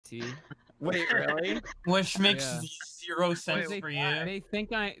GT. Wait, really? Which makes Yeah. 0 sense They, for you. they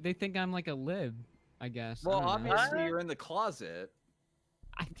think I'm like a lib, I guess. Well, I don't know. obviously you're in the closet.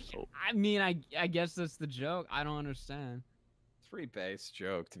 I mean, I guess that's the joke. I don't understand. It's a pretty base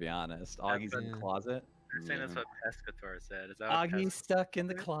joke, to be honest. Augie's in the Yeah. closet. I'm saying that's what Pescator said. Is that what Augie's Pescator stuck in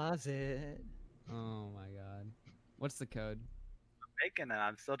the said? closet. Oh my god. What's the code? Making it.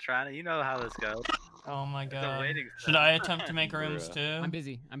 I'm still trying to. You know how this goes. Oh my It's a god. waiting Should I attempt to make rooms Bruh. too? I'm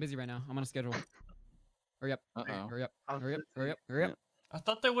busy. I'm busy right now. I'm on a schedule. Hurry up. Uh-oh. Hurry up. I'm Hurry up. busy. Hurry up. Hurry up. I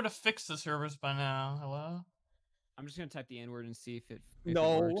thought they would have fixed the servers by now. Hello? I'm just gonna type the N word and see if it if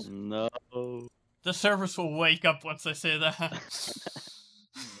No. It works. No. The servers will wake up once I say that.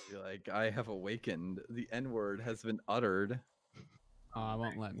 Be like, I have awakened. The N-word has been uttered. Oh, it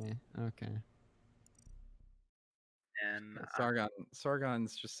won't let me. Okay. And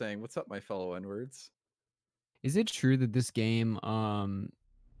Sargon's just saying, "What's up, my fellow N-words?" Is it true that this game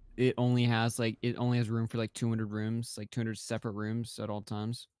it only has room for like 200 rooms, like 200 separate rooms at all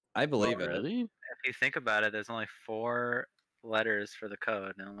times? I believe it. Really? if you think about it, there's only 4 letters for the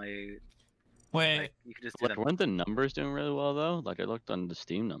code, and only Wait, like you could just do Like, them. weren't the numbers doing really well though? Like I looked on the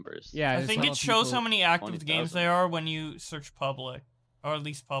Steam numbers. Yeah, I there's think a lot it of shows people- how many active games 20,000. there are when you search public, or at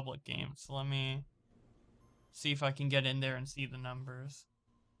least public games. Let me see if I can get in there and see the numbers.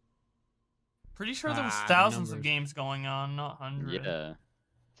 Pretty sure there was Ah, the thousands of numbers. games going on, not hundreds. Yeah.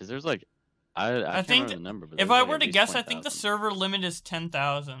 Because there's like, I can't think remember the number. But If there's, I like, were at to least guess, I think the 20,000. server limit is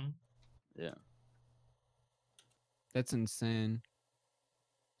 10,000. Yeah. That's insane.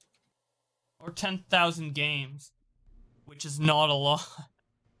 Or 10,000 games, which is not a lot.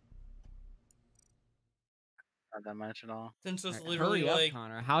 Not that much at all. Since it's Alright, literally hurry up, like,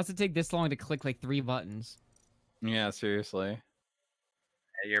 Connor. How does it take this long to click like 3 buttons? Yeah, seriously.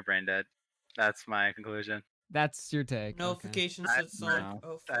 Yeah, you're brain dead. That's my conclusion. That's your take. okay. notifications I- said Sonic. no.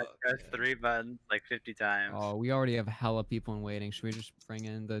 Oh, That fuck. press yeah. 3 buttons like 50 times. Oh, we already have hella people in waiting. Should we just bring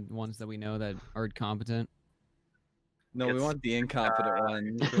in the ones that we know that are competent? No, we Gets- want the incompetent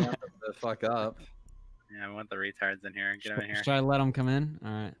ones. We want them to fuck up. Yeah, I want the retards in here. Get them in here. Should I let them come in?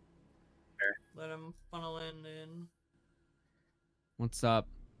 All right. Let him funnel in. What's up?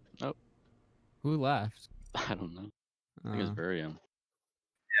 Oh. Who left? I don't know. I think it's Uh, Varium.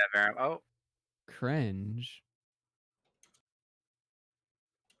 Yeah, Varum. Oh, cringe.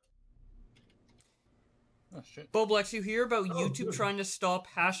 Oh shit. Boblex, you hear about Oh, YouTube good. trying to stop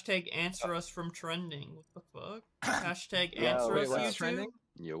hashtag answer us from trending? What the fuck? Hashtag Yeah, answer wait, us what's YouTube? trending?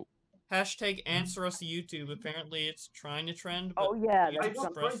 Yo. Hashtag answer us YouTube. Apparently it's trying to trend, but Oh yeah, YouTube's I that's, was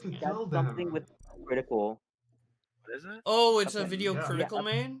some- trying suppressing to it. tell that's something them. with critical. what is it? Oh, it's a Okay. video Yeah. critical Yeah,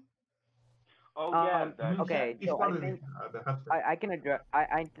 made? Oh Okay, He so I started think the hashtag. I can address. I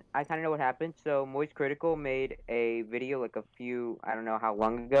kind of know what happened. So Moist Critical made a video like a few, I don't know how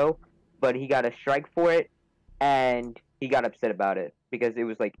long ago, but he got a strike for it, and he got upset about it because it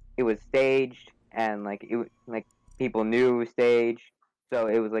was staged and like people knew it was staged, so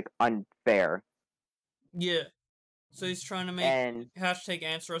it was like unfair. Yeah. So he's trying to make And hashtag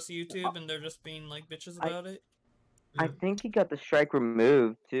answer us YouTube, and they're just being like bitches about it. I think he got the strike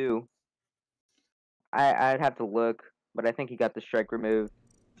removed too. I'd have to look, but I think he got the strike removed.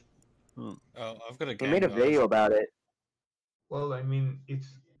 Oh, I've got a He game. made a guys. video about it. Well, I mean, it's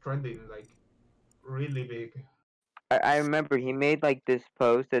trending like really big. I remember he made like this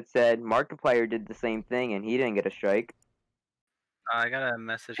post that said Markiplier did the same thing and he didn't get a strike. I got a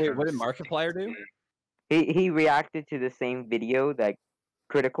message. Wait, from what did Markiplier do? He reacted to the same video that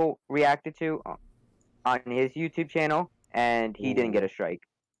Critical reacted to on his YouTube channel, and he didn't get a strike.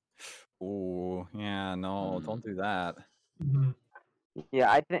 Ooh, yeah, no, don't do that. Mhm.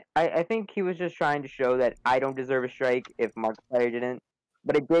 Yeah, I think he was just trying to show that I don't deserve a strike if Markiplier didn't.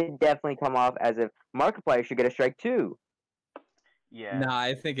 But it did definitely come off as if Markiplier should get a strike too. Yeah. No,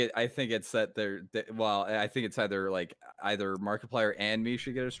 I think it's that well, I think it's either Markiplier and me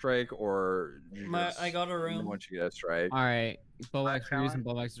should get a strike, or I got a no room. one should get a strike. All right. Bolex, we're Alright, using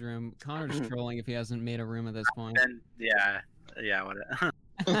Bolex's room. Connor's trolling if he hasn't made a room at this point. And yeah, what?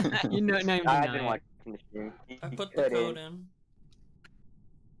 You know, not even I've deny been it. watching the stream. I He put the couldn't. code in.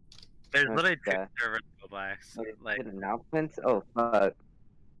 There's What's literally 2 that? servers for blacks. Like, Good announcements? Oh fuck.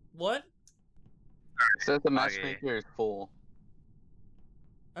 What? Says the Augie. matchmaker is full.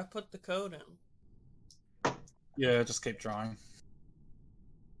 I put the code in. Yeah, just keep trying.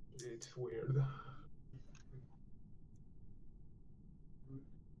 It's weird.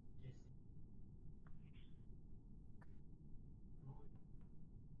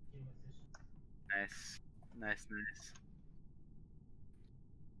 nice.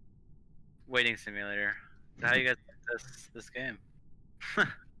 Waiting simulator. How do you guys like this game?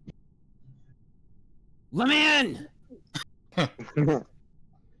 Let me in!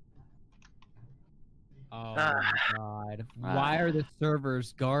 Oh my god. Why are the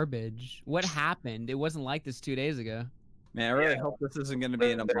servers garbage? What happened? It wasn't like this 2 days ago. Man, I really hope this isn't going to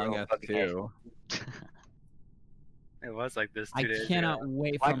be an They're Among all Us fucking 2. It was like this I 2 days cannot ago.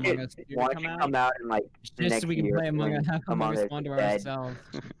 wait for Among Us 2 to Why come don't you out. come out in like the Just next so we can year play Among when Us, Among Us onto is dead? ourselves.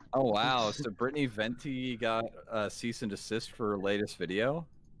 Oh, wow. So Brittany Venti got a cease and desist for her latest video?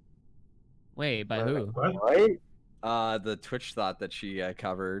 Wait, by who? What? The Twitch thought that she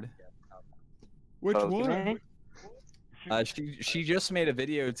covered. Which Pokemon? She just made a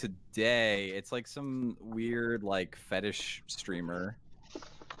video today. It's like some weird like fetish streamer.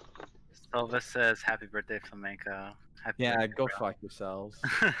 Silva says, "Happy birthday, flamenco." Happy Yeah, birthday, go bro. fuck yourselves.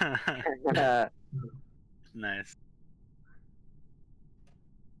 Nice.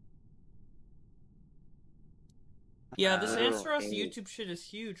 Yeah, this Oh, Answer Us okay. YouTube shit is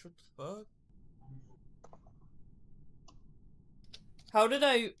huge. What the fuck? How did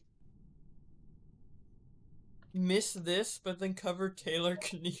I miss this, but then cover Taylor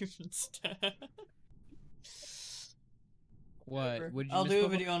Knief instead? What? Whatever. Would you I'll miss do a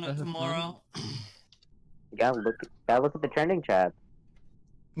Bubble? video on it That's tomorrow. You gotta look at the trending chat.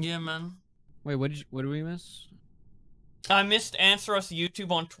 Yeah, man. Wait, what did we miss? I missed Answer Us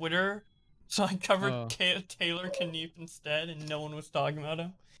YouTube on Twitter, so I covered Oh. Taylor Knief instead, and no one was talking about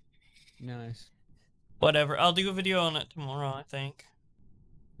him. Nice. Whatever. I'll do a video on it tomorrow, I think.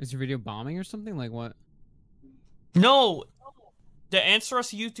 Is your video bombing or something? Like what? No! The Answer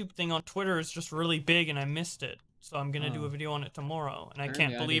Us YouTube thing on Twitter is just really big, and I missed it. So I'm gonna do Oh. a video on it tomorrow. And I Apparently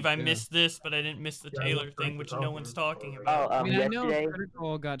can't I believe did I too. missed this, but I didn't miss the Yeah, Taylor that's thing, right, which it's no all one's good. talking Oh, about. I mean, I know yesterday.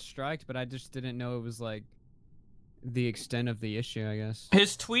 Critical got striked, but I just didn't know it was like the extent of the issue, I guess.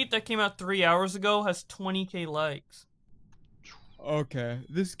 His tweet that came out 3 hours ago has 20k likes. Okay,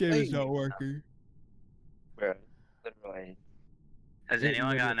 this game is not working. Bro, literally. Has Yeah,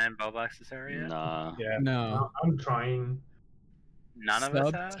 anyone yeah, gotten in Roblox this area? Nah. Yeah. No. I'm trying. None of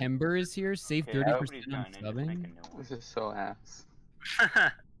us have? September is here. Save Yeah, 30% nobody's on done it, just make a subbing. new one. This is so ass.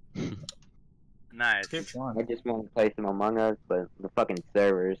 Nice. I just want to play some Among Us, but the fucking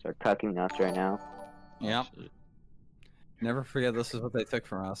servers are cucking us right now. Yep. Never forget this is what they took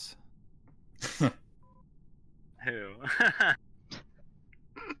from us. Who?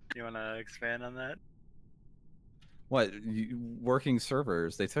 You want to expand on that? What? Working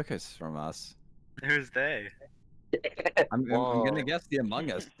servers. They took us from us. Who's they? I'm Whoa. gonna guess the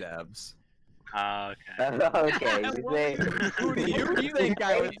Among Us devs. Oh, okay. Okay, you say. Who do you think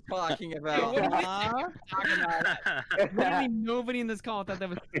I was talking about? huh? Literally nobody in this call thought that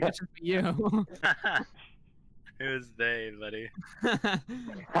was just you. Who's they, buddy?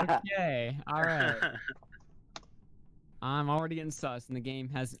 Okay, all right. I'm already getting sus, and the game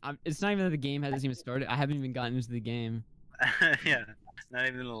has. It's not even that the game hasn't even started. I haven't even gotten into the game. Yeah, not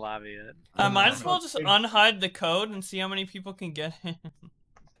even in the lobby yet. I might as well just unhide the code and see how many people can get in.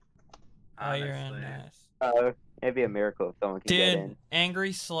 Oh, you're in. Honestly. Nice. It'd be a miracle if someone could get Dude, in.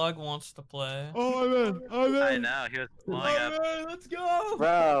 Angry Slug wants to play. Oh, I'm in. I'm I know, he was blowing up. Let's go.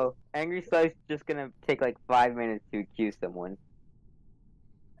 Bro, Angry Slug's just gonna take like 5 minutes to accuse someone.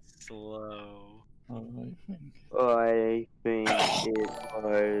 Slow. I think it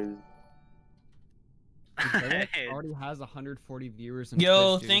was. Already has 140 viewers. And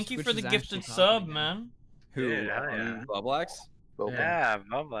Yo, Twitch, dude. thank you Twitch for the is actually gifted popping sub, again. man. Who? Dude, hell yeah. Bublex? Yeah,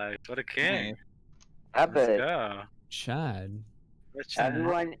 Bubba, what a king. Let's Epic. go. Chad. Let's chat.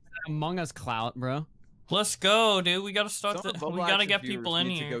 Everyone, Among Us clout, bro. Let's go, dude. We gotta start Some the. of We gotta Bublex's get viewers people in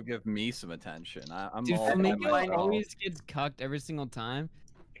need to here. go give me some attention. I'm Dude, all by Flamenco myself. always gets cucked every single time.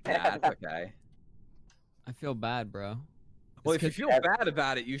 Yeah, it's okay. I feel bad, bro. Well, It's if you 'cause- feel bad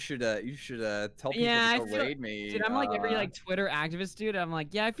about it, you should tell people Yeah, to I go feel- raid me. Dude, I'm like every like Twitter activist dude. I'm like,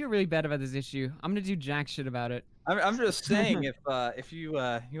 yeah, I feel really bad about this issue. I'm gonna do jack shit about it. I'm just saying if you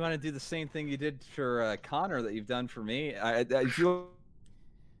want to do the same thing you did for Connor that you've done for me, I feel.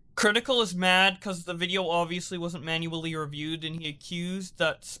 Critical is mad because the video obviously wasn't manually reviewed, and he accused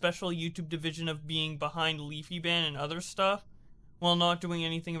that special YouTube division of being behind Leafy Ban and other stuff, while not doing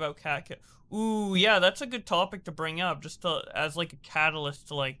anything about Cat. Ooh, yeah, that's a good topic to bring up, just to, as like a catalyst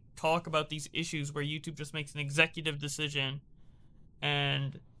to like talk about these issues where YouTube just makes an executive decision,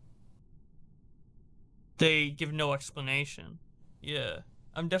 and they give no explanation. Yeah,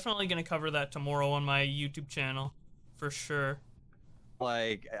 I'm definitely gonna cover that tomorrow on my YouTube channel, for sure.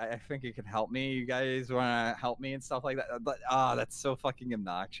 Like, I think it could help me. You guys want to help me and stuff like that. But that's so fucking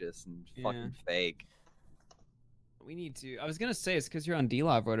obnoxious and fucking fake. We need to. I was gonna say it's because you're on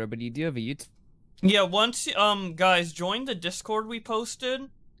DLive Rotor, but you do have a YouTube. Yeah, once guys join the Discord we posted,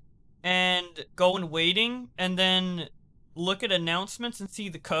 and go in waiting, and then look at announcements and see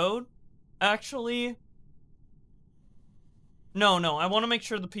the code. Actually, no, I want to make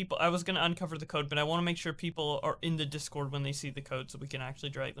sure the people, I was going to uncover the code, but I want to make sure people are in the Discord when they see the code so we can actually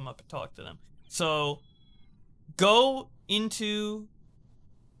drag them up and talk to them. So, go into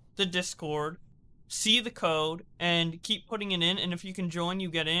the Discord, see the code, and keep putting it in, and if you can join, you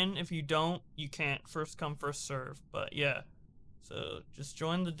get in. If you don't, you can't. First come, first serve. But yeah, so just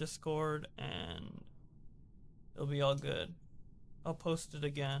join the Discord, and it'll be all good. I'll post it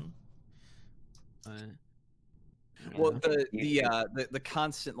again. Well, the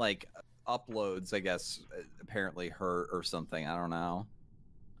constant like uploads, I guess, apparently hurt or something. I don't know.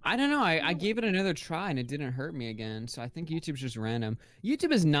 I don't know. I gave it another try and it didn't hurt me again. So I think YouTube's just random.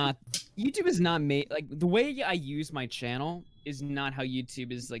 YouTube is not made, like, the way I use my channel is not how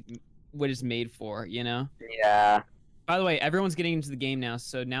YouTube is, like, what it's made for, you know? Yeah. By the way, everyone's getting into the game now,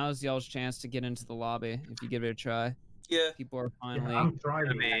 so now is y'all's chance to get into the lobby if you give it a try. Yeah. People are finally. I'm trying.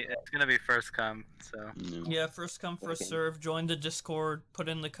 It's gonna be first come, so. Yeah, first come, first serve. Join the Discord, put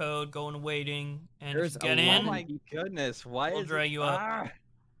in the code, go in waiting, and There's get a in. Oh my goodness! Why We'll is drag it... you up.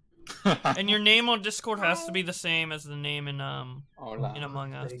 And your name on Discord has to be the same as the name in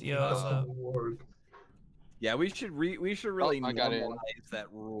Among Us. Yeah, we should really I got normalize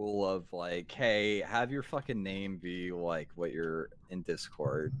that rule of like, hey, have your fucking name be like what you're in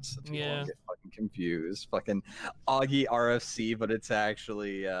Discord, so people don't get fucking confused. Fucking Augie RFC, but it's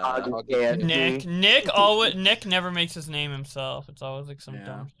actually Nick. Nick never makes his name himself. It's always like some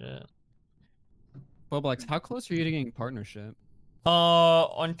dumb shit. Boblex, how close are you to getting partnership?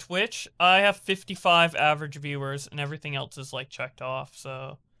 On Twitch, I have 55 average viewers, and everything else is like checked off.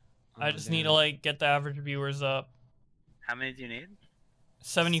 So I just need to like get the average viewers up. How many do you need?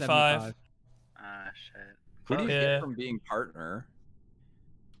 75. Ah, shit. What do you get from being partner?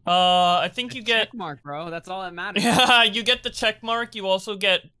 I think you get check mark, bro. That's all that matters. Yeah, you get the check mark. You also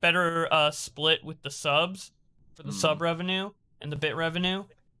get better split with the subs for the sub revenue and the bit revenue,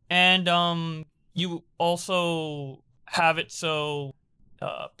 and you also have it so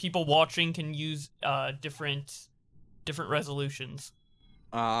people watching can use different resolutions.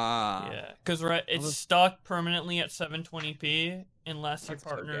 Yeah, because it's stuck permanently at 720p unless you're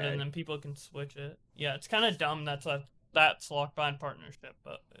partnered, and then people can switch it. Yeah, it's kind of dumb that's locked behind partnership,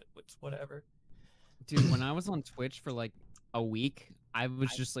 but it's whatever. Dude, when I was on Twitch for like a week, I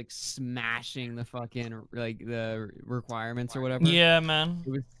was just like smashing the fucking like the requirements or whatever. Yeah, man. It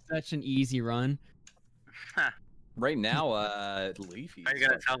was such an easy run. Right now, Leafy. Are you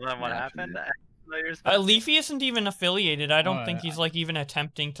gonna tell them what happened? Leafy isn't even affiliated. I don't think he's like even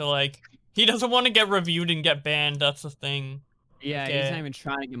attempting to like. He doesn't want to get reviewed and get banned. That's the thing. Yeah, he's not even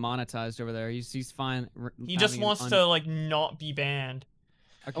trying to get monetized over there. He's fine. He just wants to like not be banned.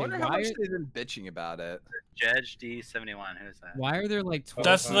 Okay, I wonder how much they've been bitching about it. Judge D71, who's that? Why are there like 12?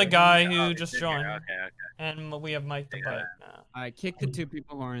 That's the guy who just here. joined. Okay. And we have Mike the Bite now. I kicked the 2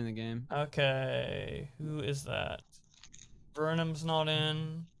 people who aren't in the game. Okay, who is that? Burnham's not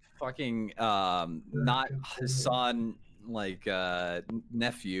in. Fucking not Hassan like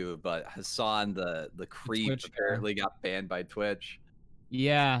nephew, but Hassan the creep Twitch apparently got banned by Twitch.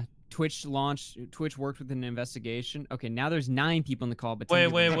 Yeah, Twitch worked with an investigation. Okay, now there's 9 people in the call, but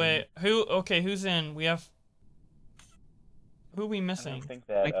wait. Who? Okay, who's in? We have. Who are we missing? I think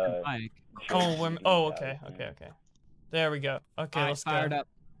that, Mike. Okay. There we go. Okay, let's fired go. up.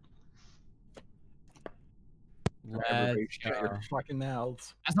 Everybody shut your fucking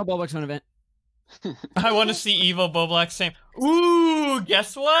mouths. That's not Boblex Fun Event. I want to see Evo Boblack saying, "Ooh,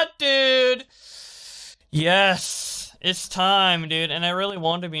 guess what, dude? Yes, it's time, dude." And I really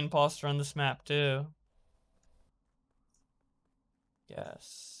want to be imposter on this map too.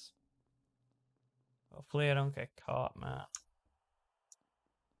 Yes. Hopefully, I don't get caught, man.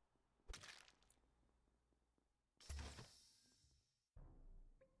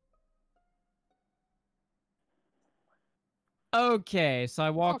 Okay, so I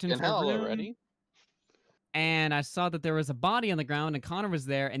walked into hell the room, already. and I saw that there was a body on the ground, and Connor was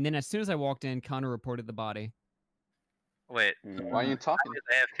there. And then as soon as I walked in, Connor reported the body. Wait, Why are you talking? I was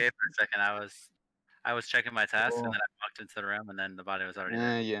AFK for a second. I was checking my task, and then I walked into the room, and then the body was already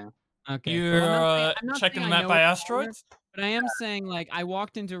there. Yeah. Okay, You're I'm not checking the saying I map know by it's asteroids? But I am saying, like, I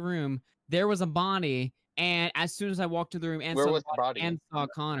walked into a room, there was a body, and as soon as I walked to the room and Where saw was the the body? and saw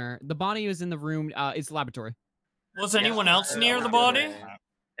Connor, the body was in the room. It's the laboratory. Was anyone else near the body?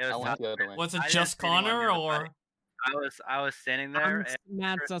 It I was went the other way. Was it I didn't just see anyone Connor near the or? body. I was standing there. I'm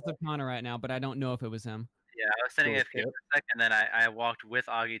mad sus of Connor right now, but I don't know if it was him. Yeah, I was sitting So AFK for a second, then I walked with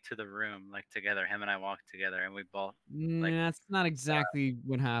Augie to the room, like together. Him and I walked together, and we both. Like, That's not exactly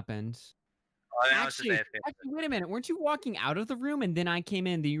what happened. I mean, I was just Actually, AFK. wait a minute. Weren't you walking out of the room and then I came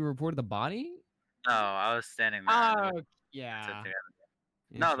in? Then you reported the body? No, I was standing there. and then we Oh, took yeah. together.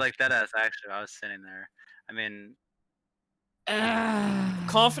 No, like deadass. Actually, I was sitting there. I mean,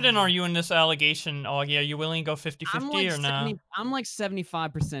 Confident are you in this allegation, Augie? Are you willing to go 50-50 or not? I'm like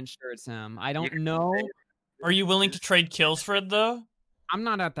 75% sure it's him. I don't can know. Are you willing to trade kills for it though? I'm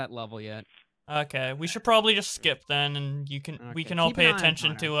not at that level yet. Okay, we should probably just skip then, and we can all keep an pay eye on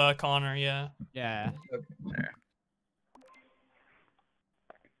attention to Connor. Yeah. Yeah. there.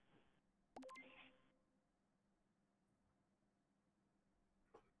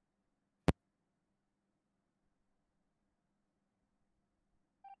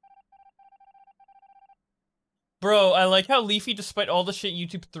 Bro, I like how Leafy, despite all the shit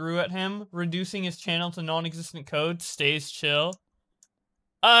YouTube threw at him, reducing his channel to non-existent code, stays chill.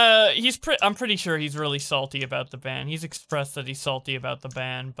 I'm pretty sure he's really salty about the ban. He's expressed that he's salty about the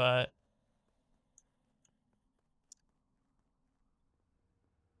ban, but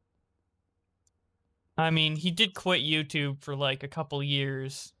I mean, he did quit YouTube for like a couple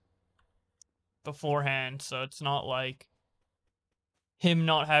years beforehand, so it's not like him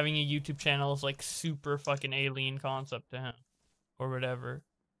not having a YouTube channel is like super fucking alien concept to him or whatever.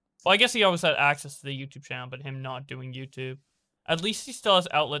 Well, I guess he always had access to the YouTube channel, but him not doing YouTube. At least he still has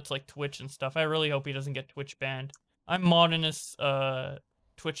outlets like Twitch and stuff. I really hope he doesn't get Twitch banned. I'm modding his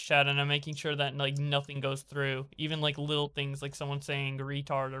Twitch chat and I'm making sure that like nothing goes through. Even like little things like someone saying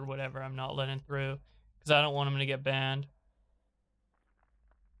retard or whatever, I'm not letting through because I don't want him to get banned.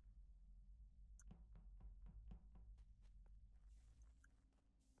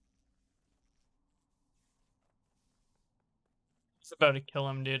 It's about to kill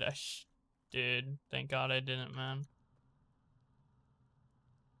him, dude. Dude, thank God I didn't, man.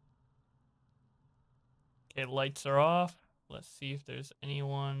 Okay, lights are off. Let's see if there's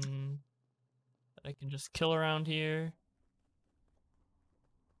anyone that I can just kill around here.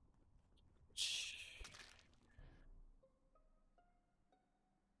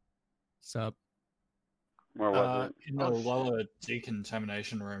 Sup? Where was it? In the lower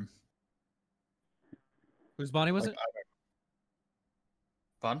decontamination room. Whose body was Like, it?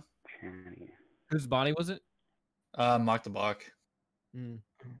 Fun? Whose body was it? Mike the Bike.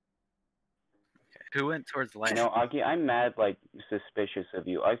 Who went towards the light? No, Augie, I'm mad, like, suspicious of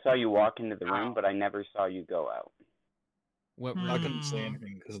you. I saw you walk into the room, but I never saw you go out. What I couldn't see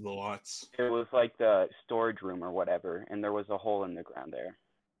anything because of the lights. It was like the storage room or whatever, and there was a hole in the ground there.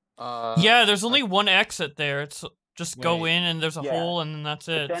 Yeah, there's only one exit there. It's just go in and there's a Yeah. hole and then that's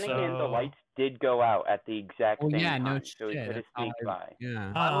it. But then again, the lights did go out at the exact same time, so he could have sneaked by.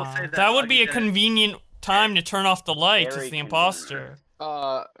 Yeah. I will say that would be a Augie did- convenient time to turn off the lights Very as the convenient. imposter.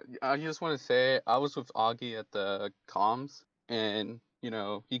 I just want to say I was with Augie at the comms, and you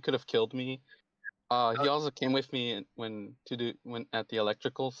know he could have killed me. He also came with me when at the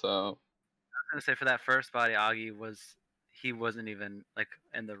electrical. So I was gonna say for that first body, Augie wasn't even like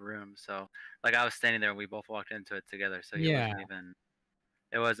in the room. So like I was standing there and we both walked into it together. So he wasn't even.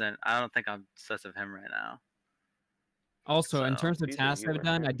 It wasn't. I don't think I'm sus of him right now. Also, in So, terms of these are tasks I've newer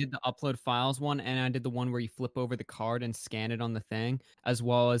done, I ones. did the upload files one, and I did the one where you flip over the card and scan it on the thing, as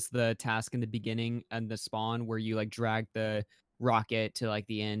well as the task in the beginning and the spawn where you like drag the rocket to like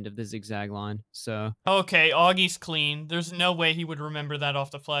the end of the zigzag line. So Okay, Augie's clean. There's no way he would remember that off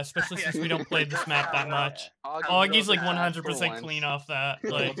the fly, especially since we don't play this map that much. Augie's like 100% clean off that.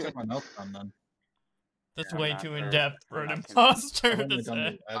 Like, Let's get my notes done then. that's Yeah, way I'm not too in sure. depth for I'm an not imposter I've to only done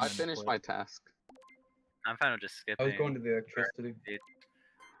say. the I admin finished split. my task. I'm fine with just skipping. I was going to the electricity.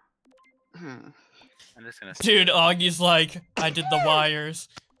 I'm just gonna. Dude, Augie's like, I did the wires.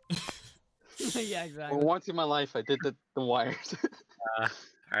 yeah, exactly. Well, once in my life, I did the wires. All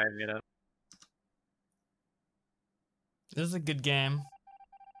right, meet up. This is a good game.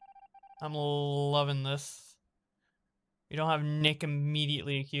 I'm loving this. You don't have Nick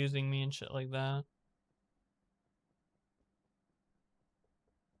immediately accusing me and shit like that.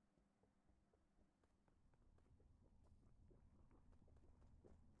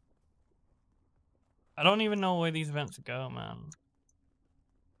 I don't even know where these events go, man.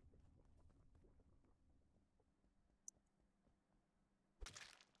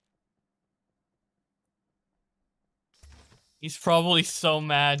 He's probably so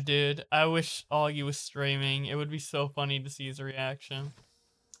mad, dude. I wish Augie was streaming. It would be so funny to see his reaction.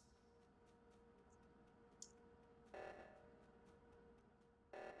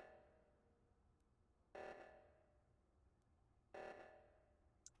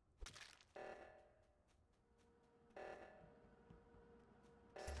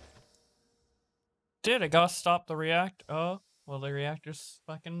 Dude, I gotta stop the react. Oh, well, the reactor's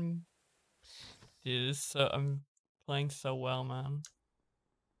fucking. Dude, I'm playing so well, man.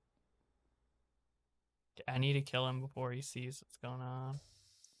 I need to kill him before he sees what's going on.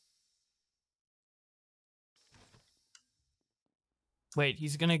 Wait,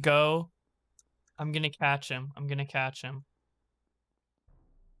 he's gonna go. I'm gonna catch him. I'm gonna catch him.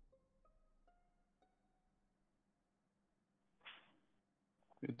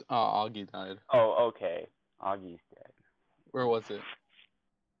 Augie died. Oh, okay. Augie's dead. Where was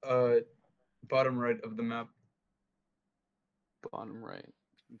it? Bottom right of the map. Bottom right.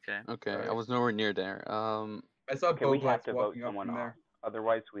 Okay. Okay, Alright. I was nowhere near there. I saw Okay, we have Boblax to vote walking up someone from off. there.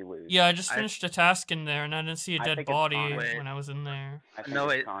 Otherwise, we lose. Yeah, I just finished a task in there, and I didn't see a I dead think it's body Connor. when I was in there. I think No, it's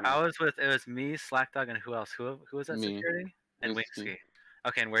wait. Connor. I was with. It was me, Slackdog, and who else? Who was that Me. security? And Wingsky. Wingsky.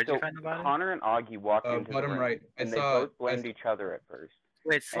 Okay, and where'd So you find the body? Connor and Augie walked into the Bottom room, right. I and they saw- both blamed each other at first.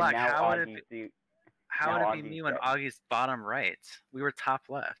 Wait, Slack. and now How would it Augie's be? the- How now would it be Augie's me when dead. Augie's bottom right? We were top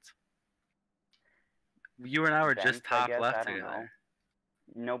left. You and I were just Vents, I top guess, I left don't together.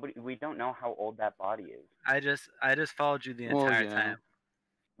 know. We don't know how old that body is. I just followed you the Well, entire yeah. time.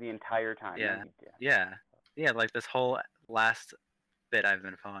 The entire time. Yeah. Yeah. Yeah, like this whole last bit I've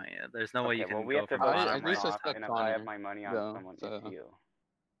been following you. There's no way you Okay, can well, we go have to from vote I bottom do right. off, suspect and if I have Connor, my money on though, someone, so- it's you.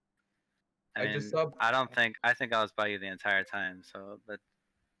 I mean, just saw. I don't think. I think I was by you the entire time. So that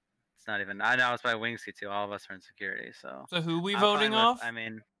it's not even. I know I was by Wingsy too. All of us are in security. So. So who we I'm voting fine with- off? I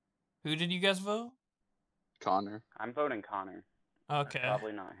mean, Who did you guys vote? Connor. I'm voting Connor. Okay.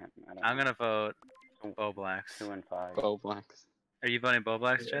 Probably not him. I don't I'm know. gonna vote Boblax. 2 and 5. Boblax. Are you voting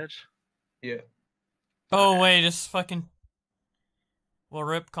Boblax, Yeah. Judge? Yeah. Oh wait, it's fucking. Well,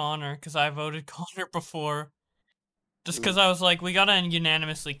 rip Connor, cause I voted Connor before. Just cause I was like, we gotta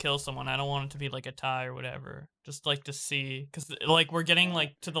unanimously kill someone. I don't want it to be like a tie or whatever. Just like to see, cause like we're getting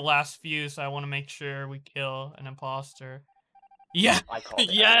like to the last few, so I want to make sure we kill an imposter. Yeah. I called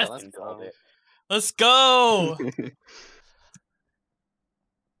it. Yes! I fucking called it. Let's go.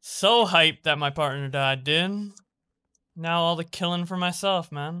 So hyped that my partner died, dude. Now all the killing for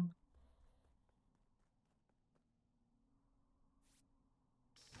myself, man.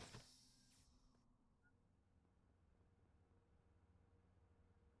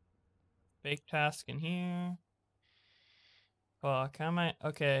 Fake task in here. Fuck, how am I?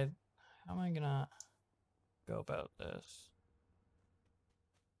 Okay, how am I gonna go about this?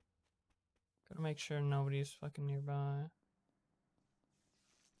 Gotta make sure nobody's fucking nearby.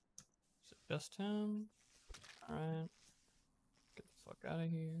 Is it just him? Alright. Get the fuck out of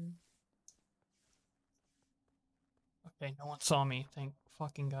here. Okay, no one saw me. Thank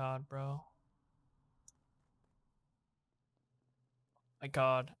fucking God, bro. My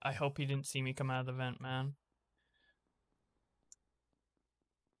God, I hope he didn't see me come out of the vent, man.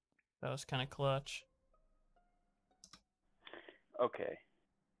 That was kind of clutch. Okay.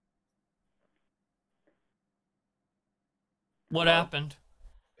 What Hello? happened?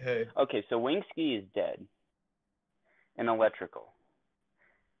 Hey. Okay, so Wingsky is dead. In electrical.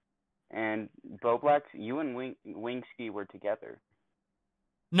 And Boblax, you and Wingsky were together.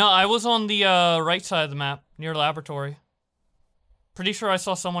 No, I was on the right side of the map, near laboratory. Pretty sure I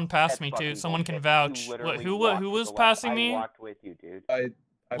saw someone pass That's me too. fucking Someone can bullshit. vouch. You What? literally Who? walked Who to was the left. passing I me? walked with you, dude. I Light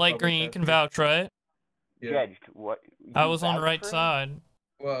probably green. You passed can you. vouch, right? Yeah. Judged. What? I you was on the vouched right for him? side.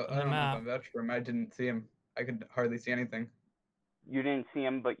 Well, on I the don't know map. if I vouched for him. I didn't see him. I could hardly see anything. You didn't see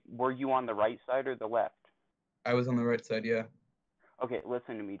him, but were you on the right side or the left? I was on the right side, yeah. Okay,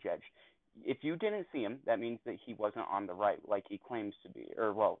 listen to me, Judge. If you didn't see him, that means that he wasn't on the right like he claims to be.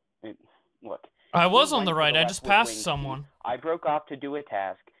 Or, well, look. I he was on went the to right. I left just with passed Wingsky. someone. I broke off to do a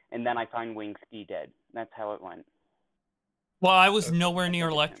task, and then I find Wingsky dead. That's how it went. Well, I was Okay. nowhere I near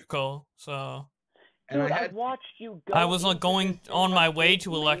think it's him. electrical, so And Dude, I I had watched you go. I was into going this on thing, my like, way this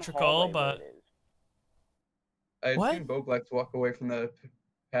to main electrical, hallway but- where it is. I had What? seen Boblax walk away from the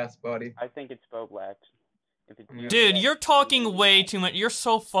past body. I think it's Boblax. If it's you, dude, Judge, you're I'm talking gonna be way mad. too much. You're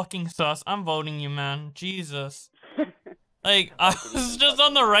so fucking sus. I'm voting you, man. Jesus. Like, I could was even just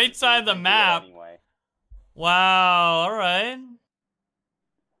on the fucking right side of the do it map. anyway. Wow. All right.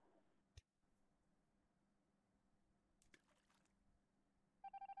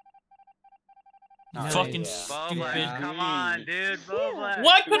 You Nice. fucking Yeah. stupid. Boblax, come on, dude. Boblax.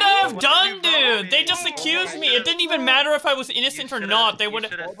 What could I have What done, did you vote dude? They me? just accused me. You It didn't even matter if I was innocent or should've- not. They you would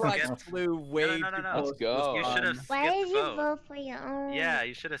have. should've Boblax skipped- flew way no, too no. close. Let's go. You should have Why skipped did the you vote. vote for your own? Yeah,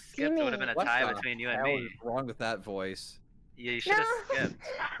 you should have skipped. It would have been a What tie the between you and hell me. is wrong with that voice? Yeah, you should have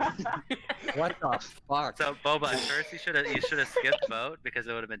No. skipped. What the fuck? So Boba, at first you should have skipped vote because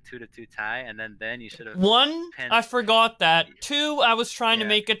it would have been 2-2 tie, and then you should have. One, I forgot that. Two, I was trying to Yeah.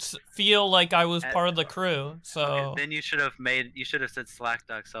 make it feel like I was part of the crew. So Okay, then you should have said Slack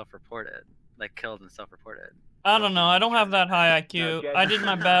Dog self-reported, like killed and self-reported. I don't know. I don't have that high IQ. I did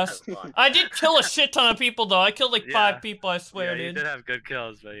my best. I did kill a shit ton of people though. I killed like 5 people. I swear, Yeah, you dude. did have good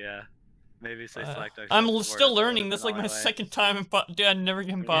kills, but yeah, maybe say Slack Dog. I'm self-reported, still that learning. would've This is been like my all the way. second time in dude, I never get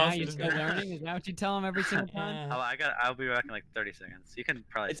Yeah, imposter. you still learning? Is that what you tell him every single time? Oh, I'll be back in like 30 seconds. You can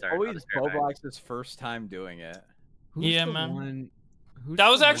probably It's start. I'll always just be right back. Boblox's first time doing it. Who's Yeah, the man. one- who's That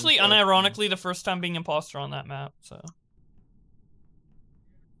was the one actually person- unironically the first time being imposter on that map. So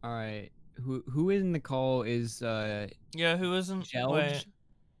All right. Who in the call is yeah, who isn't? Jelge? Wait.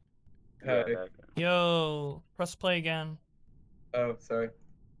 Hi. Yo, press play again. Oh, sorry.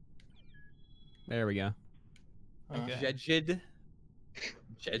 There we go. Okay. Jedjid.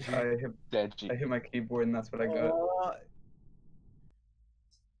 I hit my keyboard and that's what I got. All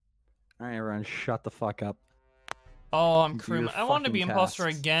right, everyone, shut the fuck up. Oh, I'm Do your crewmate. I wanted to be fucking imposter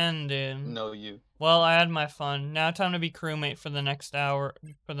tasks. again, dude. No, you. Well, I had my fun. Now time to be crewmate for the next hour,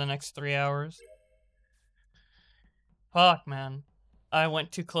 for the next 3 hours. Fuck, man. I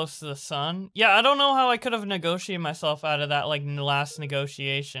went too close to the sun. Yeah, I don't know how I could have negotiated myself out of that, like, last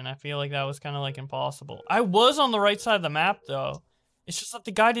negotiation. I feel like that was kind of, like, impossible. I was on the right side of the map, though. It's just that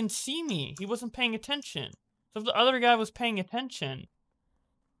the guy didn't see me. He wasn't paying attention. So if the other guy was paying attention,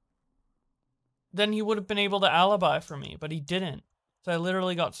 then he would have been able to alibi for me, but he didn't. So I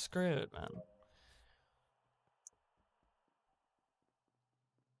literally got screwed, man.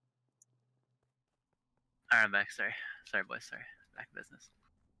 Alright, I'm back. Sorry, boys. Sorry, back in business.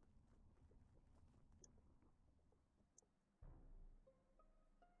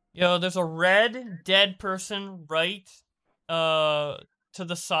 Yo, there's a red dead person right to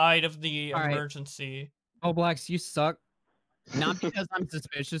the side of the All right. emergency. Oh, Blacks, you suck. Not because I'm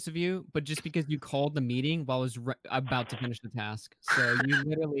suspicious of you, but just because you called the meeting while I was about to finish the task. So you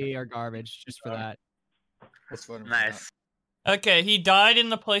literally are garbage just for that. Let's vote him for Nice. Okay, he died in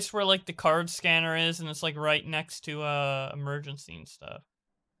the place where like the card scanner is, and it's like right next to emergency and stuff,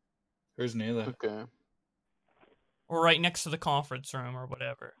 Who's near there? Okay. or right next to the conference room or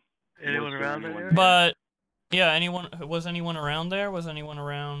whatever. Anyone around there? But yeah, was anyone around there? Was anyone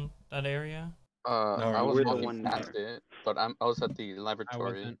around that area? I we're was the walking one past it, but I was at the I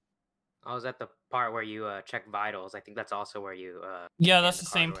laboratory. wasn't. I was at the part where you check vitals. I think that's also where you. Yeah, scan that's the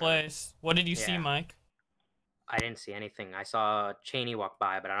card same or whatever. place. What did you see, Yeah. Mike? I didn't see anything. I saw Cheney walk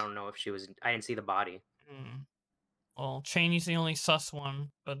by, but I don't know if she was. I didn't see the body. Well, Cheney's the only sus one,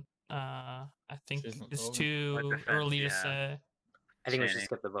 but I think She's not it's golden. too What defense, early to yeah. say. I think we should Cheney.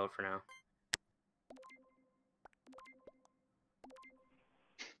 skip the vote for now.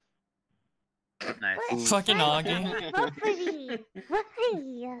 Nice. Fucking Augie.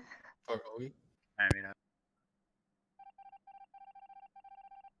 Fuck Augie. I mean,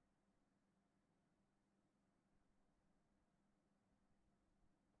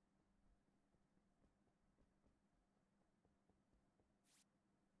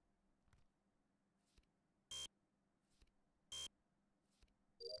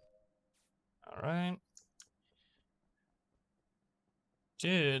 Alright.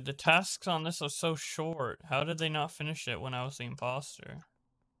 Dude, the tasks on this are so short. How did they not finish it when I was the imposter?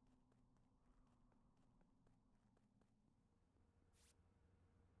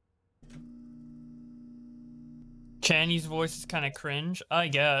 Channy's voice is kind of cringe, I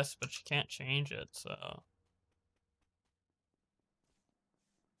guess, but she can't change it, so.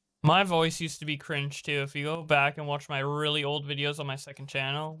 My voice used to be cringe too. If you go back and watch my really old videos on my second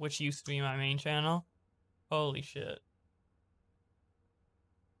channel, which used to be my main channel, holy shit.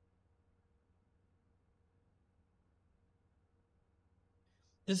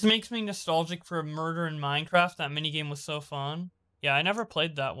 This makes me nostalgic for Murder in Minecraft. That minigame was so fun. Yeah, I never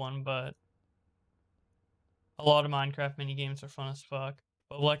played that one, but a lot of Minecraft minigames are fun as fuck.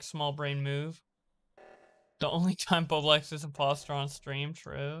 Boblex Small Brain Move. The only time Boblex is imposter on stream,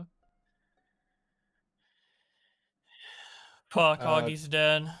 true. Fuck, Augie's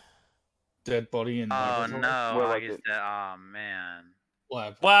dead. Dead body in oh laboratory. no, Where was Augie's it? dead. Oh man.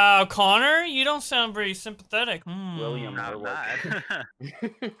 Lab. Wow, Connor, you don't sound very sympathetic. William, No, where I'm was not.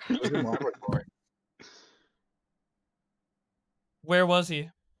 It was in laboratory. Where was he?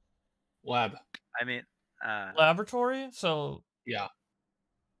 Lab. I mean, Laboratory? So Yeah.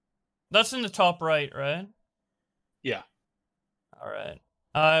 that's in the top right, right? Yeah. Alright.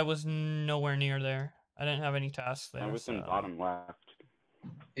 I was nowhere near there. I didn't have any tasks there. I was in so- bottom left.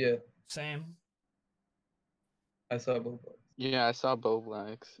 Yeah, Same. I saw both. Yeah, I saw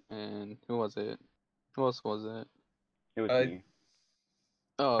Boblax, and who was it? Who else was it? It was me.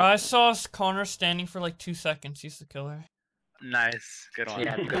 Oh, I saw Connor standing for like 2 seconds. He's the killer. Nice, good one.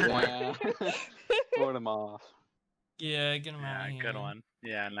 Yeah, good one. yeah. Vote him off. Yeah, get him out of Yeah, here. good one.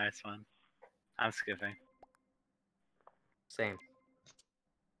 Yeah, nice one. I'm skipping. Same.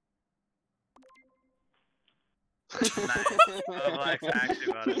 Nice. Boblax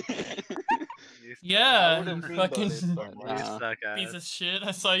actually voted. You Yeah, would've you green fucking voted, but You nah. suck, piece ass. of shit.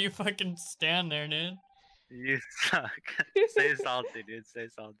 I saw you fucking stand there, dude. You suck. Stay salty, dude. Stay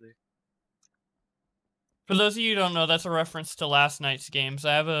salty. For those of you who don't know, that's a reference to last night's games.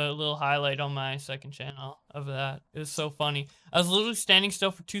 I have a little highlight on my second channel of that. It was so funny. I was literally standing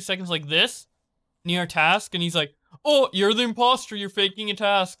still for 2 seconds like this, near a task, and he's like, "Oh, you're the imposter, you're faking a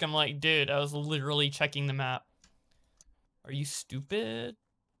task." I'm like, dude, I was literally checking the map. Are you stupid?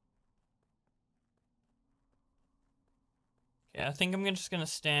 Yeah, I think I'm just gonna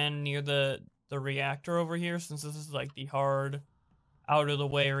stand near the reactor over here, since this is like the hard,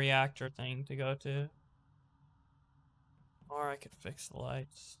 out-of-the-way reactor thing to go to. Or I could fix the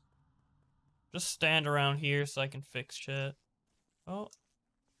lights. Just stand around here so I can fix shit. Oh.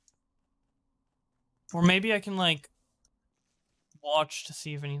 Or maybe I can, like, watch to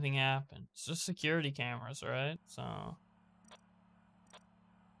see if anything happens. It's just security cameras, right? So...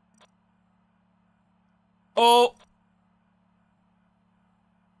 Oh!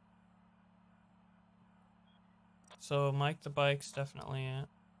 So, Mike the Bike's definitely it.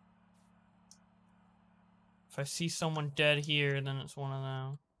 If I see someone dead here, then it's one of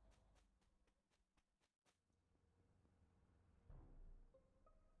them.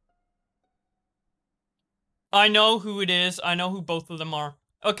 I know who it is. I know who both of them are.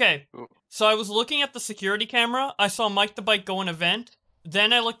 Okay, so I was looking at the security camera. I saw Mike the Bike go in a vent.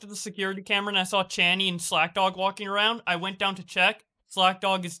 Then I looked at the security camera and I saw Channy and Slackdog walking around. I went down to check.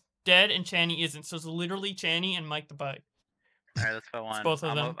 Slackdog is dead and Channy isn't. So it's literally Channy and Mike the Bike. Alright, let's put one. both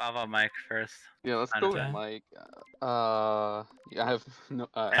of them. I'll vote Mike first. Yeah, let's Out go of with 10. Mike. I have no.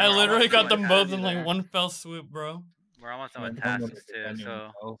 I literally got them both in there. like one fell swoop, bro. We're almost done with I'm gonna tasks too, defend so...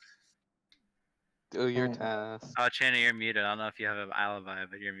 myself. Do your task. Oh, Channy, you're muted. I don't know if you have an alibi,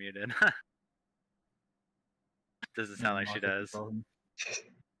 but you're muted. Doesn't sound like she does.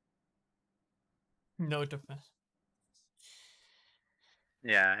 No defense.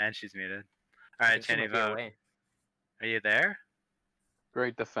 Yeah, and she's muted. Alright, She Channy, might be vote. away. Are you there?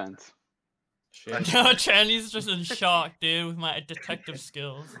 Great defense. No, Channy's just in shock, dude, with my detective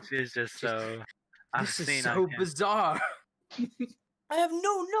skills. She's just so... I've This seen is on so camera. bizarre. I have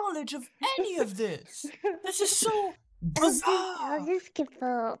no knowledge of any of this. This is so I'll just skip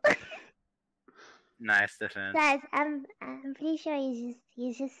vote. Nice defense. Guys, I'm pretty sure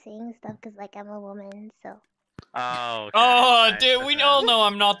he's just saying stuff because like I'm a woman, so. Oh, okay. Oh, Nice dude, we defense. all know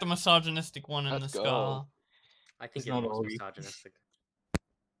I'm not the misogynistic one in Let's this go. call. I think It's you're the not most always- misogynistic.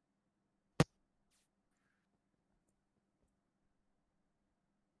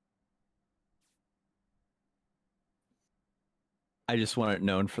 I just want it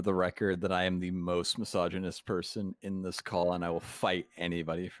known for the record that I am the most misogynist person in this call, and I will fight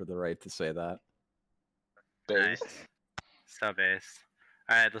anybody for the right to say that. Nice. So based.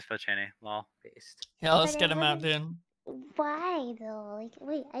 Alright, let's put Channy. Lol. Based. Yeah, let's But get I him out, wouldn't- dude. Why though? Like,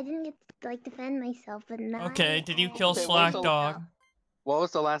 wait, I didn't get to like defend myself, but now. Okay, did you kill Okay, Slack what's the- Dog What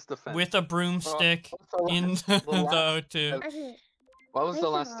was the last defense? with a broomstick what's the in last- the the last- O2? Okay, What was the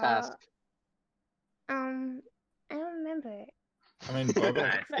First last of task? I don't remember. I mean,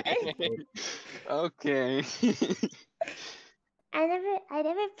 Bubba. Okay. I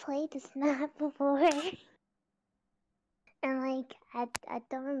never played this map before. And like I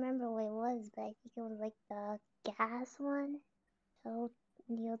don't remember what it was, but I think it was like the gas one. So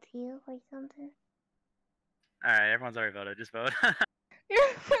Neil or something. Alright, everyone's already voted. Just vote.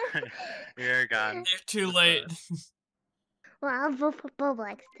 You're gone. You're too late. Well, I'll vote for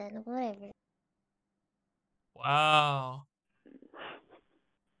Boblax then, whatever. Wow.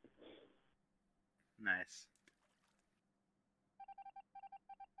 Nice.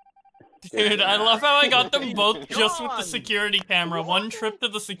 Dude, I love how I got them both just with the Gone. security camera. One trip to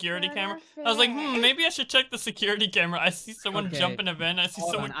the security No, camera. not I was like, fair. maybe I should check the security camera. I see someone Okay, jump in a vent. I see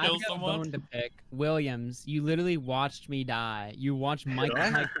Hold someone on, kill I've got a someone. bone to pick. Williams, you literally watched me die. You watched Mike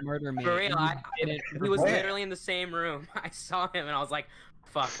murder me. For real, and you didn't he was report. literally in the same room. I saw him and I was like,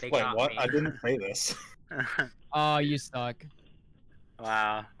 fuck, they Wait, got what? me. I didn't play this. Oh, you suck.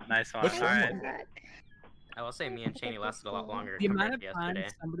 Wow. Nice one. Which one Alright. was I will say me and Chaney lasted a lot longer The compared amount of to times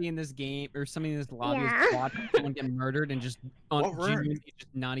yesterday. somebody in this game or somebody in this lobby Yeah. has watched someone get murdered and just What room? genuinely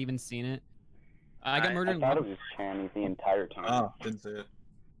just not even seen it. I got murdered. I thought it was Channy the entire time. Oh, didn't see it.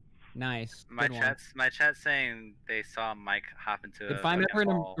 Nice. My Good one. chat's saying they saw Mike hop into If a I'm ever in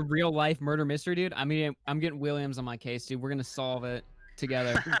ball. a real life murder mystery, dude, I'm getting Williams on my case, dude. We're gonna solve it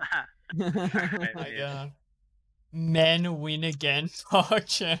together. My God. Men win again,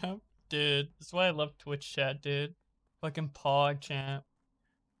 PogChamp. Dude, that's why I love Twitch chat, dude. Fucking PogChamp.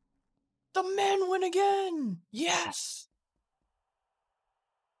 The men win again! Yes!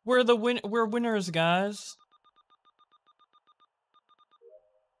 We're winners, guys.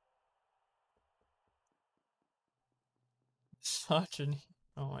 Such an...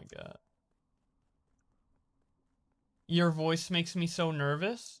 Oh my God. Your voice makes me so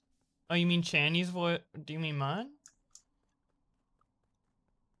nervous? Oh, you mean Channy's voice? Do you mean mine?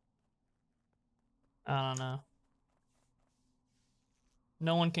 I don't know.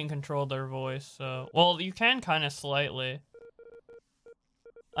 No one can control their voice, so... Well, you can kind of slightly.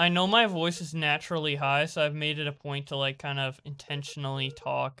 I know my voice is naturally high, so I've made it a point to, like, kind of intentionally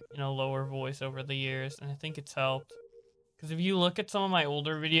talk in a lower voice over the years, and I think it's helped. Because if you look at some of my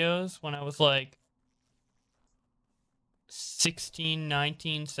older videos, when I was, like, 16,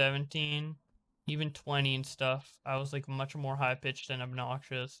 19, 17, even 20 and stuff, I was, like, much more high-pitched and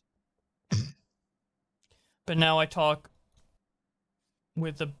obnoxious. But now I talk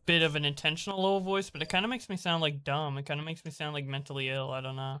with a bit of an intentional low voice, but it kind of makes me sound like dumb. It kind of makes me sound like mentally ill. I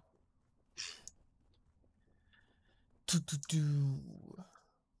don't know.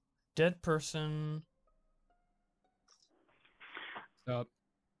 Dead person. Up.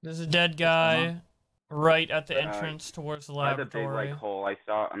 There's a dead guy right at the entrance towards the By the big laboratory. like hole I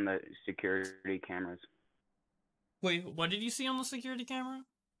saw on the security cameras. Wait, what did you see on the security camera?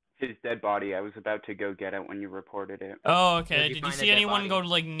 His dead body. I was about to go get it when you reported it. Oh, okay. Did you see anyone go to,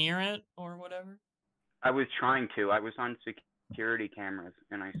 like, near it or whatever? I was trying to. I was on security cameras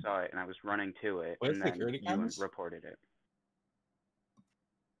and I saw it and I was running to it. Where's and then security you cameras? reported it.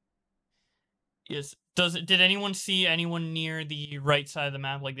 Yes. Did anyone see anyone near the right side of the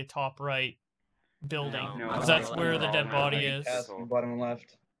map, like the top right building? No. Because that's where the dead body is. Bottom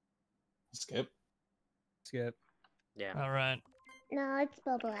left. Skip. Yeah. All right. No, it's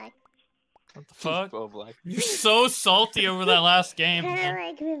Bo Black. What the fuck? Bo Black. You're so salty over that last game. I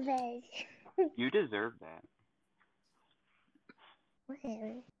like revenge. You deserve that.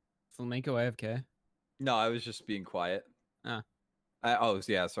 Whatever. Flamenco AFK. No, I was just being quiet. Ah. Oh,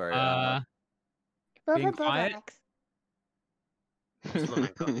 yeah, sorry. Boba Being Bo quiet?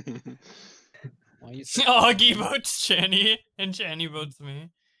 Blacks. Why you Augie votes Channy, and Channy votes me.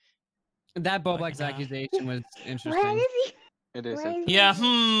 That Boblack's accusation was Why interesting. is he? It is. Why is he- Yeah,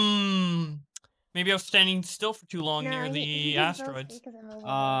 Maybe I was standing still for too long No, near the he just votes asteroids. because I'm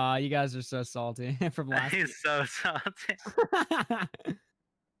over You guys are so salty from last. He's so salty.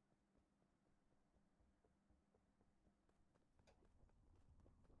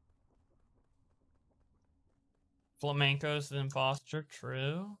 Flamenco's the imposter,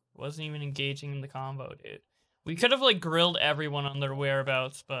 true. Wasn't even engaging in the convo, dude. We could have, like, grilled everyone on their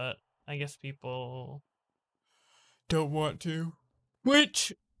whereabouts, but I guess people don't want to.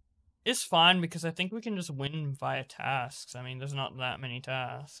 Which is fine, because I think we can just win via tasks. I mean, there's not that many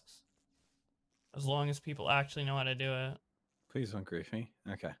tasks. As long as people actually know how to do it. Please don't grief me.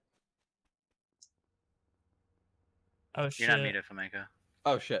 Okay. Oh, shit. You're not muted, Flamenco.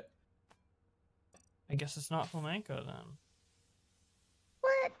 Oh, shit. I guess it's not Flamenco, then.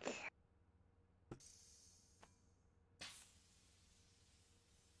 What?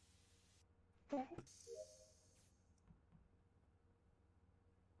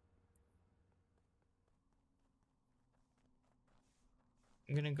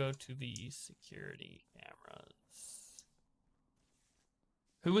 I'm gonna go to the security cameras.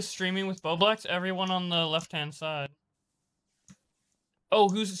 Who was streaming with Boblax? Everyone on the left-hand side. Oh,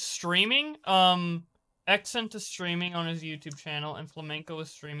 who's streaming? Xcent is streaming on his YouTube channel, and Flamenco is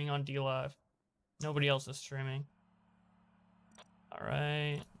streaming on DLive. Nobody else is streaming.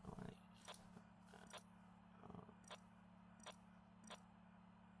 Alright.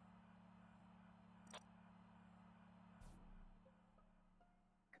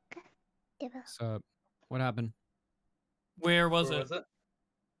 So, what happened? Where was Where it? was it?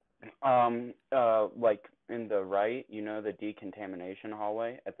 Like in the right, you know, the decontamination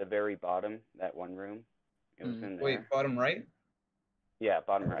hallway at the very bottom, that one room. It was in there. Wait, bottom right? Yeah,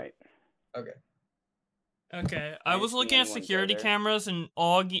 bottom right. Okay. Okay, I I was didn't see looking at anyone go security there. cameras, and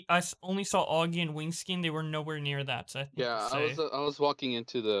Augie. I only saw Augie and Wingskin. They were nowhere near that. So I think Yeah, I was walking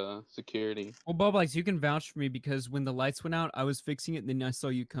into the security. Well, Boblax, you can vouch for me because when the lights went out, I was fixing it. Then I saw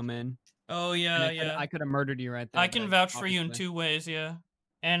you come in. Oh and yeah, I could have murdered you right there. I can but vouch for you in obviously- 2 ways, yeah.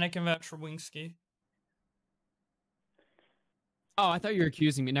 And I can vouch for Wingsky. Oh, I thought you were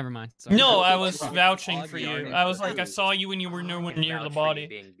accusing me. Never mind. Sorry. No, I was vouching for Augie, you. Augie, I was like, I Augie. saw you when you were nowhere near the Vouch for you body.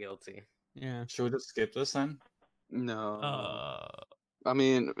 being guilty. Yeah. Should we just skip this then? No. I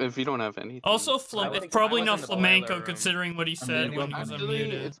mean, if you don't have anything. Also, it's probably not flamenco room. considering what he said when he was Actually,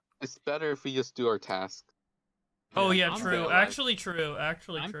 unmuted. it's better if we just do our task. Oh yeah, I'm true. good. Actually, true.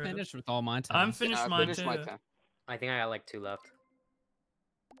 Actually, I'm true. finished with all my tasks. I'm finished I mine finished too. my task. I think I got like 2 left.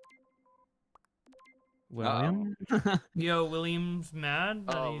 William? Yo, William's mad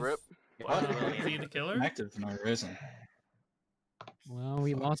that Oh, he's... rip. Is he the killer? Active for no reason. Well,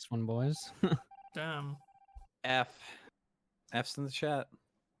 we lost one, boys. Damn. F's in the chat.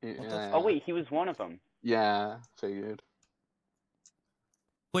 Yeah. Oh wait, he was one of them. Yeah, figured.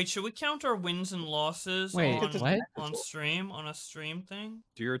 Wait, should we count our wins and losses Wait, on what? on stream on a stream thing?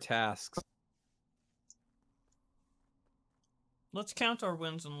 Do your tasks. Let's count our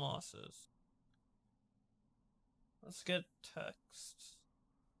wins and losses. Let's get text.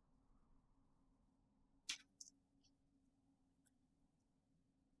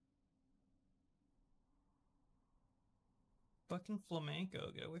 Fucking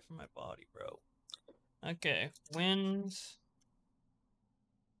flamenco, get away from my body, bro. Okay, wins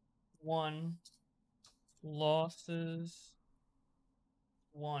 1, losses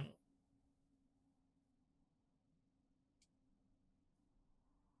 1.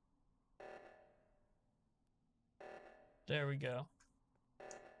 There we go.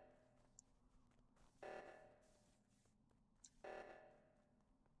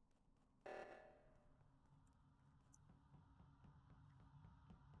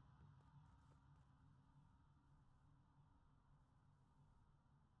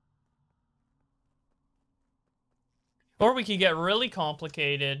 Or we could get really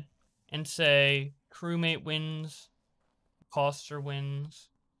complicated and say crewmate wins, imposter wins,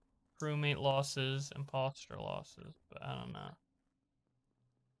 crewmate losses, imposter losses. But I don't know.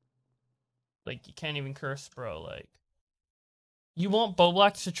 Like, you can't even curse, bro. Like, you want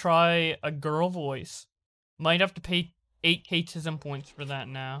Boblax to try a girl voice. Might have to pay 8k Tism points for that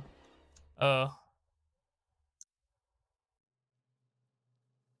now.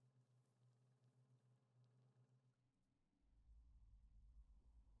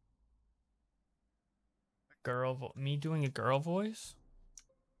 Me doing a girl voice?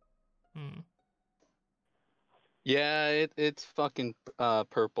 Yeah, it's fucking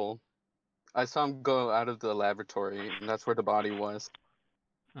purple. I saw him go out of the laboratory, and that's where the body was.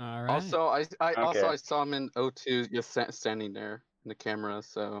 All right. Also, I Okay. I saw him in O2 just standing there in the camera,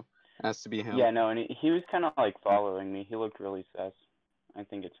 so it has to be him. Yeah, no, and he was kind of like following me. He looked really sus. I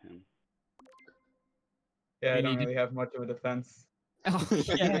think it's him. Yeah, I We don't need to- really have much of a defense.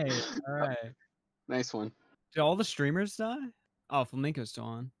 Okay. All right. Nice one. Did all the streamers die? Oh, Flamenco's still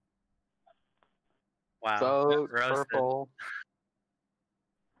on. Wow. Vote roasted. purple.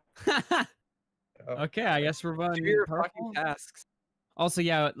 Okay, I guess we're voting Do your purple. fucking tasks. Also,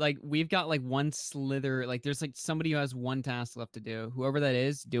 yeah, like we've got like one slither. Like there's like somebody who has one task left to do. Whoever that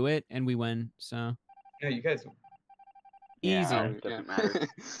is, do it, and we win. So No, you guys. easy. Yeah, it doesn't matter.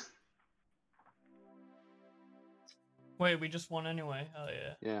 Wait, we just won anyway. Hell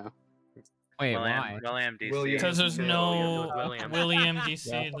yeah. Yeah. Wait, why? William DC. William. Because there's no William. William Yeah, I DC.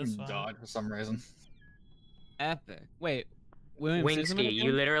 That's fucking fine. died for some reason. Epic. Wait, William Sisman Wingsky, you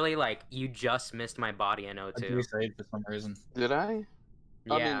again? literally like you just missed my body in I O2. resaved for some reason. Did I?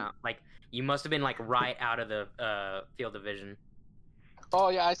 I Yeah, mean- like you must have been like right out of the field of vision. Oh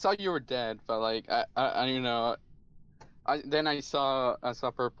yeah, I saw you were dead, but like I you know, then I saw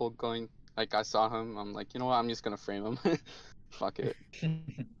purple going. Like I saw him. I'm like, you know what? I'm just gonna frame him. Fuck it.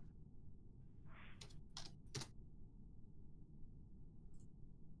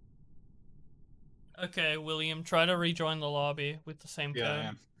 Okay, William, try to rejoin the lobby with the same Yeah, I code.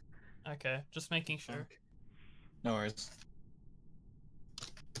 am. Okay, just making sure. No worries.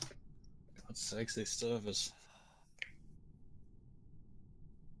 God's sakes, these servers.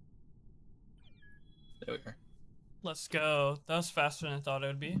 There we go. Let's go. That was faster than I thought it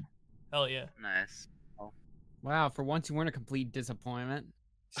would be. Hell yeah. Nice. Wow, for once you weren't a complete disappointment.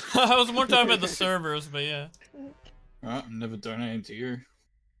 I was more talking about the servers, but yeah. Alright, I'm never donating to you.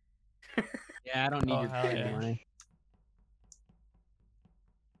 Yeah, I don't need Oh, your hell free yeah. money.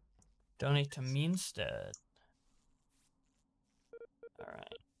 Donate to me instead. Alright.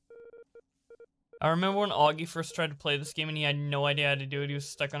 I remember when Augie first tried to play this game and he had no idea how to do it. He was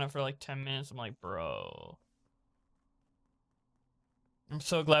stuck on it for like 10 minutes. I'm like, bro. I'm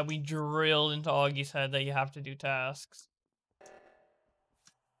so glad we drilled into Augie's head that you have to do tasks.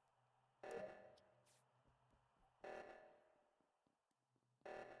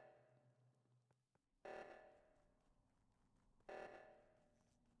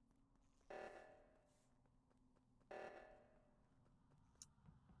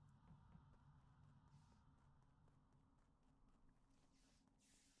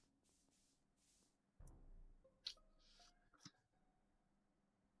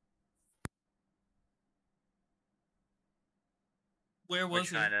 Where was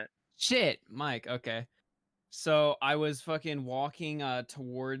he? Shit, Mike. Okay. So I was fucking walking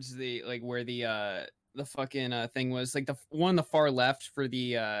towards the where the fucking thing was, like the one on the far left for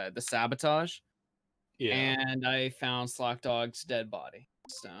the sabotage. Yeah. And I found Slack Dog's dead body.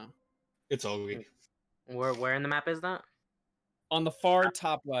 So it's all good. Where in the map is that? On the far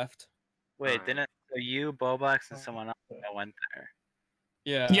top left. Wait, didn't so you, Boblax, and someone else that went there?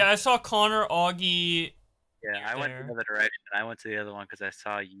 Yeah. Yeah, I saw Connor, Augie. Yeah, I went the other direction. I went to the other one because I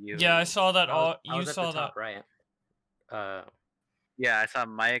saw you. Yeah, I saw that. I You was at saw the top that. right. Yeah, I saw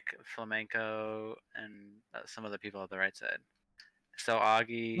Mike, Flamenco, and some other people at the right side. So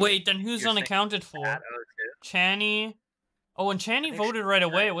Augie. Wait, then who's you're saying unaccounted for? at Channy. Oh, and Channy voted right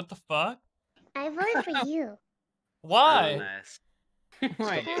away. What the fuck? I voted for you. Why? Nice.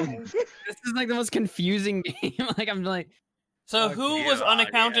 Right. This is like the most confusing game. Like I'm like. So who was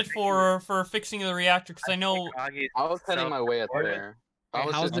unaccounted for fixing the reactor? Because I know I was heading my way up there. I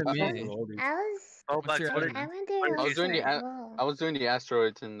was how's just it me? I was doing the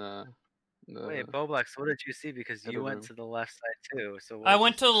asteroids in the Wait, Boblax, what did you see? Because you went to the left side too. So what I did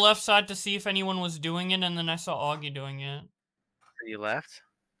went to the left side to see if anyone was doing it, and then I saw Augie doing it. you left?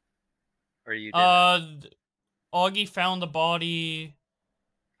 Or you did? Augie found the body.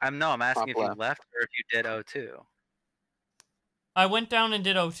 I'm asking if you left. left or if you did O2. I went down and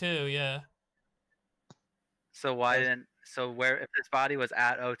did O2, yeah. So why didn't if this body was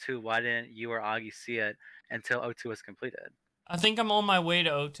at O2, why didn't you or Augie see it until O2 was completed? I think I'm on my way to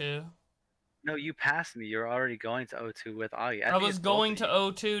O2. No, you passed me. You're already going to O2 with Augie. I was going to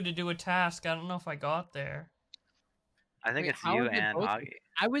O2 to do a task. I don't know if I got there. I think Wait, it's how you is it and both- Augie.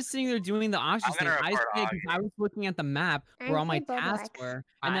 I was sitting there doing the oxygen thing. gonna I report said because I was looking at the map where all my tasks were,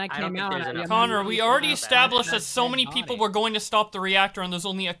 and then I came out. and Connor, we already established that so many people were going to stop the reactor, and there's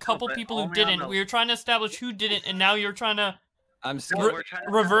only a couple people who only on didn't. the- We were trying to establish who didn't, and now you're trying to I'm No, scared. we're trying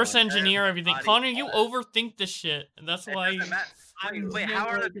to reverse establish engineer everything. everybody. Connor, you overthink this shit, and that's It why. doesn't matter. Wait, how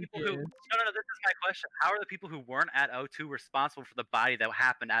are the people who? No, this is my question. How are the people who weren't at O2 responsible for the body that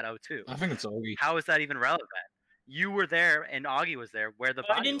happened at O2? I think it's Augie. How is that even relevant? You were there and Augie was there where the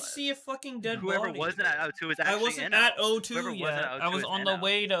body I didn't was. see a fucking dead Whoever body. wasn't at O2 is actually I wasn't in at O. O2 Whoever yet. wasn't at I O2 was is on in the O.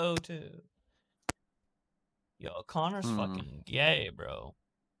 way to O2. Yo, Connor's fucking gay, bro.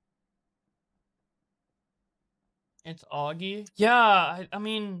 It's Augie? Yeah, I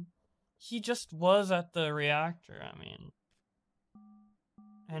mean, he just was at the reactor, I mean.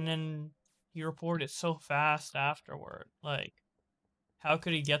 And then he reported so fast afterward. Like, how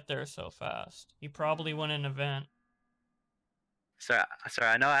could he get there so fast? He probably won an event. Sorry,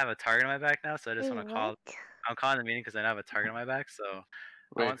 I know I have a target on my back now, so I just Wait, want to call. I'm calling the meeting because I know I have a target on my back, so I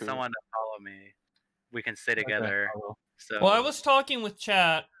Wait, want who? someone to follow me. We can stay together. So Well, I was talking with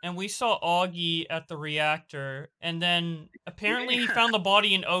chat, and we saw Augie at the reactor, and then apparently he found the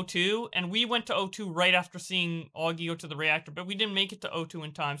body in O2, and we went to O2 right after seeing Augie go to the reactor, but we didn't make it to O2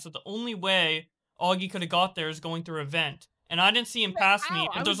 in time, so the only way Augie could have got there is going through a vent. And I didn't see him pass me,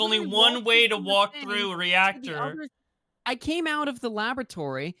 I but there's was only literally one walking way to from the walk thing through a to the reactor. other- I came out of the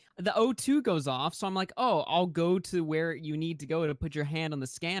laboratory, the O2 goes off, so I'm like, oh, I'll go to where you need to go to put your hand on the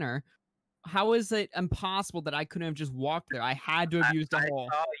scanner. How is it impossible that I couldn't have just walked there? I had to have used a I hole.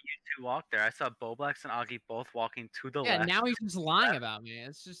 saw you two walk there. I saw Boblax and Augie both walking to the Yeah, left. now he's just lying about me.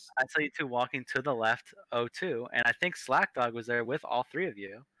 It's just I saw you two walking to the left, O2, and I think Slack Dog was there with all three of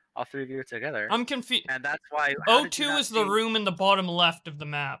you. All three of you were together. I'm confused. And that's why. how did you O2 not is the see- room in the bottom left of the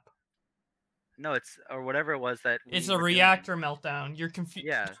map. No, it's or whatever it was that. It's we a were doing. reactor meltdown. You're confused.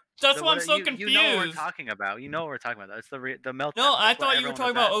 Yeah. That's So why I'm what- so you confused. know what we're talking about. You know what we're talking about. It's the meltdown. No, I That's what thought you were everyone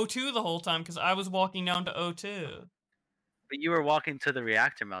talking was about at. O2 the whole time because I was walking down to O2. But you were walking to the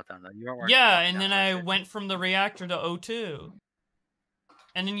reactor meltdown though. You weren't. Yeah, walking and down then to I it. went from the reactor to O2.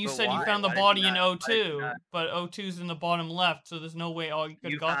 And then you But said you why? found the Why did you body in not- why did you O2, not- but O2's in the bottom left, so there's no way all you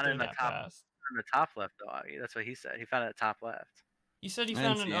could You have got found it there in the that top. fast. In the top left though. Augie. That's what he said. He found it at top left. You said you I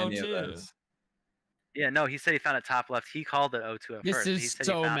found didn't an see any of O2. those. Yeah, no, he said he found it top left. He called it O2 at this first. He is said he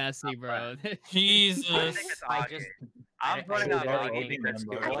so found it messy, top bro. left. I Jesus. think it's Augie. I'm voting out Augie because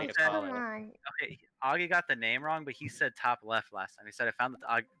I he just said, come on. okay, Augie got the name wrong, but he said top left last time. He said I found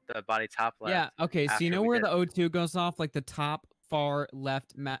the body top left. Yeah, okay, so you after know we where did the O2 goes off, like the top far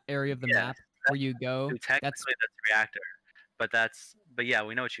left area of the Yeah, map where you go? So technically That's that's reactor, but yeah,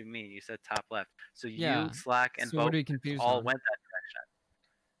 we know what you mean. You said top left, so you, Yeah, Slack, and so what are you Boblax confused all on? went that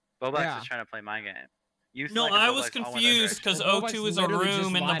direction. Boblax Yeah. was trying to play my game. You, No, Slack, and I was Boblax all went that confused direction. because Well, O2 Boblax is a literally just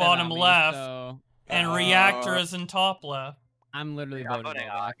room in the lied bottom about me, left, so and reactor is in top left. I'm literally I'm voting voting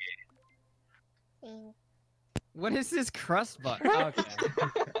Boblax. Augie. What is this crust button? Okay.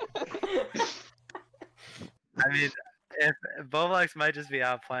 I mean, if Boblox might just be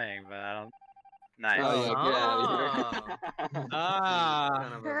out playing, but I don't. Nice. Oh, yeah, get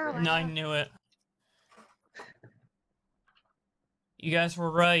out of here. No, I knew it. You guys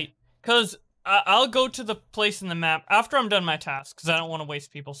were right. Because I'll go to the place in the map after I'm done my task, because I don't want to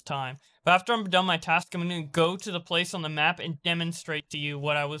waste people's time. But after I'm done my task, I'm going to go to the place on the map and demonstrate to you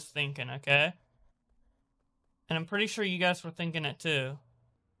what I was thinking, okay? And I'm pretty sure you guys were thinking it too.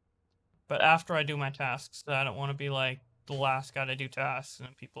 But after I do my tasks, I don't want to be like the last guy to do tasks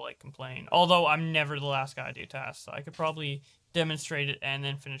and people like complain. Although I'm never the last guy to do tasks, so I could probably demonstrate it and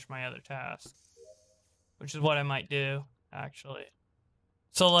then finish my other tasks. Which is what I might do, actually.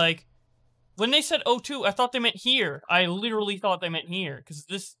 So like, when they said O2, I thought they meant here. I literally thought they meant here. Because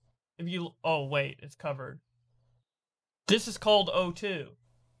this, if you, oh wait, it's covered. This is called O2.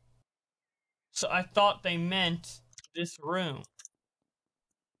 So I thought they meant this room.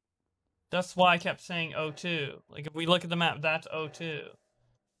 That's why I kept saying O2. Like, if we look at the map, that's O2.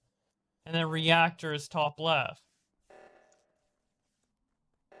 And then reactor is top left.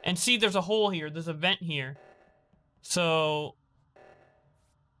 And see, there's a hole here. There's a vent here. So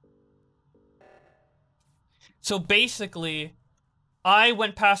basically, I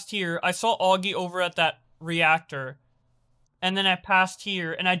went past here. I saw Augie over at that reactor. And then I passed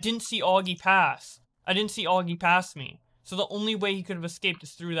here, and I didn't see Augie pass. I didn't see Augie pass me. So the only way he could have escaped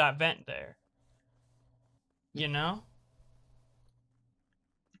is through that vent there. You know?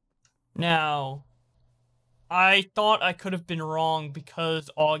 Now, I thought I could have been wrong because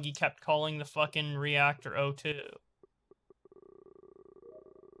Augie kept calling the fucking reactor O2.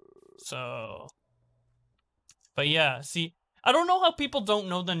 So... But yeah, see, I don't know how people don't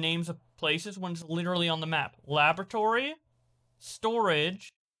know the names of places when it's literally on the map. Laboratory,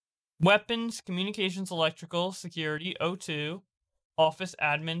 storage, weapons, communications, electrical, security, O2, office,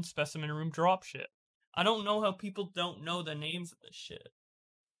 admin, specimen room, dropship. I don't know how people don't know the names of this shit.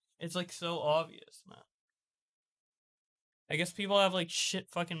 It's like so obvious, man. I guess people have like shit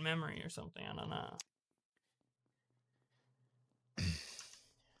fucking memory or something, I don't know.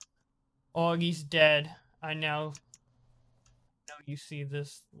 Augie's dead. I now you see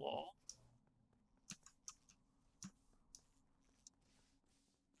this wall.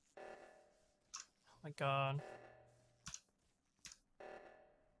 Oh my god.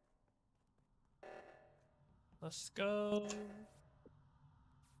 Let's go.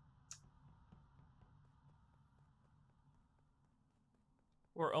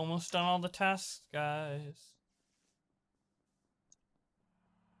 We're almost done all the tasks, guys.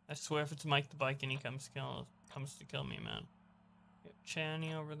 I swear if it's Mike the Bike and he comes to kill me, man. We have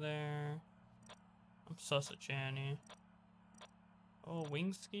Channy over there. I'm sus at Channy. Oh,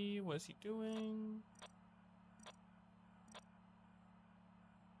 Wingski, what is he doing?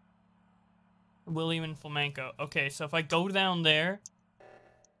 William and Flamenco. Okay, so if I go down there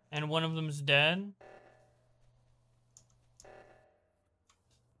and one of them is dead.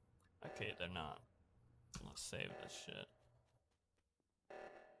 Okay, they're not. Let's save this shit.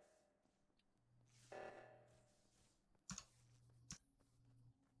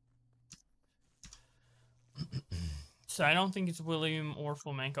 So I don't think it's William or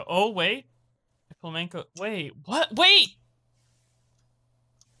Flamenco. Oh, wait. Flamenco. Wait, what? Wait!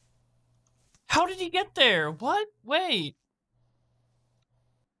 How did he get there? What? Wait.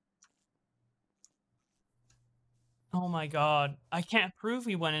 Oh my god. I can't prove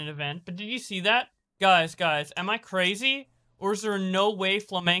he went in an event, but did you see that? Guys, am I crazy? Or is there no way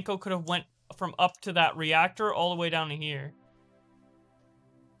Flamenco could have went from up to that reactor all the way down to here?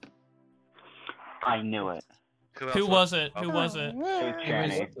 I knew it. Who was it? Who was it? It was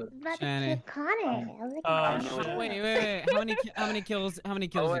Channy. But Channy. you caught it. I was like, Wait. How many kills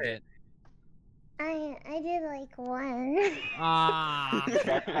did you get? I did like one. Ah.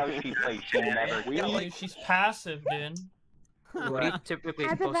 That's how she plays. She never kills. She's passive, dude. What are you typically I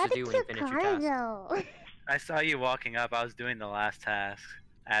was supposed about to do when you kill finish your Connor, task? though. I saw you walking up. I was doing the last task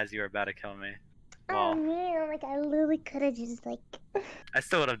as you were about to kill me. Oh Well, man, like I literally could have just like. I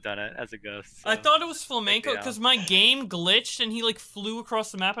still would have done it as a ghost. I so. thought it was Flamenco Yeah. because my game glitched and he like flew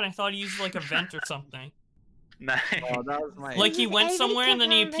across the map and I thought he used like a vent or something. Nice. Oh, that was my. Like he went Everybody somewhere and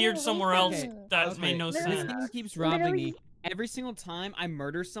then he kept appeared running somewhere away else. from me. That made no This sense. thing keeps robbing me. Every single time I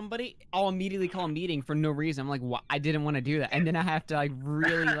murder somebody, I'll immediately call a meeting for no reason. I'm like, what? I didn't want to do that, and then I have to like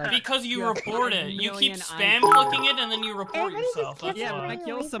really like. Because you go report through it. a You keep million spam ideas. clicking it and then you report Everybody just yourself. kept That's Yeah, when I why. running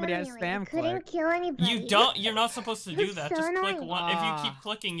kill away somebody, I from me, spam like, couldn't click. kill anybody. You don't. You're not supposed to do It's that. so Just click annoying. one. If you keep Ah.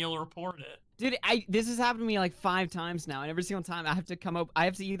 clicking, you'll report it. Dude, this has happened to me like 5 times now, and every single time I have to come up. I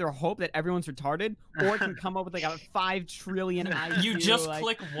have to either hope that everyone's retarded, or I can come up with like a 5 trillion IQ. You just like,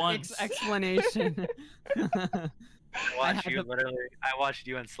 click once. explanation. I watched you literally. I watched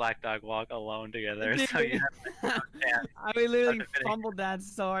you and Slack Dog walk alone together. So you have I literally fumbled that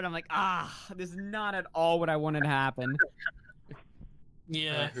sword. I'm like, this is not at all what I wanted to happen.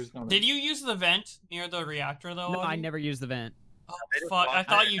 Yeah. Did you use the vent near the reactor though? No, I never used the vent. Oh, fuck! I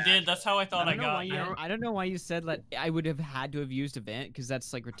thought you did. That's how I thought I got you. I don't know why you said that. I would have had to have used a vent because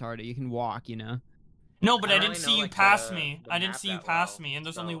that's like retarded. You can walk, you know. No, but I didn't see you pass me. I didn't see you pass me, and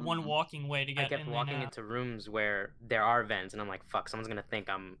there's only one walking way to get in. I kept walking into rooms where there are vents, and I'm like, fuck, someone's gonna think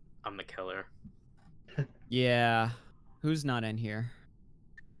I'm the killer. Yeah. Who's not in here?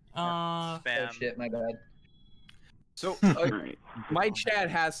 Oh shit, my bad. So, my chat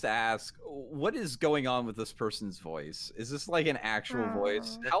has to ask, what is going on with this person's voice? Is this like an actual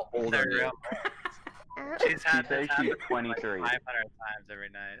voice? How old are you? She's had this she's happen 23. 500 times every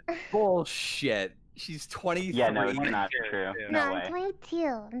night. Bullshit. She's 23. Yeah, no, it's not true. No, No way. I'm 22.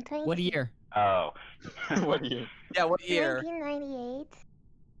 I'm 22. What year? Oh. What year? Yeah, what year? 1998.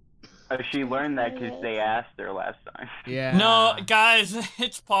 Oh, she learned that because they asked her last time. Yeah. No, guys,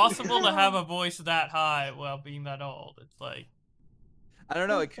 it's possible to have a voice that high while being that old. It's like. I don't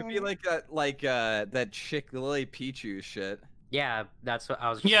know. It could be like that chick Lily Pichu shit. Yeah, that's what I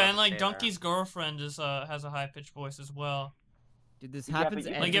was. Just Yeah, about and to like say Donkey's girlfriend is has a high pitched voice as well. Dude, this Yeah, happens.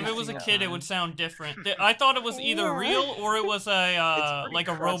 but you- Like if it was a kid, it would sound different. I thought it was either real or it was a like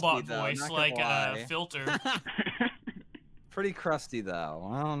a robot though, voice, not gonna like a lie. filter. Pretty crusty though.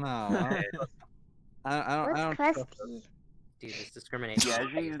 I don't know. I don't trust Crusty? it. Dude, this discrimination. Yeah,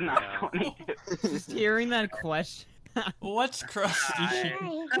 she's not 22. Just hearing that question. What's crusty? Hi.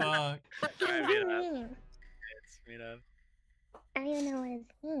 Fuck. What does it mean? It's meet up. I don't even know what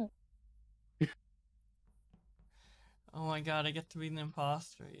it means. Oh my god, I get to be the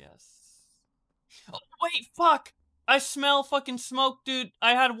imposter. Yes. Oh, wait, fuck! I smell fucking smoke, dude.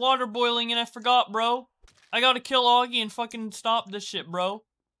 I had water boiling and I forgot, bro. I gotta kill Augie and fucking stop this shit, bro.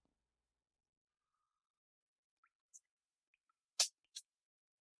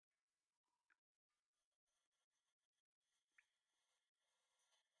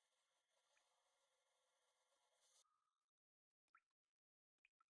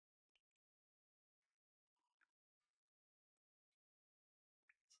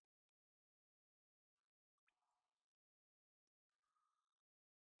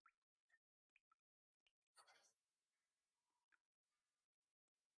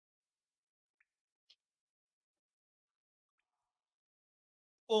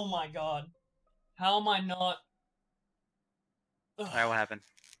 Oh my god. How am I not? Alright, what happened?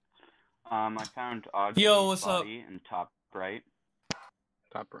 I found Augie's Yo, what's up? body in top right.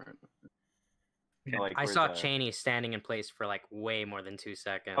 Top right. Like, I where saw the- Cheney standing in place for like way more than 2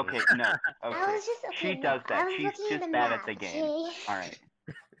 seconds. Okay, no. I Okay. was just She okay, does I that. was She's looking at just the bad map, at the game. okay? Alright.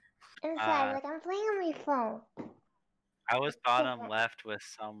 Inside, like I'm playing on my phone. I was bottom left with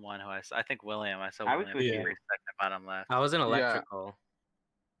someone who I think William. I saw I was William with for you. 3 seconds bottom left. I was in electrical.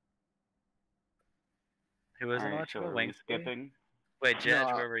 Who was in Alright, electrical? so are we Wings skipping? Wait, Judge,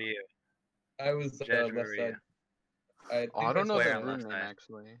 No, where were you? I was Judge, where left were you? side. I, think I don't know Where the on room left name side?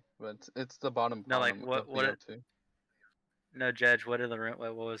 actually, but it's the bottom. No, like, bottom what- of the what- O2. No, Judge. What did the room?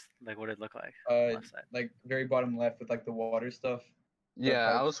 What was like? What did it look like? Left side. like very bottom left with like the water stuff. Yeah,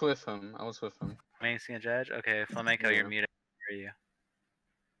 I pipe. was with him. I was with him. Wings and Judge. Okay, Flamenco, Yeah. you're muted. Where are you?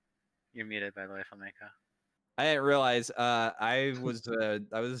 You're muted, by the way, Flamenco. I didn't realize. I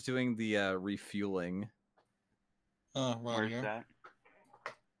was doing the refueling. Oh, wow. Where's Yeah. that?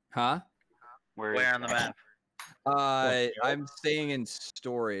 Huh? Where Where is on the that? map? I'm staying in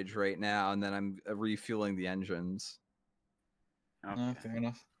storage right now, and then I'm refueling the engines. Okay. Fair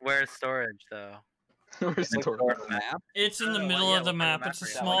enough. Where's storage though? Where's the door? Map? It's in the Oh, middle yeah, of the what map. part of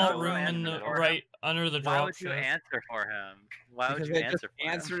It's a the map are you small on? room in the right under the Why drop would you shift. answer for him? Why would Because you I just answer for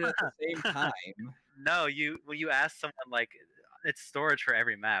him? answered at the same time. No, you ask someone like it's storage for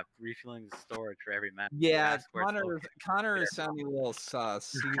every map. Refueling is storage for every map. You Yeah, ask where it's located. Connor is sounding a little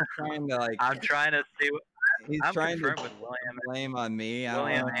sus. He's trying to like. I'm trying to see. He's I'm trying to confirmed with William. blame on me. I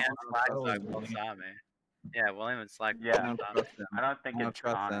William don't know. and Slack both saw me. Yeah, William and Slack Yeah. both saw me. trust him. I don't think I don't it's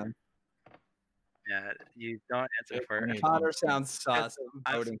trust Connor. him. Yeah, you don't answer for. Connor sounds sus. I'm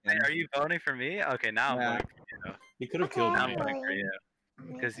I'm voting saying, him. are you voting for me? Okay, now Yeah. I'm voting for you. He could have Okay, killed Now me. I'm voting for you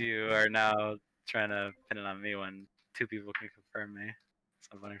because you are now trying to pin it on me when 2 people can confirm me. So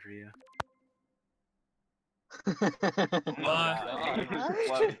I'm voting for you.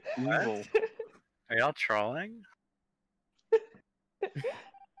 What? Evil. Are y'all trolling?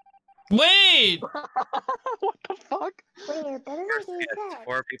 Wait! What the fuck? Wait, that doesn't make any sense.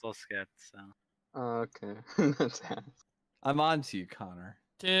 4 people skipped, so. Okay, that's ass. I'm on to you, Connor.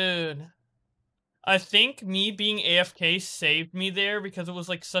 Dude. I think me being AFK saved me there because it was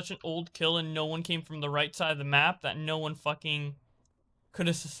like such an old kill and no one came from the right side of the map that no one fucking could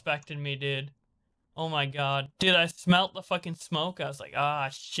have suspected me, dude. Oh my god. Dude, I smelt the fucking smoke. I was like, ah,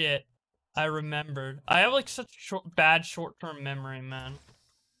 shit. I remembered. I have like such bad short-term memory, man.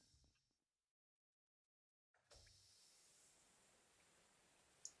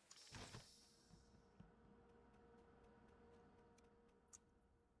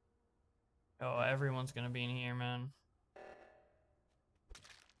 Oh, everyone's gonna be in here, man.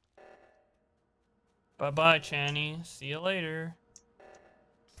 Bye-bye, Channy. See you later.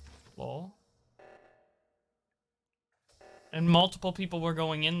 Lol. And multiple people were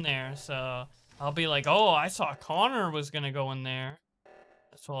going in there, so I'll be like, oh, I saw Connor was gonna go in there.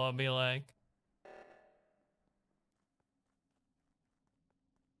 That's what I'll be like.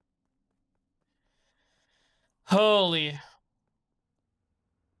 Holy.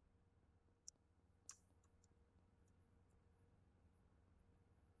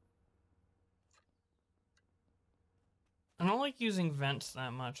 I don't like using vents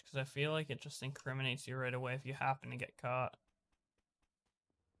that much because I feel like it just incriminates you right away if you happen to get caught.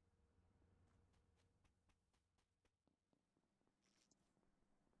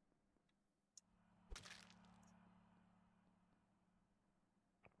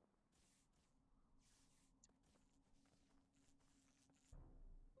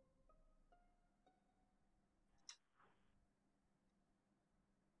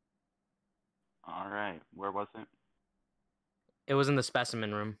 All right, where was it? It was in the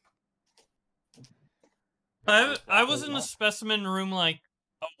specimen room. I was in the specimen room like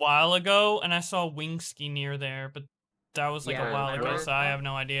a while ago, and I saw Wingski near there, but that was like a while ago, so I have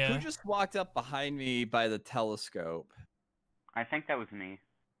no idea. Who just walked up behind me by the telescope? I think that was me.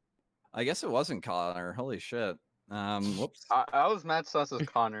 I guess it wasn't Connor. Holy shit. Whoops. I was mad sus as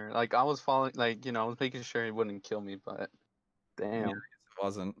Connor. Like, I was following, like, you know, I was making sure he wouldn't kill me, but damn. Yeah, it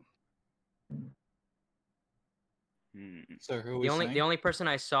wasn't. So who The only person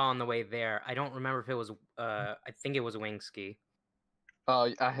I saw on the way there, I don't remember if it was I think it was Wingski.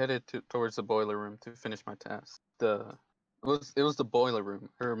 I headed towards the boiler room to finish my task. It was the boiler room.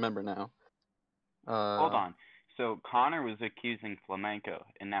 I remember now. Hold on. So Connor was accusing Flamenco,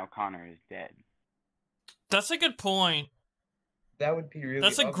 and now Connor is dead. That's a good point. That would be really.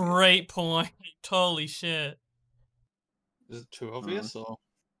 That's a obvious. great point. Holy shit. Is it too obvious or?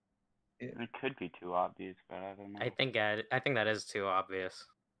 It could be too obvious, but I don't know. I think that is too obvious.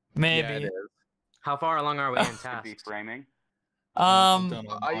 Maybe. Yeah, it is. How far along are we in Could be tasks? framing.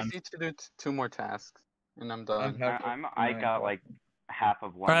 I need to do 2 more tasks, and I'm done. I got like half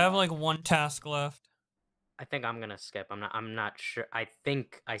of one. I have like 1 task left. I think I'm gonna skip. I'm not sure. I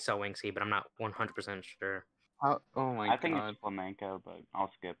think I saw Wingski, but I'm not 100% sure. Oh my god. I think it's Flamenco, but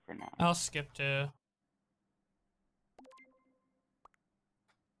I'll skip for now. I'll skip too.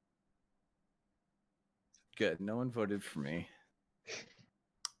 Good. No one voted for me.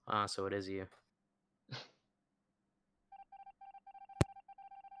 Ah, so it is you.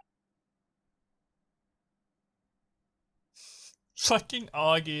 Fucking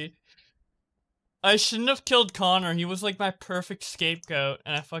Augie. I shouldn't have killed Connor. He was like my perfect scapegoat,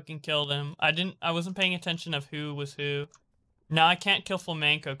 and I fucking killed him. I wasn't paying attention of who was who. Now I can't kill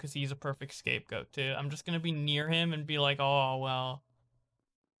Flamenco because he's a perfect scapegoat too. I'm just gonna be near him and be like, oh well.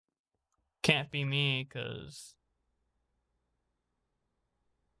 Can't be me, because...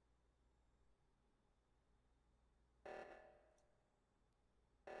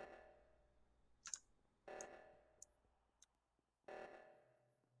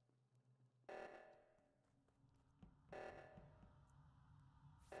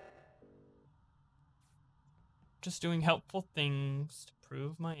 Just doing helpful things to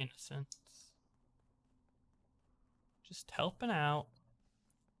prove my innocence. Just helping out.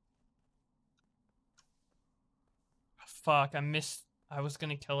 Fuck, I was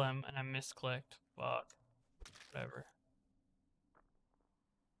gonna kill him and I misclicked. Fuck. Whatever.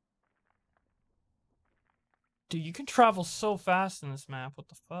 Dude, you can travel so fast in this map. What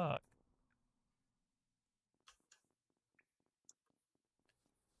the fuck?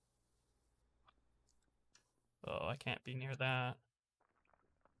 Oh, I can't be near that.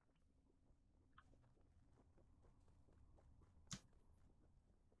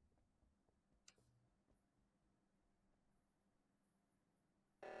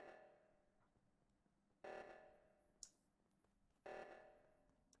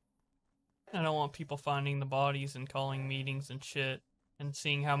 I don't want people finding the bodies and calling meetings and shit and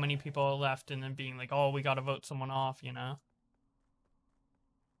seeing how many people are left and then being like, oh, we gotta vote someone off, you know?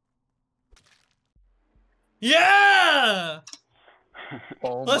 Yeah!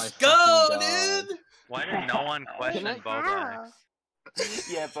 Oh Let's my go, fucking God. dude! Why did no one question Boblax?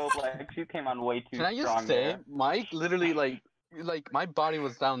 Yeah, Boblax, you came on way too Can I just strong say, there. Mike literally like my body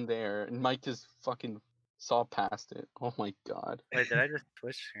was down there, and Mike just fucking saw past it. Oh my God. Wait, did I just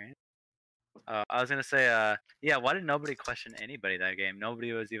switch screen? I was gonna say, yeah. Why did nobody question anybody that game?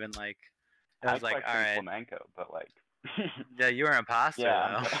 Nobody was even like, it I was like, all questioned right, Flamenco, but like, yeah, you were an imposter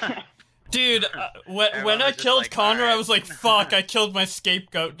yeah. though. Dude, when Everyone I was just killed like, Connor, I "Alright." was like, fuck, I killed my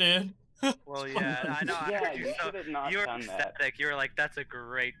scapegoat, dude. Well, yeah, I know. I Yeah, heard you. you So should have not you were done that. ecstatic. You were like, "That's a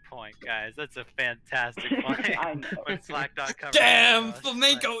great point, guys. That's a fantastic point." I know. When Slackdog covered Damn, it, I was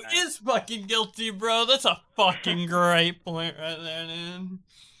Flamenco like, nice. is fucking guilty, bro. That's a fucking great point right there, dude.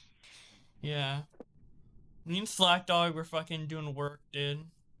 Yeah. Me and Slackdog were fucking doing work, dude.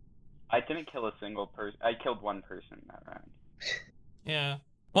 I didn't kill a single person. I killed one person that round. Yeah.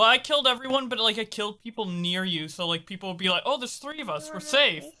 Well, I killed everyone, but like I killed people near you, so like people would be like, "Oh, there's 3 of us. We're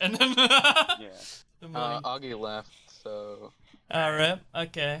safe." And then Yeah. Augie left, so Alright,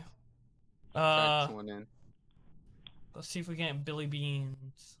 okay. tag someone in. Let's see if we can get Billy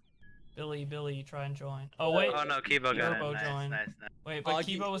Beans. Billy, try and join. Oh wait. Oh no, Kibo got Kibo in. Nice, joined. nice. Wait, but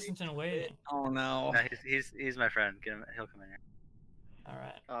Augie- Kibo wasn't in waiting. Oh no. No, he's my friend. Get him. He'll come in here.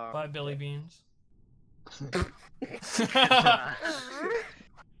 Alright. Bye, Billy Beans.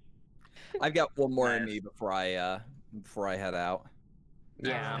 I've got one more in me before I head out.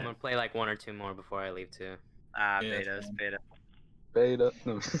 Yeah, I'm gonna play like 1 or 2 more before I leave too. Betas. Beta.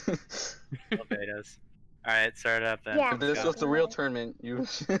 No. Little betas. All right, start up then. Yeah. If this was a real tournament, you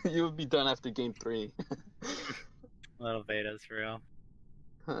you would be done after game 3. Little betas for real.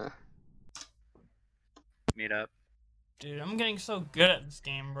 Huh. Meet up. Dude, I'm getting so good at this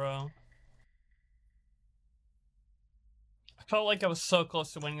game, bro. I felt like I was so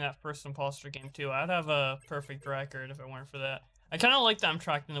close to winning that first imposter game too. I'd have a perfect record if it weren't for that. I kind of like that I'm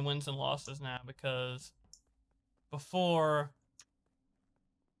tracking the wins and losses now because before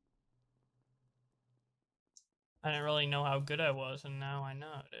I didn't really know how good I was, and now I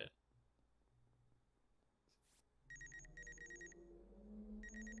know it.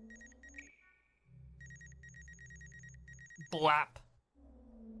 Blap.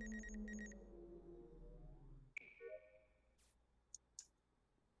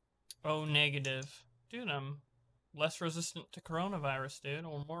 Oh, negative. Dude, I'm less resistant to coronavirus, dude,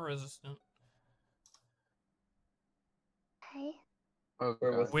 or more resistant. Hey. Oh,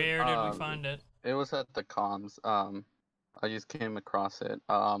 Where did we find it? It was at the comms. I just came across it.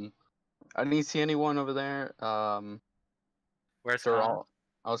 I didn't see anyone over there. Where's they're comms? all.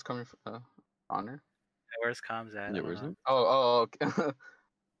 I was coming from Honor. Where's comms at? Yeah, where's it? Oh, okay.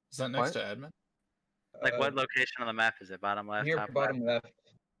 Is that next What? to admin? Like what location on the map is it? Bottom left, Near top bottom left.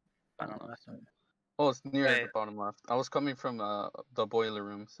 Bottom left. Oh, it's near Wait. the bottom left. I was coming from the boiler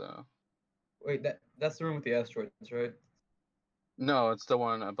room, so. Wait, that's the room with the asteroids, right? No, it's the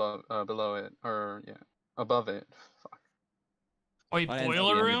one above, below it, or yeah, above it. Fuck. Wait, I didn't see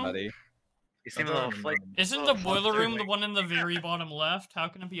boiler room? anybody. You seem a little flake. Isn't the boiler room the one in the very bottom left? How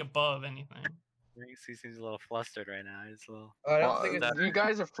can it be above anything? He seems a little flustered right now. He's a little. I don't Well, think it's. you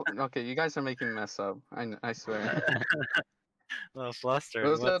guys are okay. You guys are making a mess up. I swear. A little flustered. It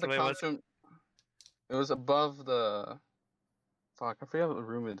was What's- the wait, what's- costume. It was above the. Fuck, I forget what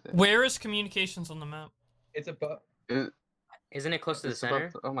room it is. Where is communications on the map? It's above. Isn't it close to the It's above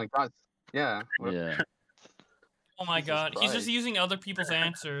center? oh my god. Yeah. Yeah. Oh my Jesus god, he's just Christ. using other people's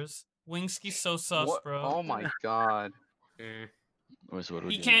answers. Wingsky's so sus, What? bro. Oh my god. What do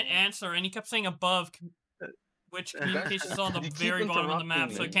we He do? can't answer, and he kept saying above, which communications is on the You keep very bottom of the map,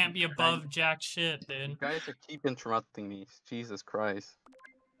 interrupting so it me. can't be above jack shit, dude. You guys are keep interrupting me. Jesus Christ.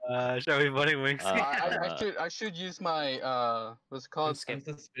 Shall we voting Winksy? I should use my what's it called? I'm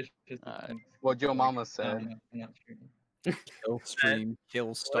suspicious. What your mama I'm said. not sure. Kill stream, kill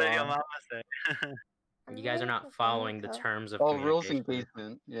What did your star. mama say? You guys are not following the terms of Oh, rules communication.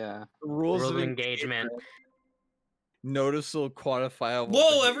 engagement. Yeah. Rules Rule of of engagement. Noticeable, quantifiable. Whoa,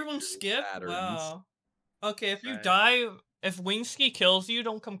 behavior everyone skipped? patterns. Wow. Okay, if you Right. die, if Wingsky kills you,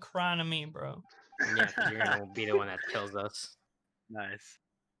 don't come crying to me, bro. Yeah, 'cause you're gonna be the one that kills us. Nice.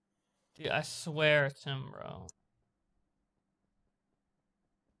 Dude, I swear it's him, bro.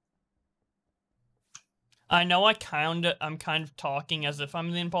 I know I'm kind of talking as if I'm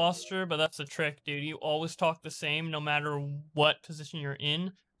the imposter, but that's the trick, dude. You always talk the same no matter what position you're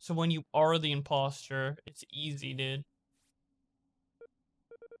in. So when you are the imposter, it's easy, dude.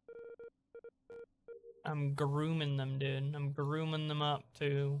 I'm grooming them, dude. I'm grooming them up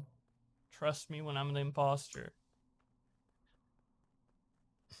to trust me when I'm the imposter.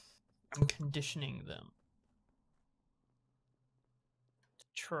 I'm conditioning them.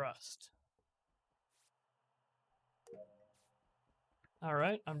 trust.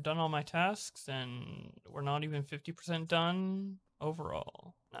 Alright, I'm done all my tasks, and we're not even 50% done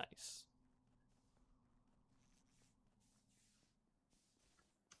overall. Nice.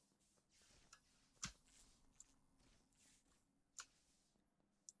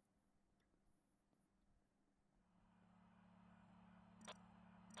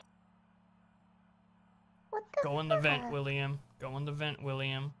 Go in the vent, William. Go in the vent,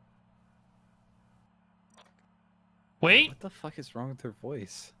 William. Wait! What the fuck is wrong with her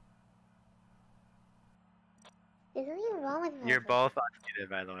voice? There's nothing wrong with my You're voice. both unmuted,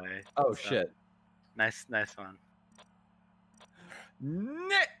 by the way. Oh so- shit. Nice one.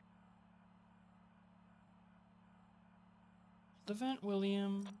 Nick! The vent,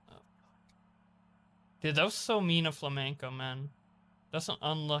 William. Oh. Dude, that was so mean of Flamenco, man. That's an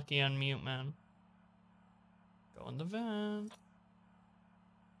unlucky unmute, man. Go in the vent.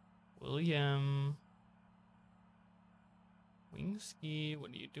 William. Wingski,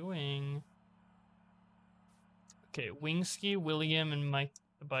 what are you doing? Okay, Wingski, William, and Mike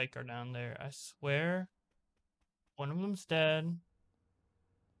the Bike are down there. I swear. One of them's dead.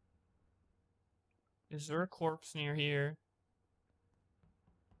 Is there a corpse near here?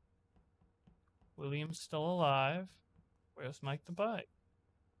 William's still alive. Where's Mike the Bike?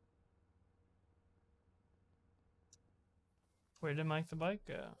 Where did Mike the Bike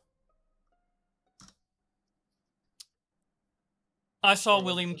go? I saw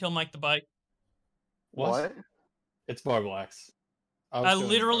William kill Mike the Bike. What? It's Barblax. I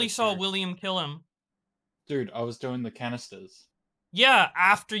literally saw William kill him. Dude, I was doing the canisters. Yeah,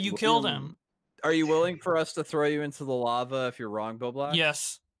 after you killed him. Are you willing for us to throw you into the lava if you're wrong, Boblack?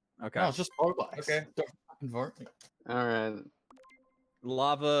 Yes. Okay. No, it's just Barblax. Okay. Don't fucking vote me. Alright.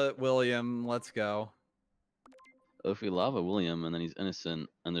 Lava, William, let's go. If we lava William and then he's innocent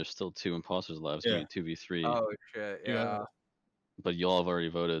and there's still 2 imposters alive, it's gonna be 2v3. Oh shit, yeah. But y'all have already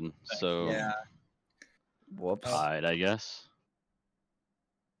voted, so Yeah. Whoops. tied, I guess.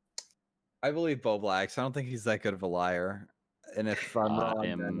 I believe Boblax. I don't think he's that good of a liar. And if I'm wrong,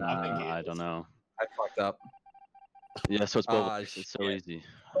 then I don't know. I fucked up. Yeah, so it's Ah, Boblax. It's so easy.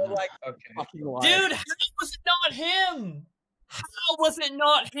 Boblax, Okay. fucking liar. Dude, how was it not him? How was it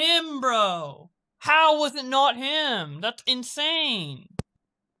not him, bro? How was it not him? That's insane.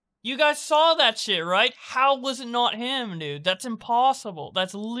 You guys saw that shit, right? How was it not him, dude? That's impossible.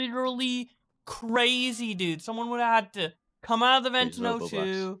 That's literally crazy, dude. Someone would have had to come out of the vent to Please vote know Boblax.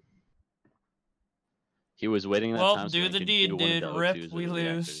 too. He was waiting that Well, time. so do he the could deed, do one of dude. the Rip, O2s we with the lose.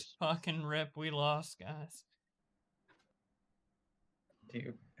 reactors. Fucking rip, we lost, guys. Do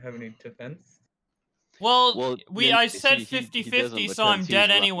you have any defense? Well, yeah, I see, said he 50-50, doesn't so I'm because dead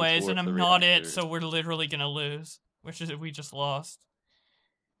he's anyways, running and I'm toward the not it, reactor. so we're literally gonna lose. Which is, we just lost.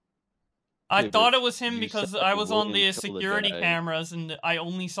 I Yeah, thought but it was him you because said I was on William the killed the security guy. cameras, and I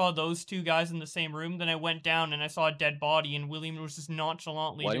only saw those 2 guys in the same room. Then I went down and I saw a dead body, and William was just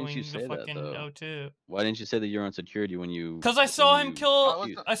nonchalantly Why didn't doing you the say that, fucking though? O2. Why didn't you say that you're on security when you? Because I saw when him you- kill.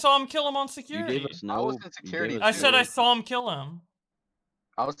 was- I saw him kill him on You security. gave us I no. was in you security, gave I us said too. I saw him kill him.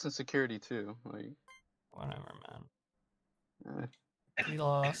 I was in security too. Like, Whatever, man. eh. We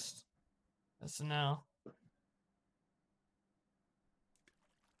lost. That's a no.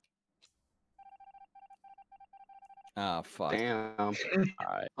 Ah, fuck. Damn.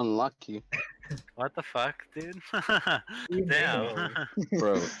 Alright, Unlucky. What the fuck, dude? Damn.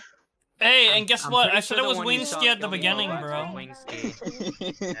 bro. Hey, and guess I'm what? pretty I said sure it the was one you saw Wingski at the kill me beginning, was bro.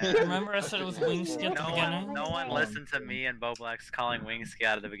 Wingski. Remember I said it was Wingski at the beginning? No one listened to me and Boblax calling Wingski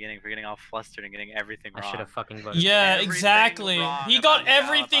out at the beginning for getting all flustered and getting everything wrong. I should have fucking voted. Yeah, Everything exactly. wrong He got about his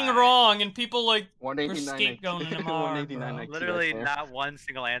everything alibi. wrong, and people like were 189 scapegoating him hard, 189 bro. IQ Literally, right there. not one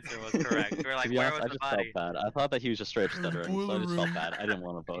single answer was correct. We were To like, be where honest, was I the just felt body? bad. I thought that he was just straight up stuttering, so I just felt bad. I didn't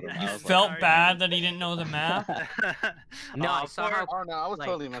want to vote him. You I was felt like, bad that he didn't know the map? No, I saw how. Oh no, I was like,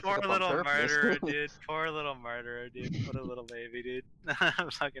 totally messing Poor up on little purpose. murderer, dude. Poor little murderer, dude. What a little baby, dude.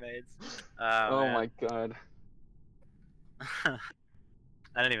 Fucking AIDS. Oh Man. my god. I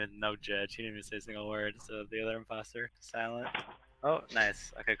didn't even know Judge. He didn't even say a single word. So the other imposter, silent. Oh,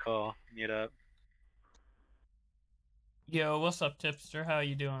 nice. Okay, cool. Mute up. Yo, what's up, Tipster? How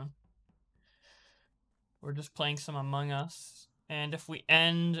you doing? We're just playing some Among Us. And if we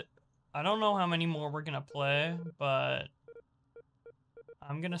end... I don't know how many more we're gonna play, but...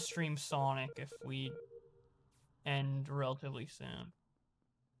 I'm gonna stream Sonic if we end relatively soon.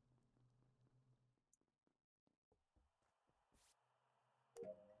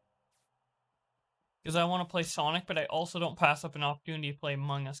 Because I want to play Sonic, but I also don't pass up an opportunity to play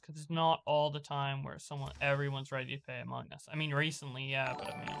Among Us, because it's not all the time where everyone's ready to play Among Us. I mean, recently, yeah,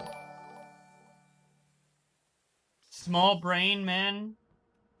 but I mean... Small brain, man.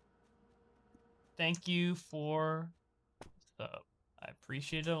 Thank you for the... I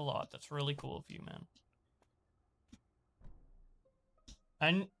appreciate it a lot. That's really cool of you, man.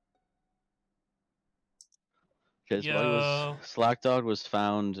 Okay, so Slackdog was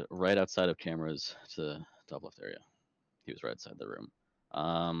found right outside of cameras to top left area. He was right outside the room.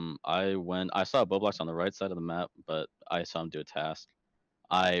 I saw Boblox on the right side of the map, but I saw him do a task.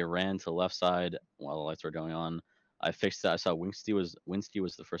 I ran to the left side while the lights were going on. I fixed it. I saw Winsty was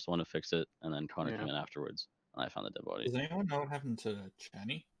the first one to fix it, and then Connor came in afterwards, and I found the dead body. Does anyone know what happened to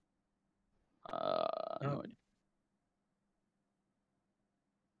Channy? No idea.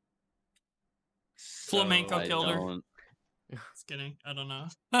 Flamenco killed her. Just kidding. I don't know.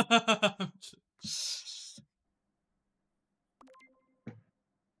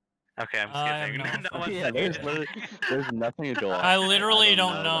 Okay, I'm skipping. There's nothing to go off. I literally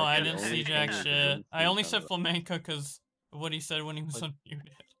don't know. I didn't see jack shit. I only said flamenco because of what he said when he was unmuted.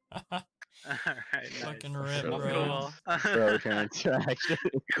 Alright, fucking rip, cool. bro. Bro, interaction.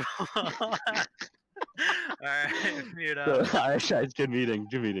 Cool. Alright, mute up. Alright, good meeting.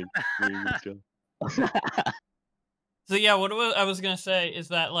 So yeah, what I was gonna say is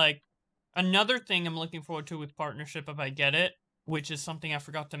that, like, another thing I'm looking forward to with partnership, if I get it, which is something I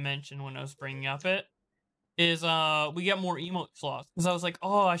forgot to mention when I was bringing up it, is we get more emote slots. Because I was like,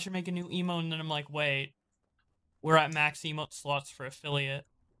 oh, I should make a new emote, and then I'm like, wait, we're at max emote slots for affiliate,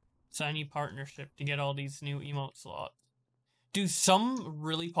 so I need partnership to get all these new emote slots. Do some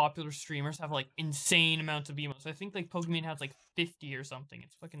really popular streamers have, like, insane amounts of emotes? I think, like, Pokemon has, like, 50 or something.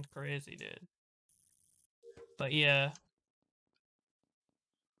 It's fucking crazy, dude. But yeah.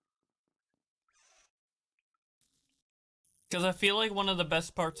 Because I feel like one of the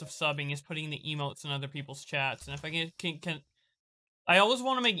best parts of subbing is putting the emotes in other people's chats. And if I can I always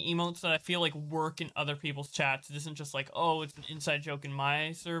want to make emotes that I feel like work in other people's chats. It isn't just like, oh, it's an inside joke in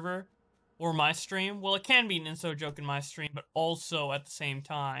my server or my stream. Well, it can be an inside joke in my stream, but also at the same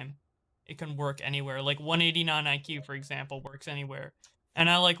time, it can work anywhere. Like 189 IQ, for example, works anywhere. And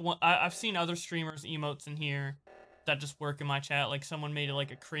I've seen other streamers' emotes in here that just work in my chat. Like someone made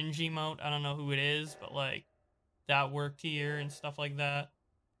like a cringe emote. I don't know who it is, but like that worked here and stuff like that.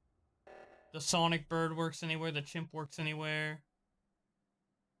 The Sonic Bird works anywhere. The Chimp works anywhere.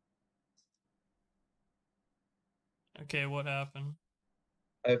 Okay, what happened?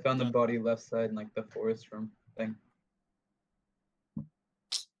 I found the body left side in like the forest room thing.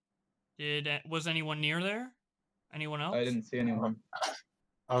 Was anyone near there? Anyone else? I didn't see anyone.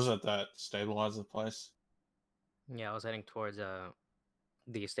 I was at that stabilizer place. Yeah, I was heading towards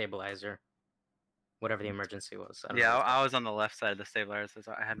the stabilizer, whatever the emergency was. Yeah, I was on the left side of the stabilizer,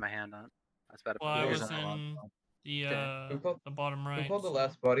 so I had my hand on. I was about to. Well, I was in the bottom right. Who called the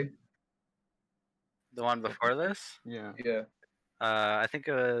last body? The one before this? Yeah. Yeah. I think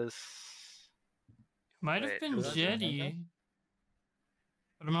it was. Might have been Jetty,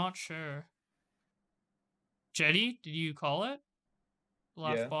 but I'm not sure. Jetty, did you call it? The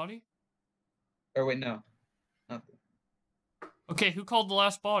last body? Or wait, no. Nothing. Okay, who called the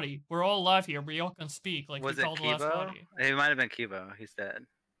last body? We're all live here. We all can speak. Like, was who it called the last Kibo? body? It might have been Kibo. He's dead.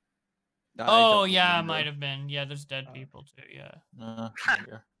 Oh, yeah, it might have been. Yeah, there's dead people too, yeah.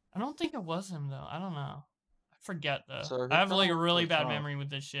 I don't think it was him, though. I don't know. I forget, though. So I have, like, a who really called bad Tom? memory with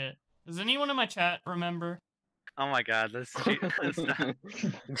this shit. Does anyone in my chat remember? Oh my god, this cheating,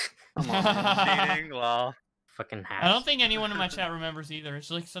 lol. Fucking I don't think anyone in my chat remembers either.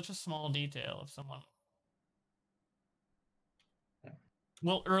 It's like such a small detail of someone.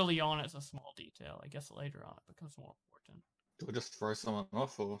 Well, early on it's a small detail. I guess later on it becomes more important. Do we just throw someone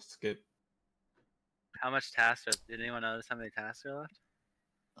off or skip? How much tasks are, did anyone notice how many tasks are left?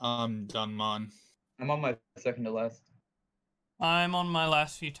 Done mine. I'm on my second to last. I'm on my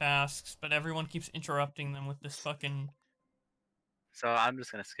last few tasks, but everyone keeps interrupting them with this fucking... So I'm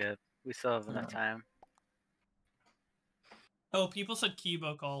just gonna skip. We still have enough time. Oh, people said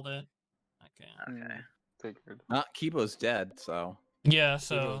Kibo called it. Okay. Okay. Figured. Not Kibo's dead, so. Yeah,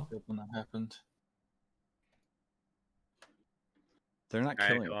 so... When that happened. They're not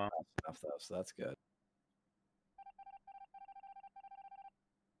Alright, killing cool. enough though, so that's good.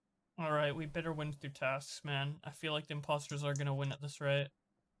 Alright, we better win through tasks, man. I feel like the imposters are gonna win at this rate.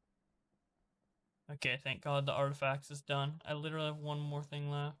 Okay, thank god the artifacts is done. I literally have one more thing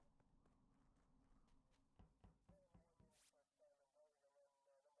left.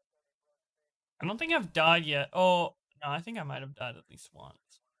 I don't think I've died yet. Oh, no, I think I might have died at least once.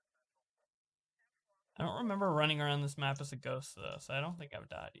 I don't remember running around this map as a ghost though, so I don't think I've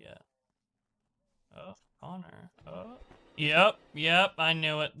died yet. Oh, Connor. Oh. Yep, I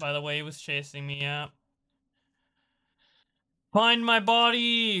knew it by the way he was chasing me, yeah. Find my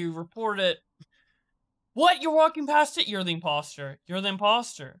body! Report it. What? You're walking past it? You're the imposter. You're the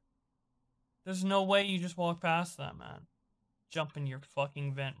imposter. There's no way you just walk past that, man. Jump in your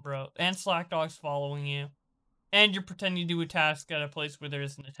fucking vent, bro. And Slack Dog's following you. And you're pretending to do a task at a place where there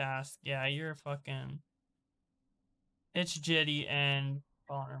isn't a task. Yeah, you're fucking... It's Jitty and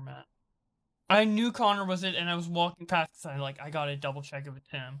Connor, man. I knew Connor was it, and I was walking past, so I gotta double check if it's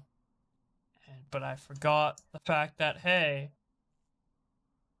him. But I forgot the fact that, hey...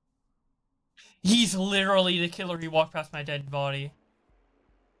 He's literally the killer. He walked past my dead body.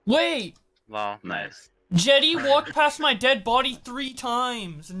 Wait! Wow, nice. Jetty walked past my dead body 3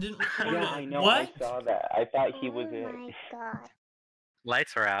 times and didn't record it. Yeah, I know. What? I saw that. I thought he was it. Oh my god.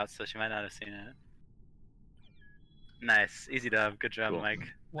 Lights were out, so she might not have seen it. Nice, easy dub. Good job, Mike.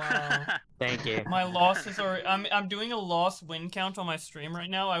 Wow. Thank you. My losses are... I'm doing a loss win count on my stream right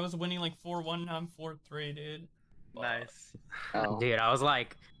now. I was winning like 4-1, now I'm 4-3, dude. Nice. Oh. Dude, I was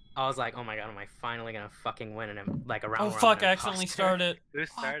like, oh my god, am I finally gonna fucking win? And I'm like around. Oh fuck! I accidentally started. Who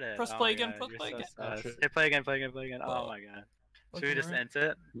started? Press Oh play my again. God, Press play you're again. so sus. Hey, play again. Oh my god. Should we just Alright. end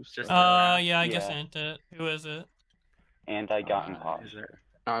it? Just Yeah, I guess end it. Who is it? And I got imposter.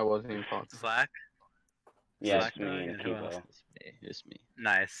 I wasn't imposter. Slack? Yeah, Slack it's me dog, and who else? Kibo. It's me.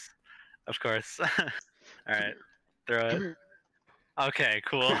 Nice. Of course. Alright. Throw it. Okay,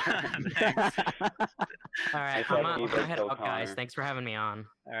 cool. Thanks. Alright, I'm gonna head out, guys. Thanks for having me on.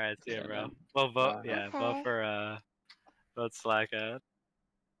 Alright, see you, bro. Well, vote, vote for, vote Slack out.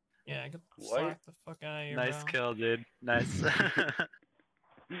 Yeah, get What? Slack the fuck out of here, Nice bro. kill, dude. Nice.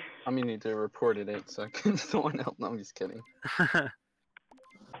 I mean, need to reported it so I can someone else. No, I'm just kidding.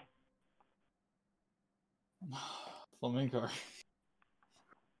 Flamenco.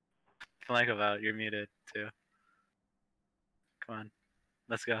 Flamenco vote, you're muted, too. Come on.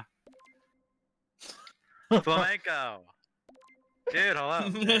 Let's go. Flamenco! Dude, hold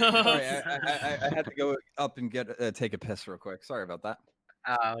up. Sorry, I had to go up and get take a piss real quick. Sorry about that.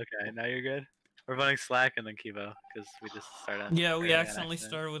 Oh, okay. Now you're good. We're voting Slack and then Kibo because we just started. Yeah, we started on accidentally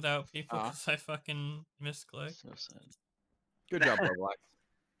accident. started without people because I fucking misclicked. So sad. Good job, Roblox.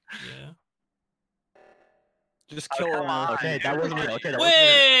 Yeah. Just kill him. Okay, that wasn't me. Okay, that wasn't me.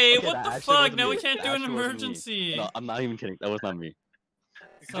 Wait, Okay, what that the actually fuck? wasn't Now me. we can't That do an actually wasn't me. emergency. No, I'm not even kidding. That was not me.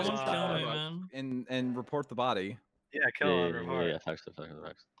 Someone Just, kill me, man. And report the body. Yeah, kill him. Yeah, facts. Come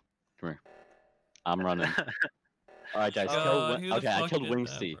here. I'm running. Alright, guys, God, who kill. the Okay, I fuck killed did that,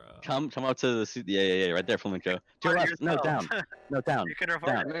 Wingsty. bro? Come up to the seat. Yeah, right there, Flamenco. To your left. No, down. No, down. You can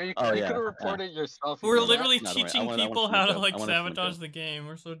report Down. it. No, you, Oh, you yeah. could have reported yourself. We're you know that? literally No, don't worry. teaching I people want how to Flamenco. like I want sabotage Flamenco. the game.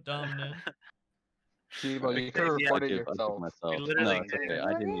 We're so dumb, dude. Kibo, you could have Yeah, reported I took yourself. myself. You literally No, it's okay.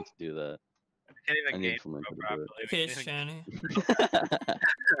 I didn't need to do that. We can't I even need game Flamenco to do properly. it. Okay, it's Shani.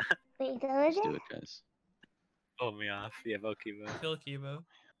 Wait, so is Let's do it? it, guys. Pull me off. Yeah, vote Kibo. Kill Kibo.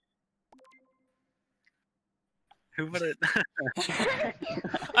 Who would it?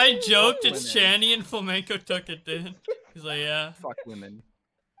 I joked it's Shani and Flamenco took it, dude. He's like, yeah. Fuck women.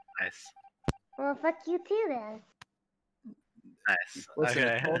 Nice. Well, fuck you too then. Nice. Listen,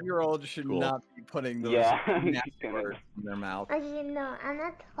 Okay. a 12-year-old should Cool. not be putting those Yeah. nasty words in their mouth. Okay, no, I'm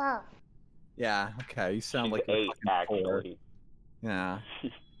not 12. Yeah, okay. You sound like She's you're 8, fucking four. actually. Yeah.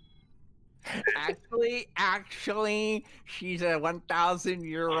 Actually, she's a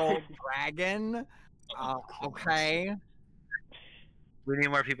 1,000-year-old dragon. Okay. We need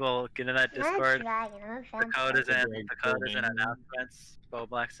more people. Get in that I'm not a Discord. dragon, I'm a The vampire. code is in. Drag The code is in dragon. announcements. Bo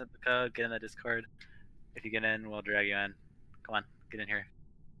Black sent the code. Get in that Discord. If you get in, we'll drag you in. Come on, get in here.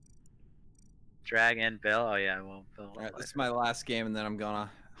 Drag in Bill. Oh yeah, well Bill. All right, this is my last game, and then I'm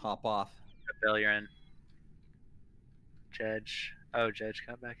gonna hop off. Bill, you're in. Judge. Oh, Judge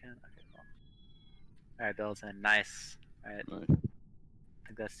got back in. Okay, cool. All right, Bill's in. Nice. All right. Right. I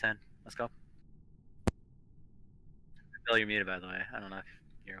think that's 10. Let's go. Bill, you're muted by the way. I don't know if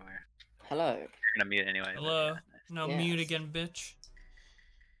you're aware. Hello. You're gonna mute anyway. but Hello. yeah, nice. No, Yes. mute again, bitch.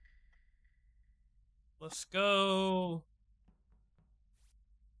 Let's go.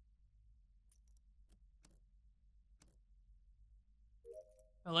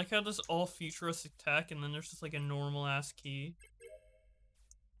 I like how this all futuristic tech and then there's just like a normal ass key.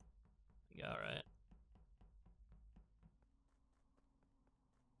 Yeah, alright.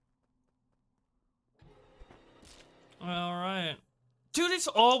 Alright. Dude, it's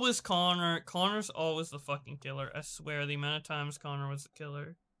always Connor. Connor's always the fucking killer. I swear, the amount of times Connor was the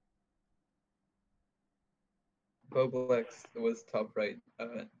killer. Boblex was top right.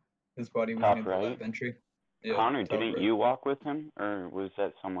 His body was Top near the right. lab entry. Yeah, Connor, top didn't right. you walk with him, or was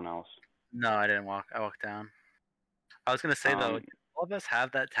that someone else? No, I didn't walk. I walked down. I was gonna say though, Um, all of us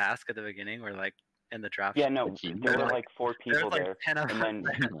have that task at the beginning where like in the draft. Yeah, no, there were like like 4 people like there, 10 of and us then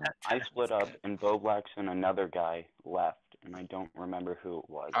that had that I task. split up, and Boblax and another guy left, and I don't remember who it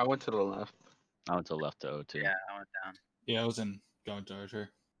was. I went to the left. I went to left to O2. Yeah, I went down. Yeah, I was in going Dojo.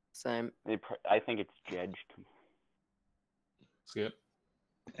 Same. I think it's Jedged. Skip.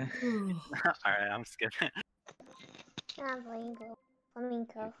 All right, I'm skipping.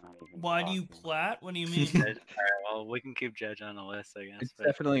 Flamenco. Why do you plat? What do you mean? All right, well, we can keep Judge on the list, I guess. It's but-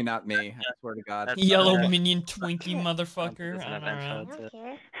 definitely not me. I swear to God. That's Yellow not- minion Twinkie motherfucker. Doesn't I have don't know. info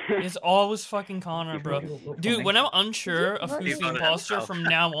to- It's always fucking Connor, bro. Dude, when I'm unsure of who's the voted imposter, himself. from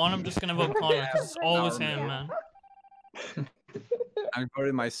now on, I'm just gonna vote Connor because it's always No, him, man. I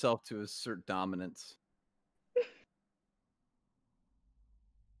voted myself to assert dominance.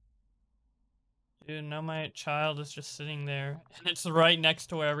 Dude, now my child is just sitting there, and it's right next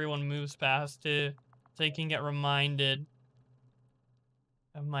to where everyone moves past too, so he can get reminded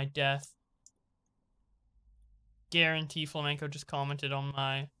of my death. Guarantee Flamenco just commented on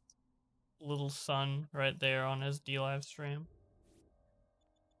my little son right there on his D-Live stream.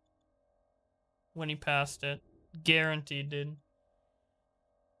 When he passed it. Guaranteed, dude.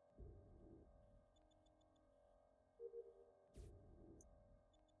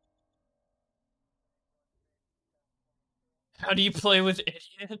 How do you play with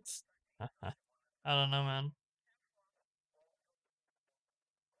idiots? I don't know, man.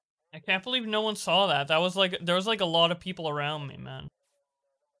 I can't believe no one saw that. That was like, there was like a lot of people around me, man.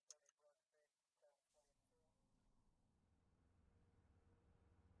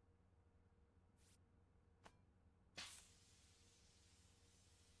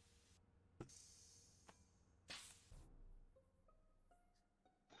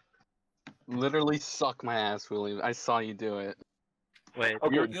 Literally suck my ass, William. I saw you do it. Wait,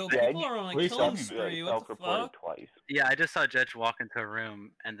 Okay, Yo, Jedged. people are on a What are you killing talking about? spree. What the Self-reported fuck? twice. yeah, I just saw Judge walk into a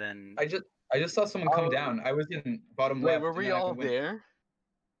room and then I just saw someone come Oh. down. I was in bottom Wait, left. were and we then I all went- there?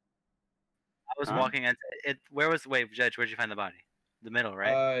 I was Huh? walking into it. Where was Judge? Where'd you find the body? The middle,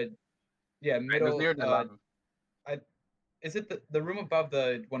 right? Yeah, It was middle. near the lab. Is it the room above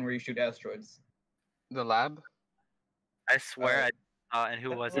the one where you shoot asteroids? The lab? I swear uh, I saw. And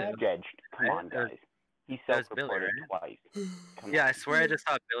who was it? It's Jedged. Come on, It was- guys. He that was Billy, self-reported right? twice. Come Yeah, on. I swear I just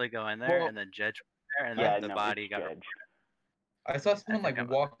saw Billy go in there Well- and then Judge went there and Yeah, then the no, body it's got. Jedged. I saw someone think like I'm-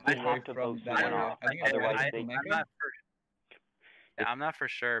 walk I away have to from vote that I don't someone area. know. off. I think Otherwise, I they- I'm Flamenco. not for. Yeah, I'm not for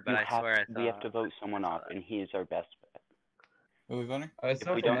sure, but You I have- swear I saw. we have to vote someone off, and he is our best bet. Are we voting? I If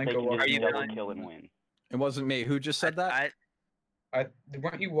saw we don't, they Flamenco can walk just you double voting? kill and win. It wasn't me. Who just said that?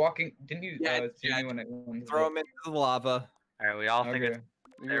 Weren't you walking? Didn't you Yeah, see yeah. me when it Throw him into the lava. All right, we all think it's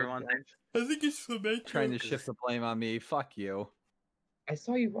Okay. everyone thinks. I think it's Flamenco. Trying to shift the blame on me. Fuck you. I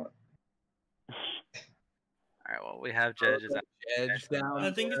saw you walk. All right, well we have judges. Jedge down.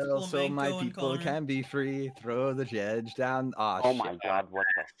 I think it's girl, so my Flamenco and people Connor. can be free. Throw the Jedge down. Oh, Oh shit. my god, what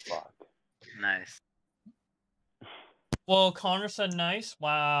the fuck? Nice. Well, Connor said nice.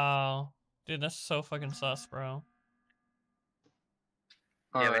 Wow. Dude, that's so fucking sus, bro.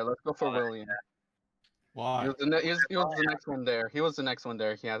 Alright, let's go for Oh, William. Why? He was the next one there. He was the next one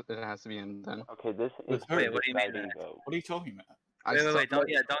there. It has to be him then. Okay, this is Wait, a what do you mean deciding that? vote. What are you talking about? I Wait, saw- wait, don't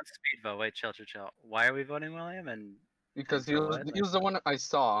speed vote. Wait, chill. Why are we voting William? And Because and for what? he was the one I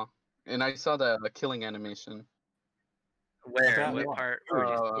saw, and I saw the killing animation. Where? About What what? part? What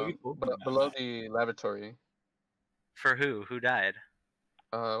are you talking about? Below the laboratory. For who? Who died?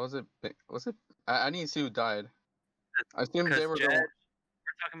 Was it? I didn't see who died. I assumed Because they were Jedge, going.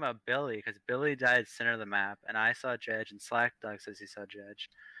 we're talking about Billy, because Billy died center of the map, and I saw Jedge, and Slack Dog says he saw Jedge.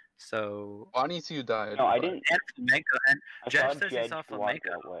 So. I didn't see who died. No, I but- didn't. And Flamenco, and I Jedge saw says he Jedge saw walk Flamenco.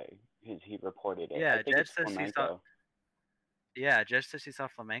 that way. He reported it. Yeah, I think Jedge it's says he saw. Flamenco. Yeah, Jedge says he saw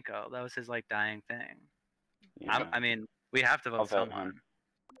Flamenco. That was his like dying thing. Yeah. I mean, we have to I'll vote vote someone. him.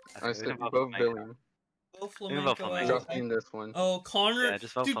 I we said can vote both Flamenco. Billy. Both We can vote Flamenco. Flamenco. Just in this one. Oh, Connor. Yeah,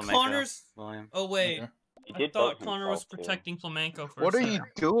 just vote Dude, Flamenco, Connor's. William. Oh wait, Okay. He I did thought vote Connor was himself, too. protecting Flamenco for What a are you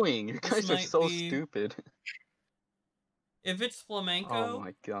second. doing? You This guys are might so be- stupid. If it's Flamenco, Oh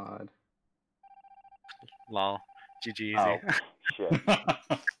my god. Lol. GG Oh, easy.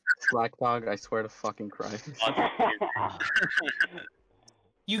 shit. Slack dog, I swear to fucking Christ.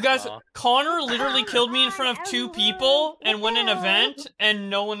 you guys, Aw. Connor literally killed me in front of 2 people and won an event, and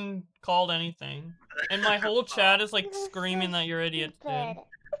no one called anything. And my whole chat is like screaming that you're idiots, dude.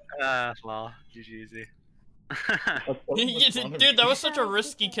 Lol. GG easy. Dude, that was such a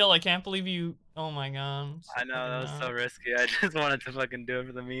risky kill. I can't believe you Oh my god. I know, that was so risky. I just wanted to fucking do it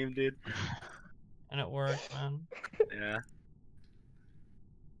for the meme, dude. And it worked, man. Yeah.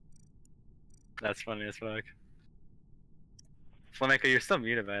 That's funny as fuck. Flamenco, you're still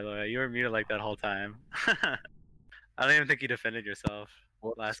muted, by the way. You were muted like that whole time. I don't even think you defended yourself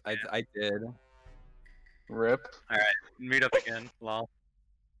last game. I did. Rip. Alright, mute up again, lol.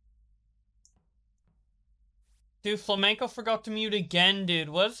 Dude, Flamenco forgot to mute again, dude.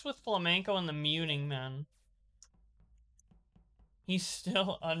 What's with Flamenco and the muting, man? He's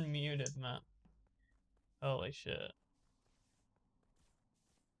still unmuted, man. Holy shit.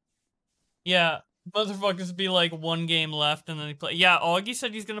 Yeah, motherfuckers be like 1 game left and then they play. Yeah, Augie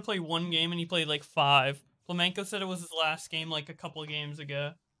said he's gonna play 1 game and he played like 5. Flamenco said it was his last game like a couple games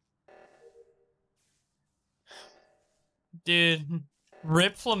ago. Dude,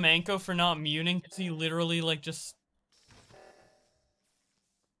 rip Flamenco for not muting because he literally like just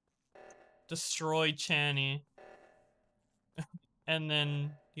destroyed Channy. And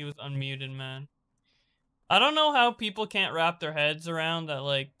then he was unmuted, man. I don't know how people can't wrap their heads around that,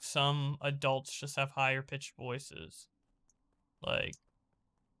 like, some adults just have higher pitched voices. Like,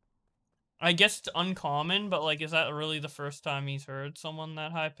 I guess it's uncommon, but, like, is that really the first time he's heard someone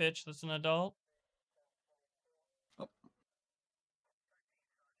that high pitched that's an adult?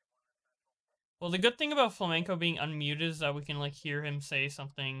 Well, the good thing about Flamenco being unmuted is that we can, like, hear him say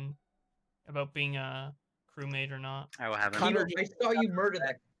something about being a crewmate or not. I will have Connor, I saw you murder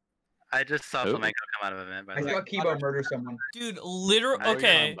that. I just saw Who? Flamenco come out of event, by I the way. saw Kibo murder someone. Dude, literally. What are you talking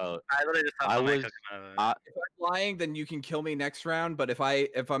Okay. about? I literally just saw I Flamenco was- come out of event. If I'm lying, then you can kill me next round. But if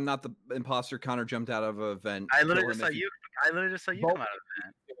I'm not the imposter, Connor jumped out of an event. I kill literally him just saw if you. I literally just saw you come out of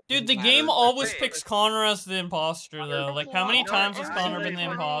event. Dude, the Doesn't game matter. always Wait. picks Connor as the imposter, though. Like, how many No, times has I Connor been the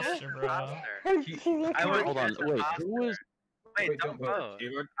literally imposter, bro? I was Hold on, just wait, imposter. who was... Wait, Wait, don't don't vote.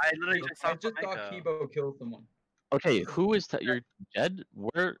 vote. I literally just saw I just saw Flamenco. Kibo kill someone. Okay, who is you're dead?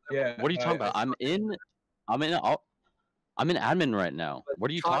 Where? Yeah. What are you talking about? I'm in admin right now. What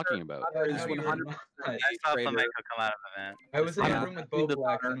are you Connor- talking about? Connor is I know you were 100% not. I saw traitor. Flamenco come out of event. I was in I'm a room with watching the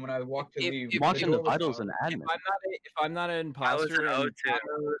Boblax, Connor. and when I walked to If- leave, if- the Watching door the was vitals closed. and admin. If I'm not an I was imposter, an and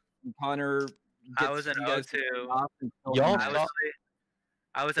O2. Connor I gets was an you guys to O2. come off and kill Y'all him,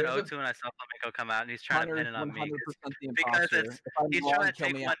 I was an There's a- O2 when I saw Flamenco come out, and he's trying Connor to is pin it on me. 100% the Because imposter. it's, If I'm he's wrong, trying to kill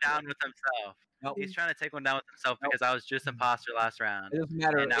take me one after. down with himself. No, He's trying to take one down with himself because I was just imposter last round. it doesn't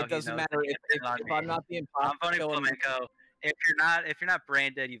matter. And now It he doesn't knows matter he if, can't pin it on if I'm me. not the I'm imposter. voting kill him. Flamenco. If you're not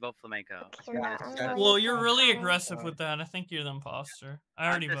brain dead, you vote Flamenco. Yeah, It's I'm just- Well, you're really Flamenco. aggressive with that. I think you're the imposter. I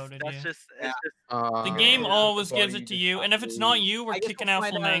already voted that's you. just it's just The game Yeah. always Well, gives you it to just you, and if it's not you, we're I guess kicking we'll out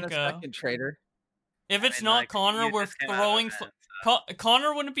find out in a Flamenco. second, traitor. If it's I mean, not like, Connor, you we're just came out of throwing. event, so-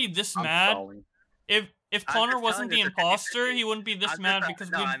 Connor wouldn't be this I'm mad stalling. if I'm Connor just wasn't the telling you, it's a imposter. 50-50. He wouldn't be this I'm just mad a- because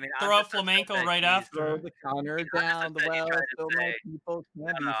no, we'd I mean, I'm throw out just upset Flamenco that right he's- Throw after. the Connor I'm just down the upset he well, tried to so say- my people can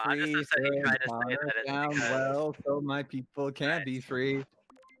No, be no, I'm just free. upset he Throw tried the to say Connor that it's down because- well, so my people can be free.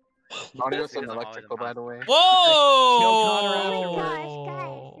 Audio's Because an I'm always electrical, by the way. Whoa! Oh my gosh, guys,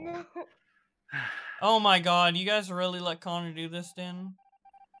 no. Oh my god, you guys really let Connor do this, then?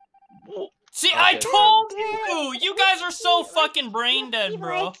 See, I Okay. told you! You guys are so fucking brain dead,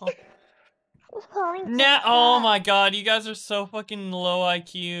 bro. Nah, oh my god, you guys are so fucking low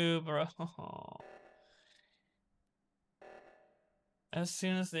IQ, bro. As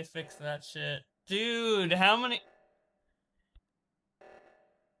soon as they fix that shit. Dude, how many...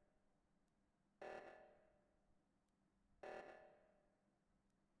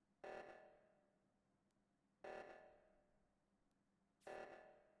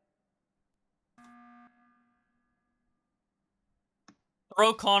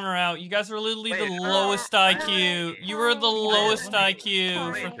 Throw Connor out. You guys are literally the Wait, lowest IQ. You were the lowest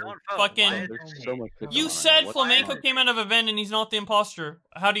IQ Wait, for don't vote. fucking... Why- There's so much good You going on. said What's Flamenco smart? came out of event and he's not the imposter.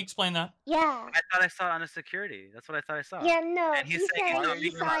 How do you explain that? Yeah. I thought I saw it on a security. That's what I thought I saw. Yeah, no. And He he's saying said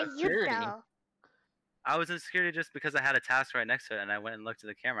he's he not saw in you security. though. I was in security just because I had a task right next to it, and I went and looked at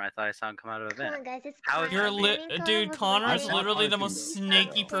the camera. I thought I saw him come out of Come event. on, guys, it's How is Connor. You're that li- me? dude, was Connor's waiting. literally the Honestly, most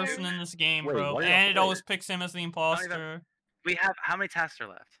snaky person in this game, Wait, bro. why are you And it afraid? always picks him as the imposter. We have how many tasks are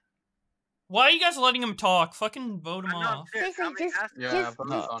left? Why are you guys letting him talk? Fucking vote him I'm not off. serious. Seriously, How many just, tasks? Yeah, just, vote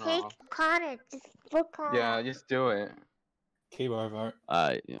just Connor take off. Connor. Just vote Connor. Yeah, just do it. Keyboard vote.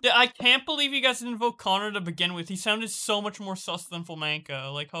 Yeah. Yeah, I can't believe you guys didn't vote Connor to begin with. He sounded so much more sus than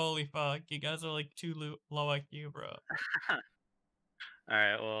Flamenco. Like, holy fuck. You guys are like too low IQ, bro.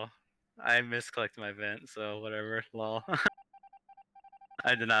 Alright, well, I misclicked my vent, so whatever. Lol.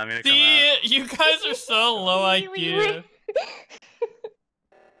 I did not mean to come out. See, you guys are so low IQ.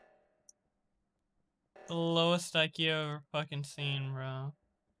 The lowest IQ I've ever fucking seen, bro.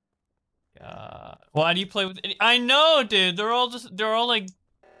 God. Why do you play with? I know, dude. They're all like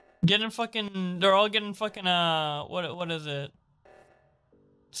getting fucking. They're all getting fucking. What is it?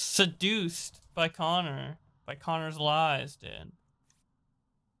 Seduced by Connor. By Connor's lies, dude.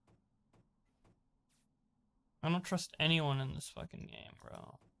 I don't trust anyone in this fucking game,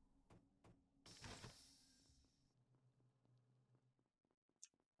 bro.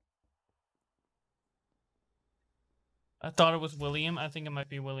 I thought it was William. I think it might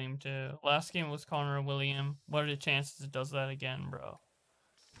be William too. Last game was Connor and William. What are the chances it does that again, bro?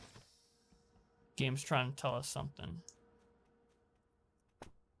 Game's trying to tell us something.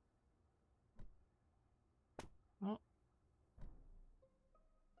 Oh.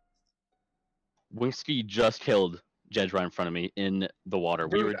 Winsky just killed Jedge right in front of me in the water.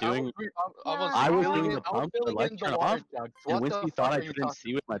 We were doing. I was doing the pump, the light turned off, and Winsky thought I couldn't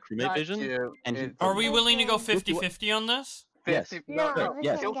see with my crewmate vision. And are we willing to go 50-50 on this? Yes. No,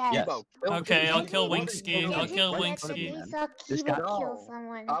 yes. Okay, I'll kill Wingsky. I'll kill Wingsky.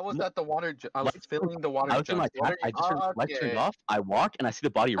 I was at the water. I was filling the water. I was in my tap. I just light turned off. I walk and I see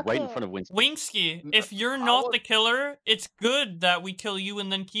the body right in front of Winsky. Wingsky, if you're not the killer, it's good that we kill you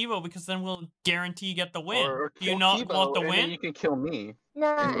and then Kivo because then we'll guarantee you get the win. Do you not want the win? You can kill me.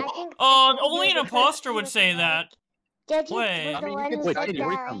 No, I think. Only an imposter would say that. Wait. Wait, what are you talking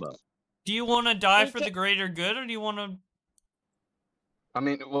about? Do you want to die for the greater good, or do you want to? I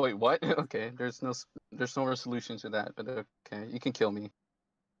mean, wait, what? Okay, there's no resolution to that, but okay, you can kill me.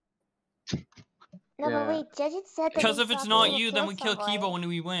 No, but wait, Judge said that. Because if it's not you, then we kill Kivo when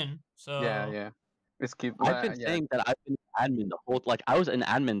we win. So yeah, it's Kivo. I've been saying that I've been admin the whole. Like I was an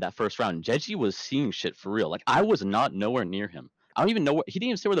admin that first round. Jeji was seeing shit for real. Like I was not nowhere near him. I don't even know he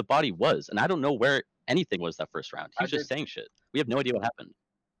didn't even say where the body was, and I don't know where anything was that first round. He was just saying shit. We have no idea what happened.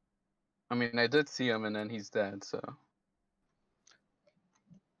 I mean, I did see him, and then he's dead. So.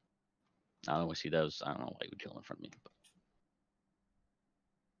 I don't know what he does. I don't know why he would kill in front of me. But...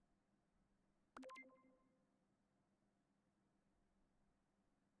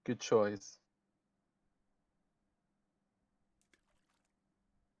 Good choice.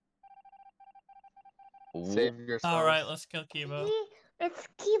 Save yourself. All right, let's kill Kivo. It's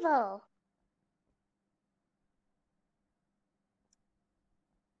Kivo.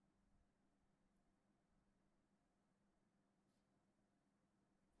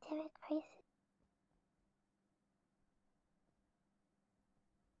 Damn it, crazy.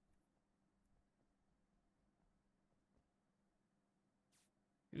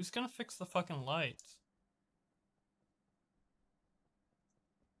 Who's gonna fix the fucking lights?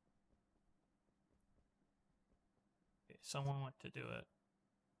 Okay, someone went to do it.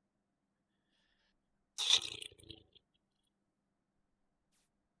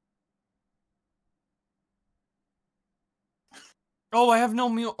 Oh, I have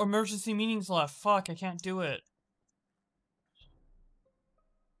no emergency meetings left. Fuck, I can't do it.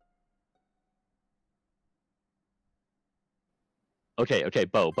 Okay,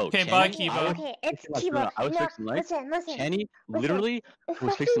 Bo. Okay, bye, Kivo. Okay, it's Kivo. I was fixing lights. Listen. Channy literally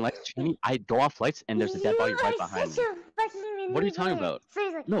was fixing lights. Channy, I go off lights and there's a dead body right behind me. What are you talking about?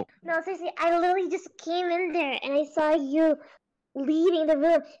 Seriously. No, seriously. I literally just came in there and I saw you leaving the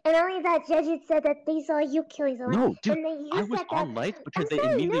room, and only that Judge had said that they saw you killing someone. No, dude, and then you I was said on that... lights because I'm they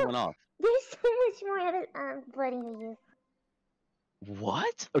sorry, immediately no. went off. There's so much more bloody to you.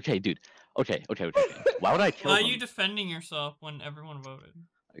 What? Okay, dude. Okay. Why would I kill Why are them? you defending yourself when everyone voted?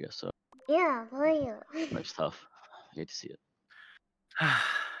 I guess so. Yeah, who are you? That's tough. I hate to see it. I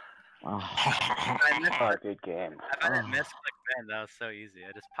missed Oh, good game. I bet it missed like man, that was so easy.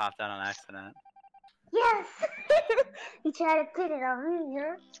 I just popped out on accident. Yes! You tried to put it on me,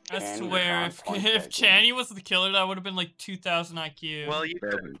 huh? I swear, if Channy was the killer, that would have been like 2,000 IQ. Well, you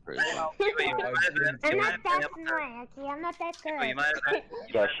could. I'm not that smart, okay? I'm not that good.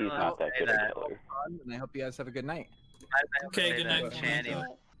 Yeah, she's not that good a killer. And I hope you guys have a good night. Okay, good night. Channy.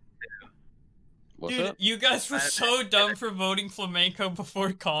 What's Dude, up? you guys were so dumb for voting Flamenco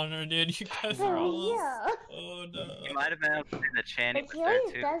before Connor, dude. You guys were all... Oh, no. You might have been able to see that Channy was there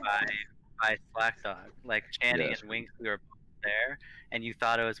too by Slack Dog. Like, Channy and Wingsky were both there, and you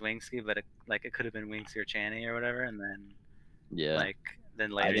thought it was Wingsky, but it could have been Wingsky or Channy or whatever, and then... Yeah.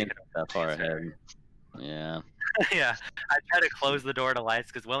 Then later I you didn't could get that far ahead. Yeah. yeah, I tried to close the door to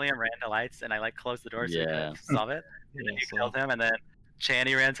lights because William ran to lights, and I closed the door so you could solve it. And then you killed him, and then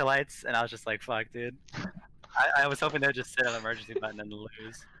Channy ran to lights, and I was just like, "Fuck, dude." I was hoping they'd just sit on the emergency button and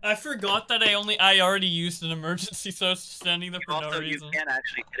lose. I forgot that I already used an emergency, so I was standing there for no reason. You can't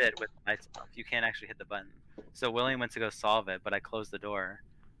actually hit it with lights off. You can't actually hit the button. So William went to go solve it, but I closed the door.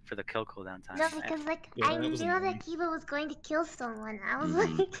 for the kill cooldown time. No, because like Yeah, I that knew was that annoying. Kiba was going to kill someone. I was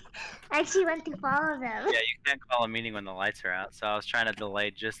Mhm. like, I actually went to follow them. Yeah, you can't call a meeting when the lights are out. So I was trying to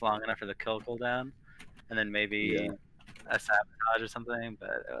delay just long enough for the kill cooldown, and then maybe a sabotage or something, but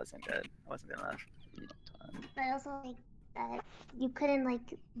it wasn't good. It wasn't good enough. But also like that you couldn't like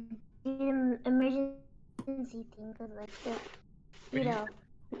do an emergency thing because like the, you know,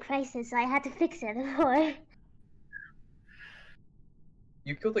 the crisis. So I had to fix it before.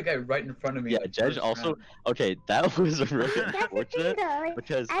 You killed the guy right in front of me. Yeah, in the Judge first also. round. Okay, that was really That's the thing unfortunate though. Like,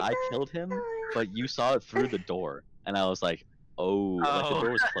 because I I thought- killed him, but you saw it through the door, and I was like, oh, like the Oh.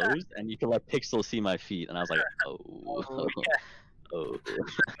 door was closed, and you could like pixel see my feet, and I was like, oh, Oh, yeah. oh.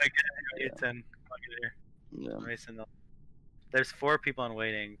 Mason, Yeah. Mason, there's 4 people in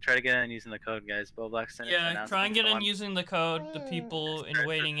waiting. Try to get in using the code, guys. Boblack sent it to Yeah, announce try and get in someone- using the code. The people in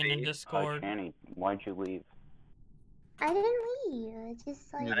waiting in the Discord. Channy, why'd you leave? I didn't leave. I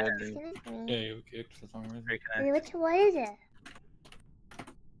just like Yeah, disconnected Yeah, me. you were kicked for some reason. Wait, which one is it?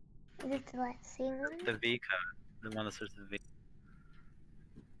 Is it the same one? The V code, the one that starts with V.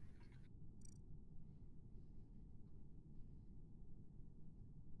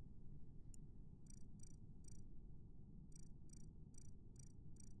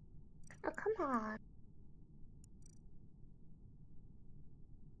 Oh come on.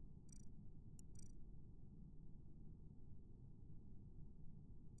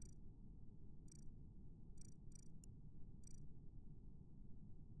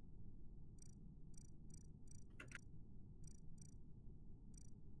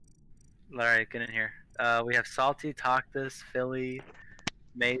 Alright, get in here. We have Salty, Toctus, Philly,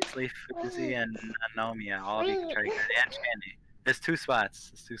 Maisley, Fuzi, and Anomia. All of you can try to get in. And Chandy. There's 2 spots.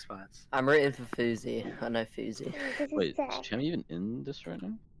 There's 2 spots. I'm rooting for Fuzi. I know Fuzi. Wait, is Chammy even in this right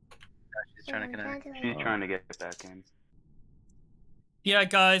now? She's trying to connect. She's trying to get back in. Yeah,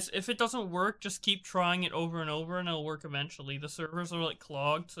 guys, if it doesn't work, just keep trying it over and over, and it'll work eventually. The servers are like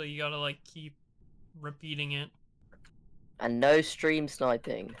clogged, so you gotta like keep repeating it. And no stream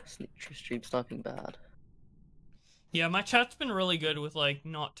sniping. Stream sniping bad. Yeah, my chat's been really good with like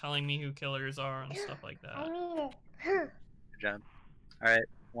not telling me who killers are and stuff like that. I mean it. Good job. Alright,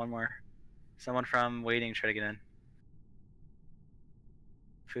 one more. Someone from waiting, try to get in.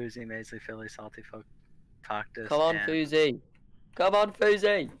 Fuzi, Maisley, Philly, Salty, Folk, Toctus. Come on, and... Fuzi. Come on,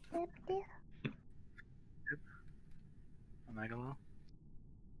 Fuzi. Omega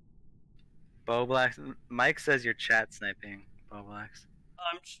Boblax. Mike says you're chat sniping, Boblax.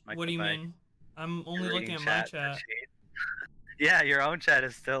 Mike What do you Boblax. mean? I'm only You're looking reading at my chat, chat. Yeah, your own chat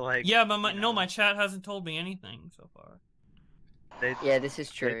is still like. Yeah, but my chat hasn't told me anything so far. They, Yeah, this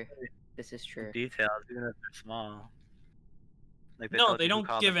is true. This is true. Details, even if they're small. Like No, told they you who don't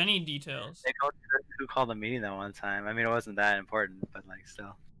called give the- any details. They told you who called the meeting that one time. I mean, it wasn't that important, but like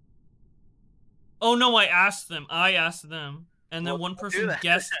still. Oh no, I asked them. And then Well, one don't do person that.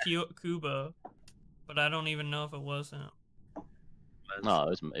 guessed Kuba, but I don't even know if it was him. No,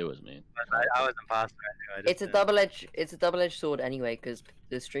 it was me. I was imposter. I knew. It's a double-edged sword anyway, because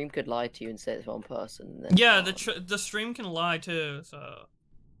the stream could lie to you and say it's one person. And then Yeah, the stream can lie too, so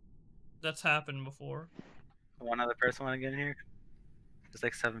that's happened before. One other person want to get in here? There's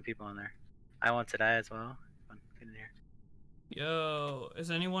like 7 people in there. I want to die as well. Come on, get in here. Yo,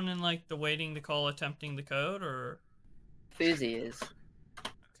 is anyone in like the waiting to call attempting the code or? Fuzi is.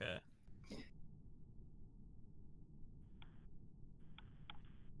 Okay.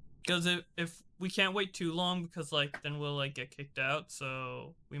 Because if we can't wait too long, because like then we'll like get kicked out,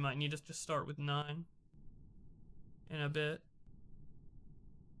 so we might need to just start with 9 in a bit.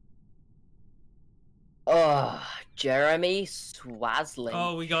 Oh, Jeremy Swaslin.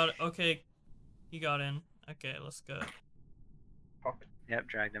 Oh, we got it. Okay, he got in. Okay, let's go. Yep,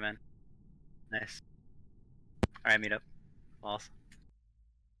 dragged him in. Nice. Alright, meet up. Walls.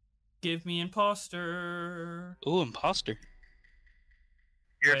 Give me imposter. Ooh, imposter.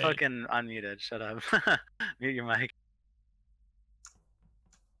 You're Wait. fucking unmuted. Shut up. Mute your mic.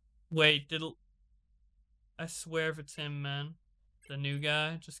 Wait, I swear if it's him, man. The new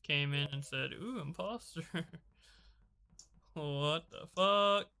guy just came in and said, "Ooh, imposter." What the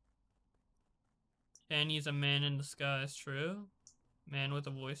fuck? Kenny's a man in disguise, true? Man with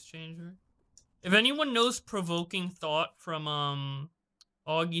a voice changer. If anyone knows Provoking Thought from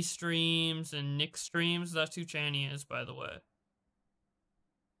Augie streams and Nick streams, that's who Channy is, by the way.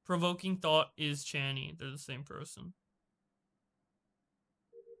 Provoking Thought is Channy. They're the same person.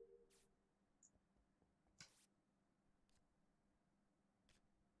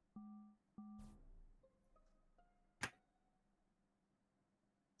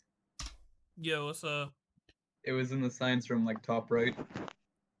 Yo, what's up? It was in the science room, like top right.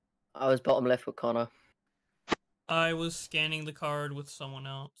 I was bottom left with Connor. I was scanning the card with someone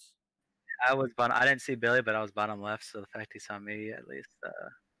else. I was bottom. I didn't see Billy, but I was bottom left. So the fact he saw me, at least.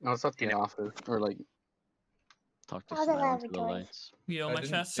 I was at the office, or like. Talk to I was at someone to the laboratory. lights. Yo, I my didn't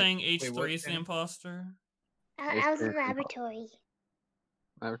chat's see- saying wait, what, H3 is the Kenny? imposter. I was in the laboratory.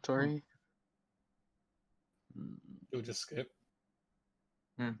 Laboratory? You'll just skip.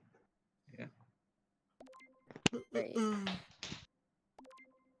 Yeah. Wait.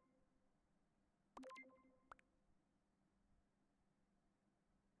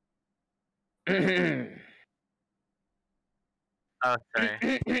 Oh, sorry.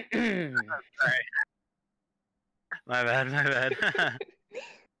 Sorry. My bad. My bad.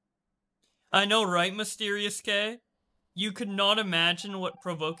 I know, right, Mysterious K? You could not imagine what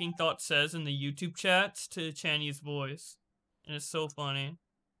Provoking Thought says in the YouTube chats to Channy's voice. And it's so funny.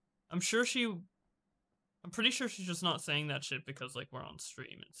 I'm pretty sure she's just not saying that shit because, like, we're on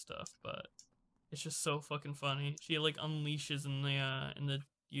stream and stuff, but it's just so fucking funny. She, like, unleashes in the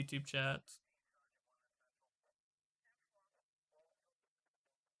YouTube chats.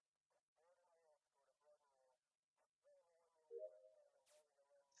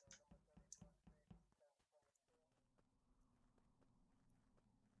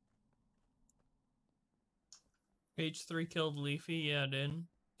 H3 killed Leafy? Yeah, dude.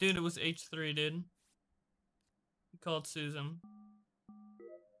 Dude, it was H3, dude. He called Susan.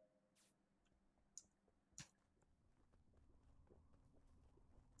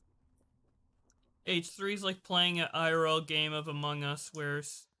 H3's like playing an IRL game of Among Us where...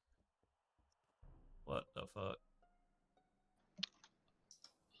 What the fuck?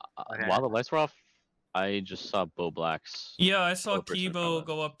 While the lights were off, I just saw Bo Black's. Yeah, I saw co-person in front Kibo of us.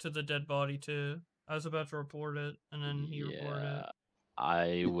 go up to the dead body too. I was about to report it, and then he reported it.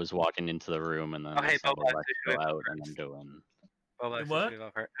 I was walking into the room and then Oh, I hey, saw Bo Bo Black, Black who go should we out and then go in. What? What? Who should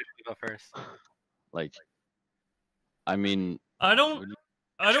we go first? Like, I mean, I don't.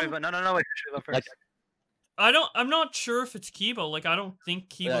 No, wait. Who should we go first? Like, I'm not sure if it's Kibo. Like, I don't think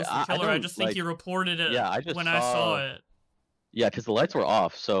Kibo's the killer. I don't, just think like- he reported it yeah, I just when I saw saw- it. Yeah, because the lights were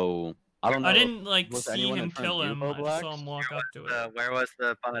off, so I don't know. I didn't like was see anyone in him front of kill you, him. Bo I just Black? saw him walk up to it. Where was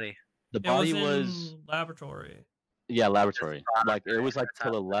the body? The It body was was in laboratory. yeah, laboratory. Like it was like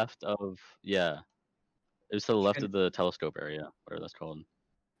to the left of it was to the left of the telescope area, whatever that's called.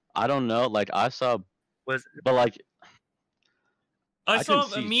 I don't know. Like I saw, but like I saw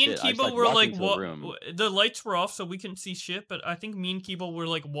couldn't see me and shit. I just, Kibo like, were walked like into the room. the lights were off, so we couldn't see shit. But I think me and Kibo were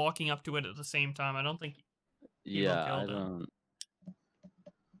like walking up to it at the same time. I don't think. Yeah, I killed him. don't.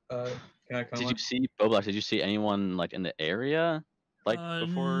 Can I come Did on? you see Bo Black? Did you see anyone like in the area, like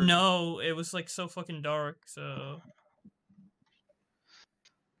before? No, it was like so fucking dark. So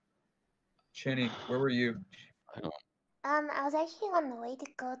Chenny, where were you? I was actually on the way to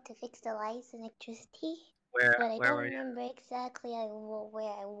go to fix the lights and electricity. Where But I where don't were you? remember exactly where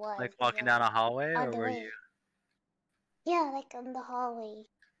I was. Like 'cause walking I down a was hallway, on or the were way. you? Yeah, like on the hallway.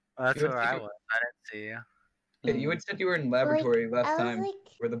 Oh, that's You had where I to- was. I didn't see you. Yeah, you had said you were in laboratory I last was time, like-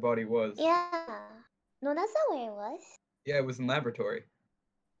 where the body was. Yeah. No, that's not where it was. Yeah, it was in laboratory.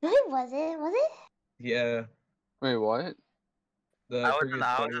 No, it wasn't. Was it? Yeah. Wait, what? The I was in previous the,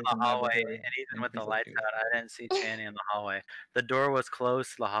 body was in hallway, laboratory. and even and with the he's lights like, out, I didn't see Channy in the hallway. The door was closed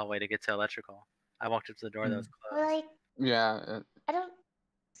to the hallway to get to electrical. I walked up to the door that was closed. Well, like, Yeah. I don't.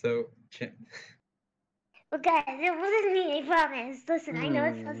 So, Well, guys, it wasn't me. I promise. Listen, I know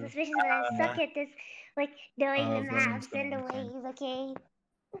it's so suspicious, but I suck at this, like doing the maps and the ways. Okay.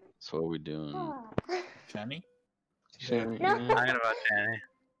 So what are we doing? Shani? No. I'm talking about Channy.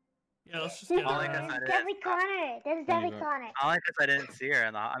 yeah, let's just No, get Only it. because I that's didn't. Debbie Connor. That's Debbie Connor. Only because I didn't see her.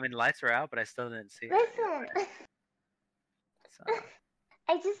 I mean, lights were out, but I still didn't see her. Listen. So.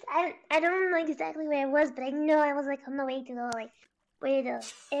 I don't know exactly where I was, but I know I was like on the way to the like where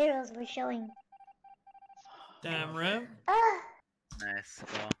the arrows were showing. Damn, Rip. Ah. Nice.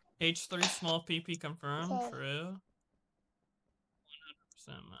 Cool. H3 small PP confirmed. Okay. True. 100%,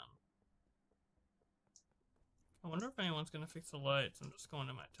 man. I wonder if anyone's gonna fix the lights. I'm just going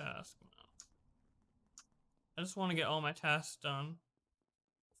to my task now. I just want to get all my tasks done,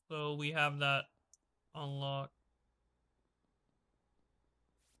 so we have that unlocked.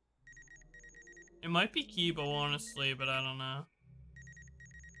 It might be Kibo, honestly, but I don't know.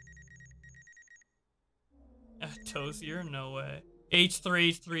 Tozier? No way.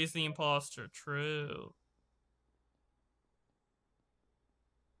 H3 is the imposter. True.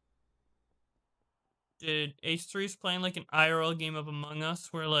 Dude, H3's playing like an IRL game of Among Us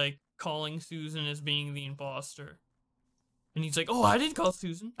where like calling Susan as being the imposter. And he's like, oh, I didn't call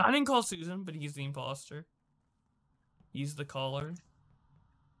Susan. I didn't call Susan, but he's the imposter. He's the caller.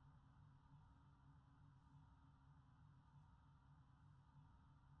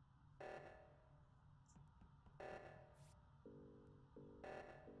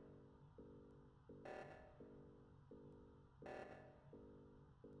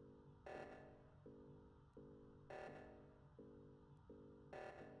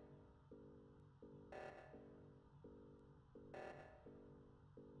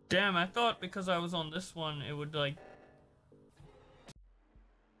 Damn, I thought because I was on this one, it would like.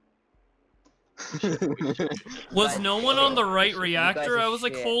 Was no one on the right reactor? I was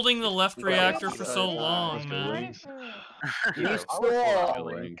like holding the left reactor for so long, man.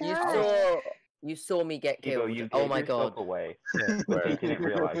 You saw me get Kibo, killed. you Oh gave my yourself god. away. You didn't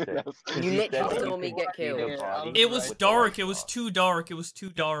realize it. You literally saw me get killed. It was dark. It was too dark. It was too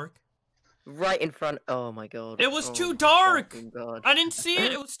dark. Right in front. Oh my god. It was Oh too my dark. fucking God. I didn't see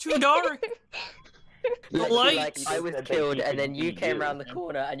it. It was too dark. The Literally, lights. like, I was killed, and then you came around the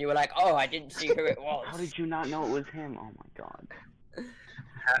corner, and you were like, "Oh, I didn't see who it was." How did you not know it was him? Oh my god.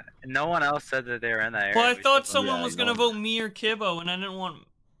 No one else said that they were in that area. Well, I We thought should- someone was gonna vote me or Kibbo, and I didn't want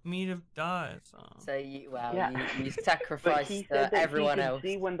me to die. So you, wow, Yeah. you But sacrificed he said that everyone he could else.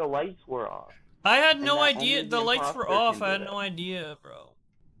 see when the lights were off. I had And no that idea. only The the lights were imposter off. can I do had that. no idea, bro.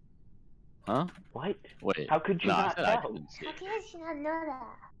 Huh? What? Wait. How could you no, not I said I tell? couldn't see. How can you not know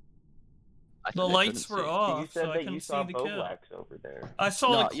that? I The said I lights couldn't were see. off, You said so I that couldn't you see saw the kill. Boblax over there. I saw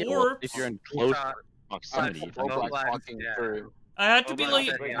No, a yeah, well, corpse. if you're in close saw- proximity, if Boblax I'm walking through. I had to be Boblax like,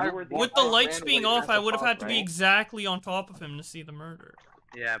 said he- with the lights ran being away off, at I the would have top, had to be right? exactly on top of him to see the murder.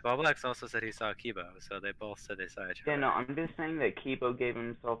 Yeah, Boblax also said he saw Kibo, so they both said they saw each other. Yeah, no, I'm just saying that Kibo gave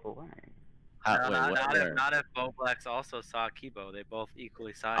himself away. How, No, wait, not, what, not where? if, not if Boblax also saw Kibo. They both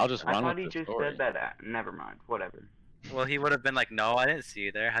equally saw I'll each just other. I run thought with he the just story. said that. Never mind. Whatever. Well, he would have been like, no, I didn't see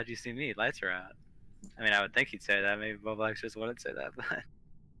you there. How'd you see me? Lights are out. I mean, I would think he'd say that. Maybe Boblax just wouldn't say that, but...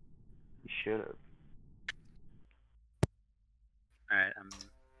 He should have. Alright,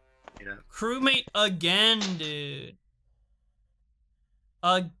 you know. Crewmate again, dude.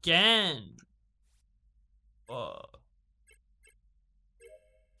 Again. Fuck.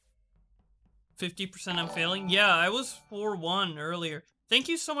 50% I'm failing? Yeah, I was 4-1 earlier. Thank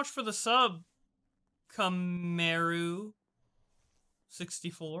you so much for the sub, Kameru64.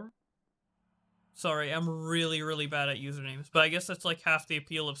 Sorry, I'm really, really bad at usernames, but I guess that's like half the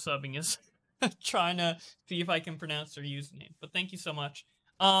appeal of subbing is trying to see if I can pronounce their username. But thank you so much.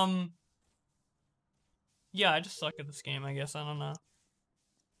 Yeah, I just suck at this game, I guess. I don't know.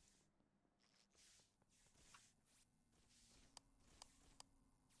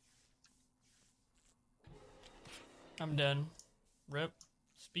 I'm dead. Rip.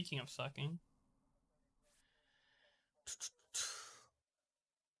 Speaking of sucking.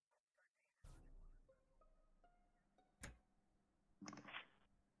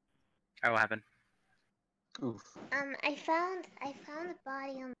 Alright, what happened? Oof. I found the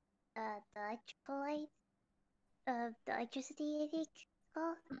body on the electrical light, the electricity, I think it's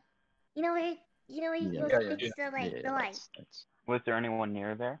called. You know where you go to fix the light. Was there anyone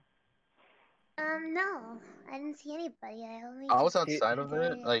near there? No, I didn't see anybody. I was outside of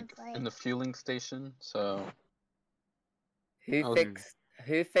it, like in the fueling station. So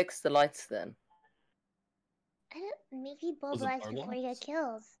Who fixed the lights then? I don't. Maybe Was it Boblax Barblax? before he got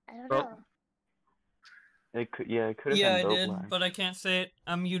killed. I don't Oh. know. It could, yeah, it could have Yeah, I been did, Boblax. but I can't say it.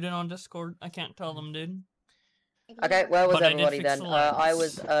 I'm muted on Discord. I can't tell them, dude. Okay, where was But I did everybody fix then? the I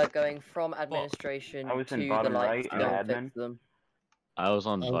lights. was going from administration I was to in the bottom lights right, to go in fix admin. them. I was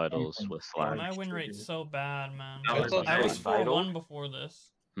on vitals with Oh, Slack. my win rate's so bad, man. I was on I was Vitals. 4-1 before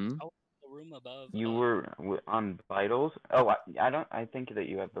this. Hmm? The room above. You were on Vitals? Oh, I think that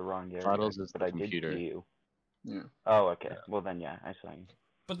you have the wrong area. Vitals is but the I did computer. see you. Yeah. Oh, okay. Well then, yeah, I saw you.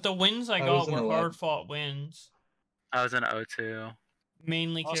 But the wins I I got was in were the lab. hard-fought wins. I was in O2.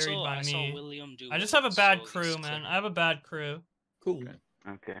 Mainly Also, carried by I saw me. William do I just have a bad so he's crew, man. I have a bad crew. Cool.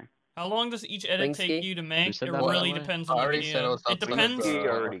 Okay. How long does each edit take Wingsky? you to Who make? said It that, by really the way? depends I on the already said I video. was It outside depends. He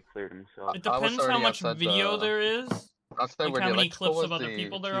already cleared himself. It I was depends how already much outside video the- there is. Outside Like where how the many electrical clips was, of other the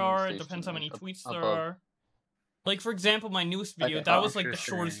people there fueling are. It station depends how many up tweets there above. are. Like for example, my newest video, Okay. that was like the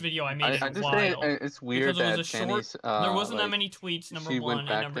shortest video I made I in a just while. say it's weird because it was that a short. Channy's, There wasn't that like, many tweets. Number she one, went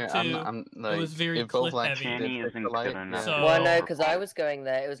back and number there. two, I'm it like, was very if clip Boblax heavy. did Channy fix isn't the light, good enough. So- Well, no, because I was going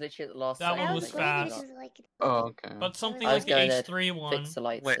there. It was literally at the last That second. one I was was going there fast. because like Oh, okay. But something I was like the going there H3 to one fix the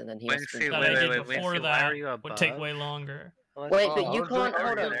lights, Wait, and then he wait, was see, doing that wait, I wait, did wait, before why that are you would take above? way longer. Wait, Oh, but I you was can't. doing-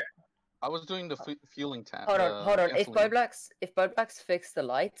 Hold on. I was doing the fueling tank. Hold on. If gasoline. Boblax fixed the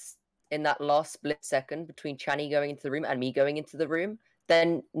lights in that last split second between Channy going into the room and me going into the room,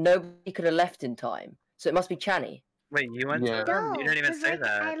 then nobody could have left in time. So it must be Channy. Wait, you went Yeah. to the room? no, You didn't even 'cause, say like,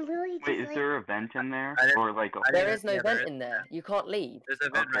 that. I literally just Wait, is like there a vent in there? I didn't- Or like a... I There didn't- is no yeah, vent there in there. You can't leave. There's a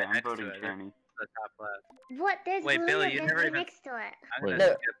vent Okay, right I'm next to voting it. Channy. The top left. what? There's Wait, literally Billy, a you vent never right even- next to it. I'm Wait. gonna No,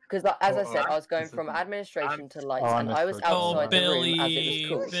 skip. because as I said, Oh, I was going this is- from administration to lights, Oh, I and I was misheard you. Oh, outside the room as it Billy, was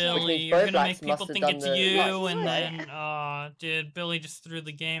cool. Which Billy, means you're gonna Boblax make people must have think done it's the you, lights. and Right. then, dude, Billy just threw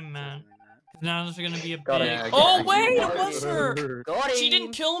the game, man. Now there's gonna be a Got big. him. Oh Got him. wait, Got it was him. her. Got She him.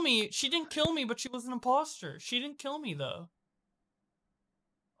 didn't kill me. She didn't kill me, but she was an imposter. She didn't kill me though.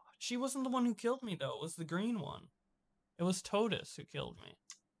 She wasn't the one who killed me though. It was the green one. It was Totus who killed me.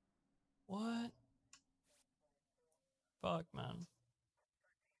 What? Fuck, man.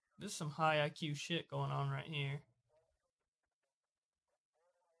 There's some high IQ shit going on right here.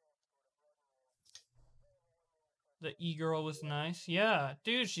 The e-girl was nice. Yeah,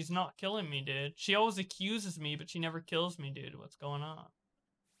 dude, she's not killing me, dude. She always accuses me, but she never kills me, dude. What's going on?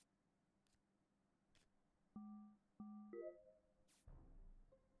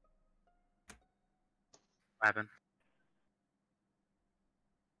 What happened?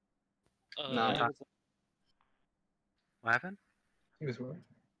 Nah. What happened? He was where?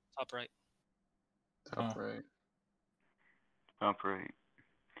 Top right. Top right. Top right.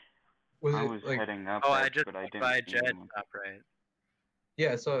 Was I it was like? heading up, Oh, I just but I walked didn't by see Jed anyone. top right.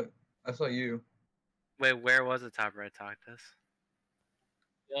 Yeah, I saw you. Wait, where was the top right? Talk to us.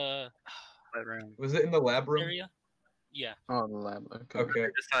 What room? Was it in the lab room? Area? Yeah. Oh, the lab. Okay. Okay. I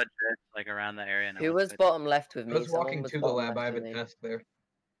just saw Jed like around the area. And I Who went was to- bottom left with I me? was Someone walking was to the bottom lab. left I have with a me. task there.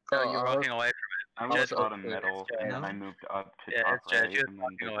 No, you're walking away I from it. was Jed- bottom middle, Jed. and then I moved up to Yeah, top it's Jed. right, He was and then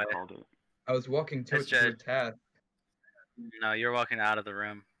walking they away. called it. I was walking to It's it to a Jed. task. No, you're walking out of the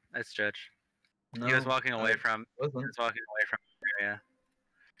room. It's Judge. He was No, walking away I from. He wasn't. was walking away from the area.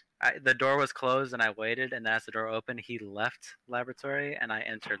 The door was closed, and I waited. And as the door opened, he left laboratory, and I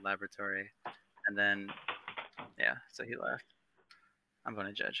entered laboratory, and then, yeah, so he left. I'm going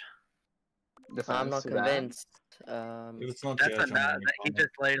to Judge. I'm not convinced. It's not That's Judge, enough. I'm He just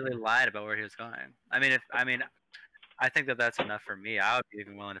literally lied about where he was going. I think that's enough for me. I would be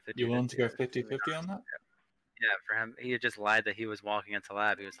even willing to 50. You willing to go 50-50 on that? Yeah, for him, he just lied that he was walking into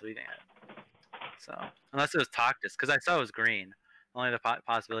lab. He was leaving it. So unless it was Toctus, because I saw it was green. Only the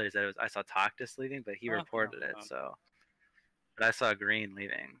possibility is that I saw Toctus leaving, but he reported it. So, but I saw green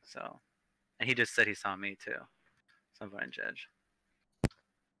leaving. So, and he just said he saw me too. So I'm going to Judge.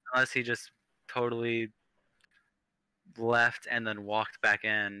 Unless he just totally left and then walked back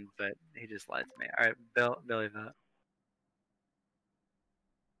in, but he just lied to me. All right, Billy, vote.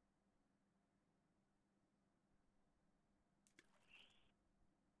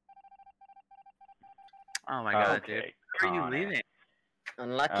 Oh my god, dude. Okay, Where are you Connor. leaving?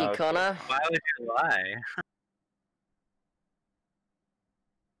 Unlucky, Okay. Connor. Why would you lie?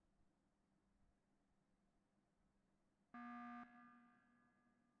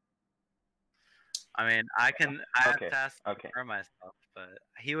 I mean, I have Okay, tasks okay. for myself, but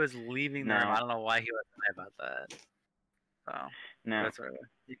he was leaving the room. No. I don't know why he would lie about that. So, No, that's where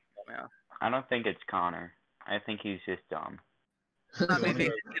you can tell me off. I don't think it's Connor. I think he's just dumb. I mean, he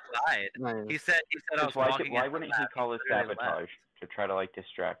lied. He said I was Why, walking why into wouldn't the he lab. call us literally left. sabotage to try to like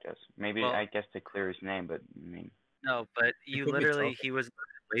distract us? Maybe Well- I guess to clear his name, but I mean, No, but you could be literally, talking. he was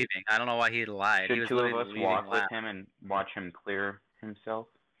leaving. I don't know why he lied. He should was two of literally us leaving walk with lab. him and watch him clear himself?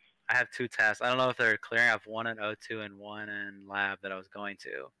 I have 2 tasks. I don't know if they're clearing. I have 1 in O2 and 1 in lab that I was going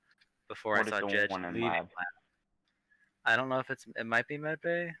to before What I is saw the Judge one in leaving lab? I don't know if it might be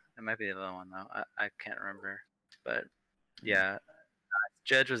Medbay. It might be the other one though. I can't remember. But yeah,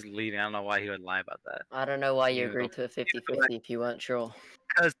 Judge was leaving. I don't know why he would lie about that. I don't know why you You- agreed to a 50-50 if you weren't sure.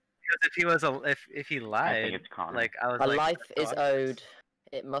 Because if he was if he lied, it's Connor. like I was A like, life is owed.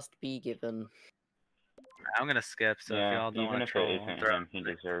 It must be given. I'm gonna skip. So if Yeah, y'all don't even want if to troll, it isn't throw him, he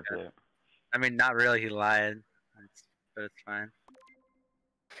deserves it. I mean, not really. He lied, but it's fine.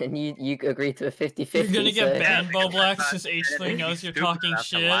 And you agreed to a 50-50. You're gonna get so- banned, Boblax, not- because I H3 think knows he's you're stupid talking enough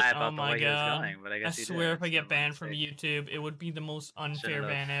to shit. lie about Oh the my way he was god. going, but I I guess he swear if didn't, I get banned from YouTube, it would be the most unfair Should've-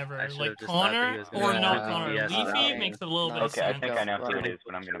 ban I ever. should've Like just thought that he Connor, was or gonna not do Connor, DPS Leafy without makes a little bit of Okay, I sense. think I know who it is,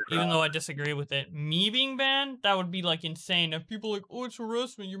 but I'm gonna Even though I disagree with it. Me being banned, that would be like insane. If people are like, oh, it's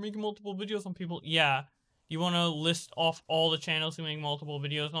harassment, you're making multiple videos on people. Yeah. You want to list off all the channels who make multiple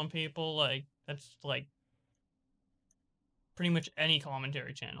videos on people? Like, that's like pretty much any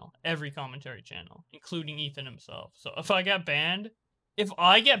commentary channel. Every commentary channel, including Ethan himself. So if I get banned,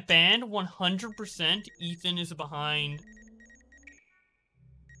 100% Ethan is behind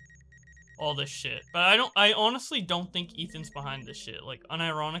all this shit. But I honestly don't think Ethan's behind this shit. Like,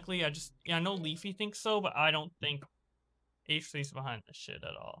 unironically, I know Leafy thinks so, but I don't think H3's behind this shit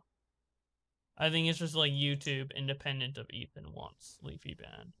at all. I think it's just like YouTube, independent of Ethan, wants Leafy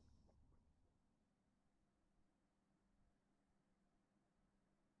banned.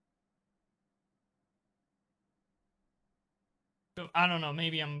 But I don't know,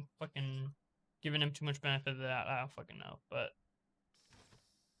 maybe I'm fucking giving him too much benefit of that. I don't fucking know, but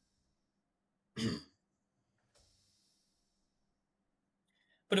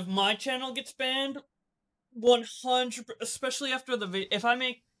But if my channel gets banned, 100%, especially after the video, if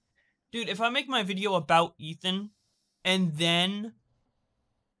I make my video about Ethan, and then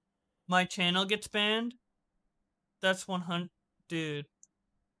my channel gets banned, that's 100, dude.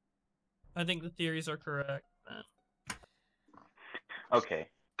 I think the theories are correct, man. Okay.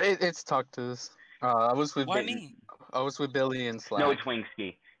 It's Talktus. I was with Why me? I was with Billy and Slack. No, it's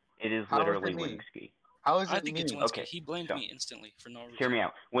Wingsky. It is How is literally it me? Wingsky. How is I it think me? it's Winsky. Okay, He blamed so- me instantly for no reason. Hear me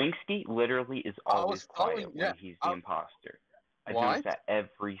out. Wingsky literally is always quiet when he's the imposter. I've What? noticed that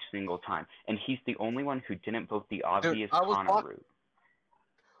every single time. And he's the only one who didn't vote the obvious I was Connor route.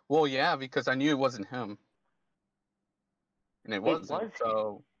 Well, yeah, because I knew it wasn't him. And it wasn't, was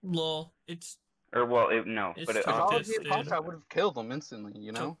so... Lol, it's... Or, well, no. It's But If I was Talktus, the imposter, I would have killed him instantly,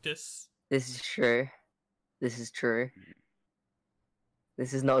 you know? Talktus. This is true. This is true.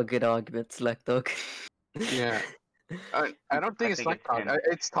 This is not a good argument, Slack Dog. Yeah. I don't think it's Slack Dog.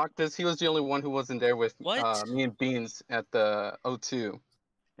 It's Talktus. He was the only one who wasn't there with me and Beans at the O2.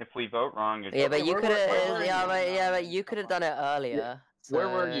 If we vote wrong, it's Yeah, but you where could were have. you? But you could have done it earlier. Where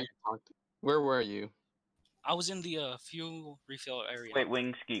were so- you? Where were you? I was in the fuel refill area. Wait,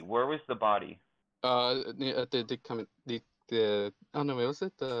 Wingsky, where was the body? The oh no, was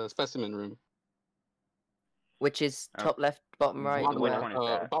it the specimen room? Which is top left, bottom right. Bottom where?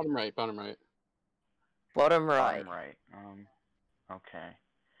 right. Bottom right. Bottom right. Bottom right. Bottom right. Okay.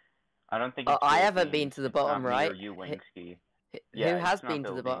 I don't think. Oh, It's I Bill haven't Beans. been to the It's not bottom me or right. You, Wingsky. Who Yeah, has it's not been to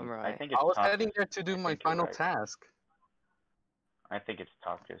Bill the bottom Beans. right? I think it's I was Talktus. heading there to do my think you're final right. task. I think it's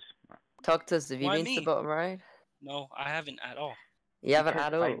Talktus. Talktus, have you Why been to me? the bottom right? No, I haven't at all. You haven't Because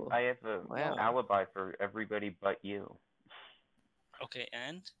at all. I have a Wow. alibi for everybody but you. Okay,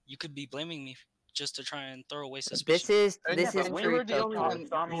 and you could be blaming me just to try and throw away suspicion. This is Yeah, this but is we true. were the only Talktus. one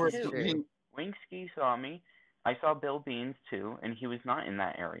saw who me were too. doing. Wingsky saw me. I saw Bill Beans too, and he was not in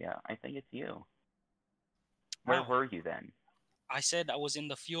that area. I think it's you. Where Wow. were you then? I said I was in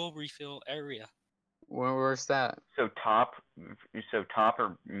the fuel refill area. Where's that? So top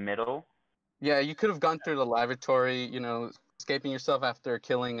or middle? Yeah, you could have gone through the lavatory, you know, escaping yourself after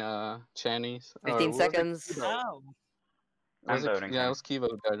killing Channy's. 15 seconds. Wow. I'm voting. Yeah, it was Kivo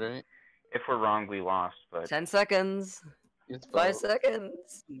died, right? If we're wrong, we lost. But 10 seconds. It's 5 vote.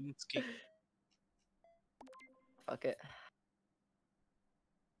 seconds. Winsky. Fuck it.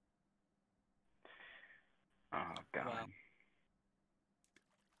 oh god. Wow.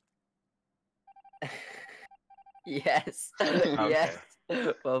 Yes. Okay. Yes.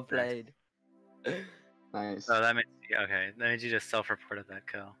 Well played. Nice. So that means okay. That means you just self-reported that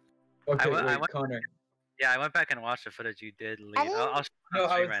kill. Okay, I wait, went- Connor. Yeah, I went back and watched the footage you did leave. I didn't- I'll show No, you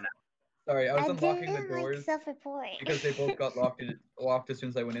I was right now. sorry. I was I unlocking the didn't like doors self-report. because they both got locked as soon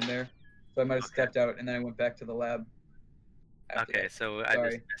as I went in there. So I might have stepped out and then I went back to the lab. after Okay, that. so I just Sorry.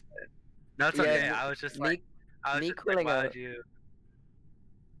 missed it. No, it's Yeah, okay. me- I was just me- like, I was me just like, calling why out- would you?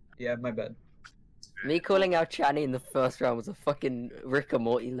 Yeah, my bad. Me calling out Channy in the first round was a fucking Rick and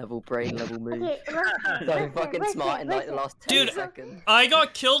Morty level brain level move. Okay, listen, So listen, fucking listen, smart in like the listen. last 10 Dude, seconds. I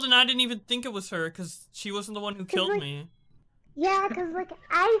got killed and I didn't even think it was her because she wasn't the one who killed like- me. Yeah, cause like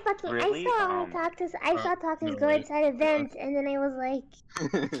I Really? saw Talktus, I saw Talktus no go way. inside a vent, and then I was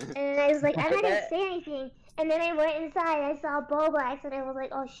like, I'm not gonna say anything. And then I went inside, I saw Bobax, and I was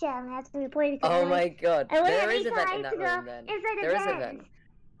like, oh shit, I'm gonna have to report it. because Oh I'm my like, god. I wouldn't There have is a any vent time in that to go room then. inside the There is a vent. vent.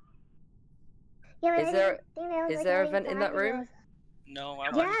 Yeah, but Is I there- didn't think that was, is like, there a any vent in that time to room? go- No, I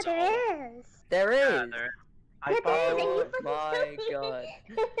Yeah, went into all. there is. There Yeah, is. there. I Yeah, thought there is, and there you was. fucking My told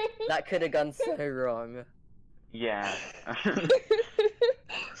me. god. That could have gone so wrong. Yeah.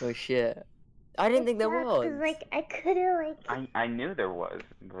 Oh shit. I didn't think there was. Cause like I could have like I knew there was,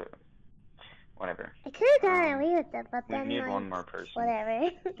 but whatever. I could have gotten away with it, but We then need like one more person. whatever.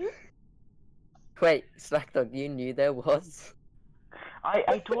 Wait, Slackdog, you knew there was?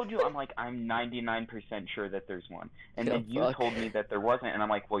 I told you, I'm 99% sure that there's one. And Oh, then you fuck. told me that there wasn't, and I'm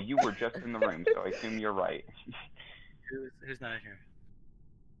like, well, you were just in the room, so I assume you're right. Who's not here?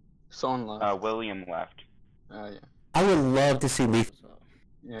 Someone left. William left. Yeah. I would love to see Leaf.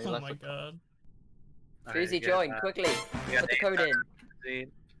 Yeah, he Oh left my with- god. Freezy, you got, join, quickly. you got Put the code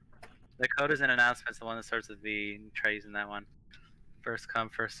in. The code is in announcements, the one that starts with V. Try using that one. First come,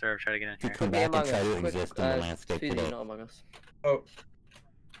 first serve. Try to get in To here. come Be back and Among try Us. to Quick, exist in the landscape Freezy, today. not Among Us. Oh.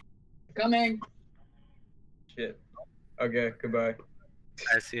 Coming. Shit. Okay, goodbye.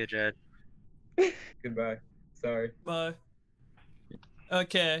 I see you, Jed. Goodbye. Sorry. Bye.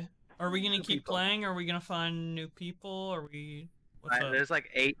 Okay. Are we gonna keep playing? Are we gonna find new people? Are we? What's up? There's like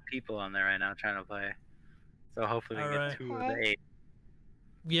 8 people on there right now trying to play. So hopefully we can Alright. get 2 of the 8.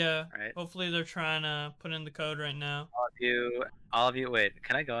 Yeah. Right. Hopefully they're trying to put in the code right now. All of you. Wait,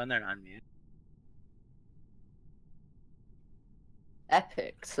 can I go in there and unmute?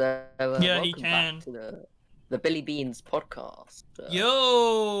 Epic. So Yeah, he welcome can. back to the Billy Beans podcast.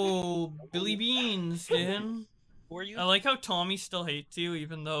 Yo, Billy Beans, dude. Who are you? I like how Tommy still hates you,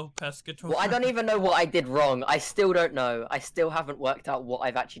 even though Pescator. Well, I don't even know what I did wrong. I still don't know. I still haven't worked out what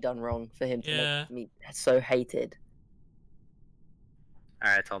I've actually done wrong for him to Yeah. make me so hated. All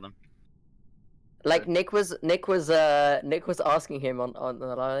right, I told him. Like Nick was asking him on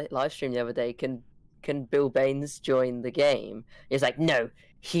the live stream the other day, can Bill Baines join the game? He's like, no,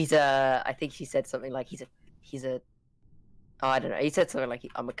 he's I think he said something like he's a oh, I don't know. He said something like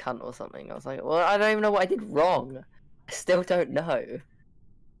I'm a cunt or something. I was like, well, I don't even know what I did wrong. I still don't know.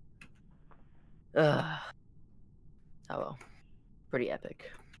 Ugh. Oh well, pretty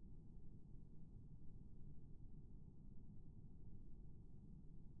epic.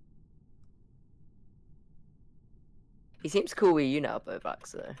 He seems cool with you now,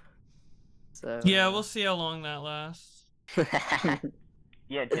 Bobax, though. So Yeah, we'll see how long that lasts.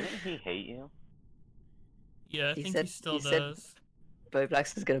 Yeah, didn't he hate you? Yeah, I think he still said does.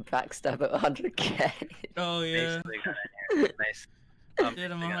 Boblax is gonna backstab at 100k. Oh yeah. Nice.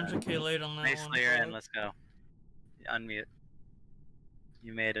 Did him 100k late on that Nice one. clear in. Let's go. Unmute.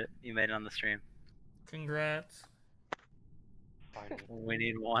 You made it. You made it on the stream. Congrats. We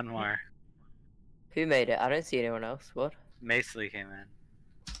need one more. Who made it? I don't see anyone else. What? Macely came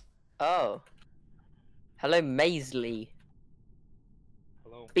in. Oh. Hello, Maisley.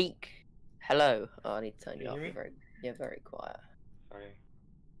 Hello. Speak. Hello. Oh, I need to turn you Can up. you hear You're very quiet. Sorry.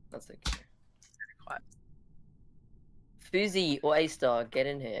 That's okay. Quiet. Fuzi or A-Star, get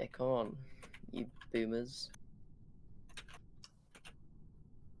in here. Come on, you boomers.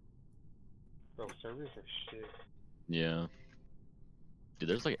 Bro, servers are shit. Yeah. Dude,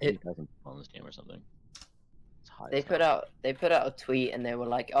 there's like 80,000 people on this game or something. It's high. They put out a tweet and they were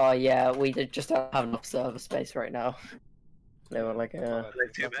like, "Oh yeah, we just don't have enough server space right now." They were like,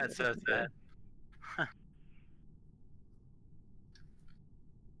 Like, too bad, so sad. All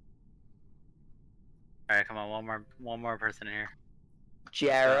right, come on, one more person here.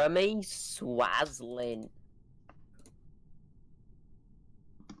 Jeremy Swaslin.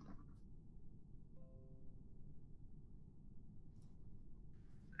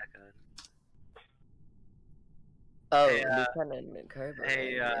 Oh, Hey, Lieutenant Cobra.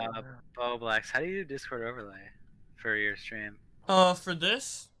 Hey, Boblax, how do you do Discord overlay for your stream? For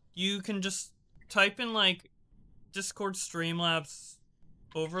this, you can just type in like Discord Streamlabs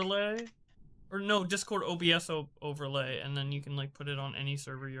overlay, or no, Discord OBS overlay, and then you can like put it on any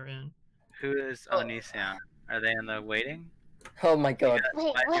server you're in. Who is Onision? Are they in the waiting? Oh my god.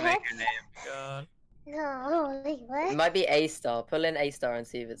 Wait, Why'd you what? make your name? God. No, wait, It what? might be A-Star. Pull in A-Star and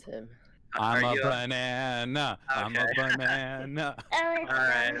see if it's him. I'm Are a you banana. I'm a Okay. banana. Oh,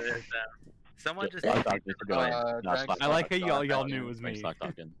 Alright, there's someone just. Stop talking, just go in. No, Jack- stop I like how talking, y'all stop knew it talking, was me. Stop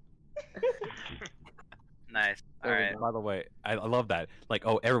talking. Nice. Alright. By the way, I love that. Like,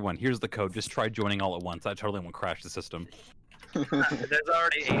 oh, everyone, here's the code. Just try joining all at once. I totally won't crash the system. There's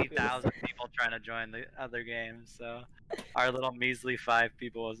already 80,000 people trying to join the other games, so our little measly 5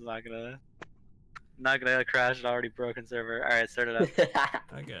 people is not gonna crash an already broken server. Alright, start it up.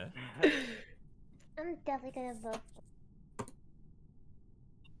 Okay. I'm definitely gonna vote.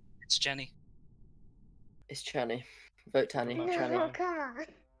 It's Jenny. It's Channy. Vote Tanny. No, Channy. come on.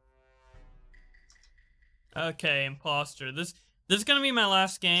 Okay, imposter. This is gonna be my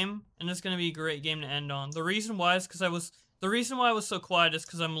last game, and it's gonna be a great game to end on. The reason why is because the reason why I was so quiet is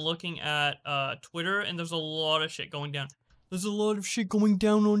because I'm looking at Twitter, and there's a lot of shit going down. There's a lot of shit going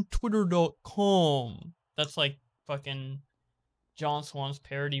down on Twitter.com. That's like fucking John Swan's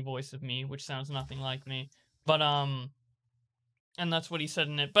parody voice of me, which sounds nothing like me. But and that's what he said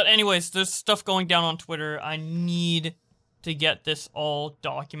in it. But anyways, there's stuff going down on Twitter. I need to get this all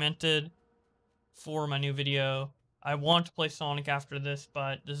documented for my new video. I want to play Sonic after this,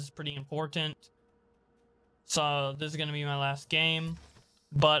 but this is pretty important. So this is going to be my last game,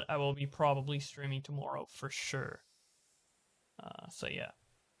 but I will be probably streaming tomorrow for sure. So yeah.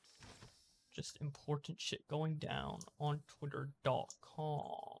 Just important shit going down on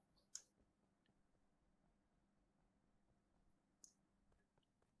Twitter.com.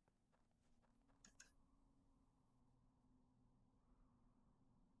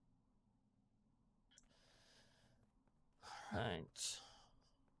 Alright.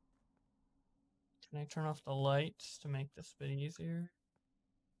 Can I turn off the lights to make this a bit easier?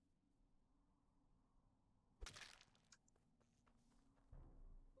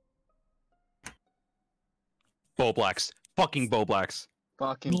 Boblax. Fucking Boblax.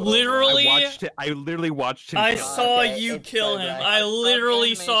 Fucking Literally, I literally watched him. I kill him. saw you kill him. I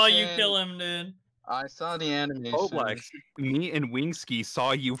literally saw you kill him, dude. I saw the animation. Boblax, me and Wingski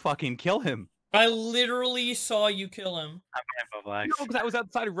saw you fucking kill him. I literally saw you kill him. I'm Boblax. No, because I was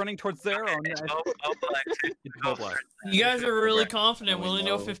outside running towards there. It's Boblax. It's Boblax. You guys are really confident. And we Willing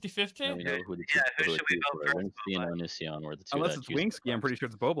to go know- 50-50? and we know who the two, Yeah, who who the should we two vote were. for? Wingski and Onision were the two Unless that it's accused Wingski, I'm pretty sure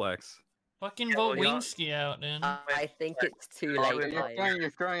it's Boblax. Fucking Yeah, vote well, y'all- Wingski out, dude. I think it's too late.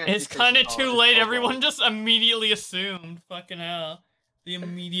 You're throwing It's kind of too late. Everyone just immediately assumed. Fucking hell. The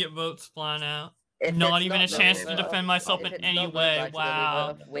immediate votes flying out. If Not it's even a not chance to Boblax, defend myself if in it's any not way.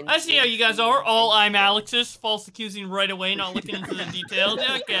 Boblax, then we Wow. vote I see how you guys Wingski are. and All I'm Alex's. False accusing right away, not looking into the details.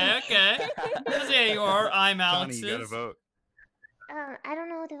 Yeah, okay. I see how you are. I'm Johnny, you gotta Alex's. vote. I don't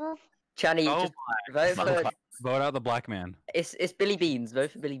know what to vote. Channy, just vote for. Vote out the black man. It's Billy Beans.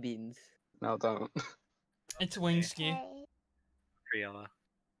 Vote for Billy Beans. No, don't. It's Wingski. Priella.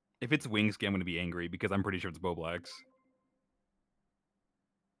 If it's Wingski, I'm gonna be angry because I'm pretty sure it's Boblax.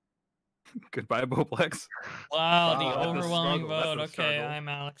 Goodbye, Boblax. Wow, the Wow, that's a overwhelming struggle, that's vote. a Okay, struggle. I'm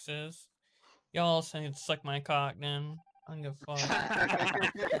Alex's. Y'all saying suck my cock, then. I don't give a fuck.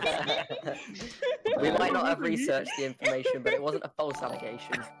 We might not have researched the information, but it wasn't a false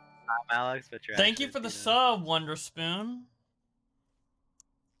allegation. I'm Alex, but you're Thank you actually for the Peter. sub, Wonder Spoon.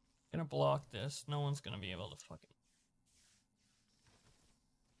 Gonna block this. No one's gonna be able to fucking.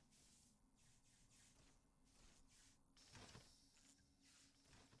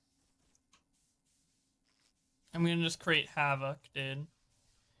 I'm gonna just create havoc, dude.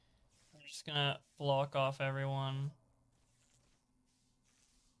 I'm just gonna block off everyone.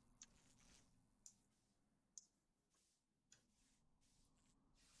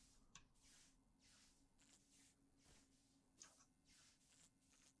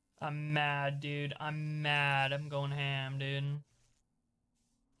 I'm mad, dude. I'm mad. I'm going ham, dude.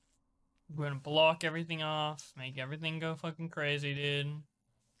 We're gonna block everything off, make everything go fucking crazy, dude.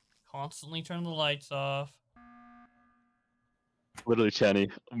 Constantly turn the lights off. Literally,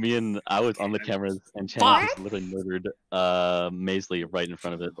 Channy. I was on the cameras, and Channy Fuck! just literally murdered Maisley right in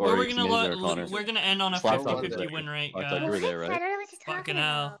front of it. Or Or we're gonna Maisley or Connor. we're gonna end on a Slap talk 50-50 was win rate, Slap talk, guys. you were there, right? I don't know what you're Fucking talking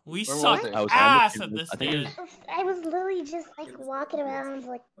hell. about. We Where was suck it? I was on the ass cameras. at this, I think it dude. was- I was literally just like walking around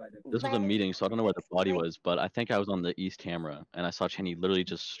like. This was a meeting, so I don't know where the body was, but I think I was on the east camera, and I saw Channy literally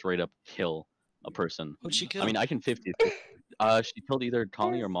just straight up kill a person. Who'd she kill? I mean, I can 50. She killed either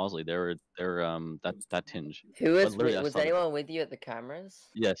Connie or Mosley. They're that tinge. Who But was literally, I was saw the- anyone with you at the cameras?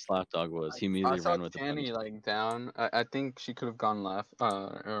 Yeah, Slapdog was. He I immediately saw ran with the Tanny body. like down. I think she could have gone left.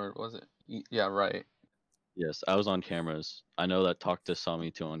 Or was it? Yeah, right. Yes, I was on cameras. I know that Talkta saw me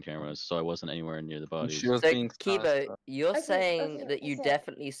too on cameras, so I wasn't anywhere near the bodies. She was So, being Kibo, fast. you're Okay, saying okay, that you so-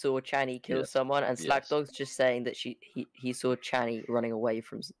 definitely saw Channy kill Yes, someone, and yes. Slackdog's just saying that he saw Channy running away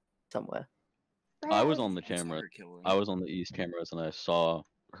from somewhere. I was on the camera. I was on the east cameras, and I saw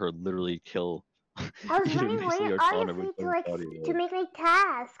her literally kill. I was either running Macy away or Connor obviously with to their like body to was. make my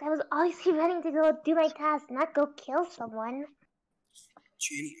task. I was obviously running to go do my task, not go kill someone.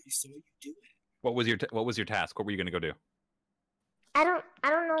 Channy, I saw you do it. What was your task? What were you gonna go do? I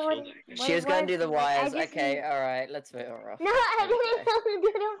don't know what. She was going to do the like, I wires. just Okay, need- all right, let's vote her off. No, I didn't know to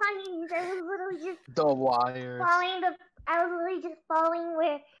do the wires. I was literally just The wires. following the. I was literally just following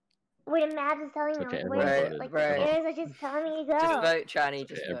where the map is telling me Okay, where everyone the, voted. like Right. the stairs are just telling me to go. Just vote Channy.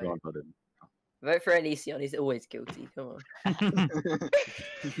 Just Okay, vote. everyone voted. Vote for Onision. He's always guilty. Come on.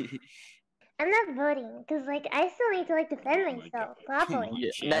 I'm not voting because like I still need to like defend myself properly.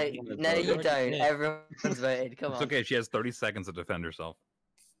 Yeah, No, you don't. Everyone's voted. Come It's on. okay. She has 30 seconds to defend herself.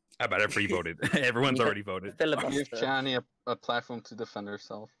 How about it? Pre-voted. Everyone's Yeah. already voted. Give Filibuster. Channy a platform to defend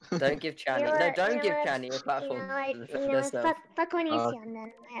herself. Don't give You Channy. know No, what, don't you know give what, Channy a platform You know what? to You defend know what? herself. Fuck Onision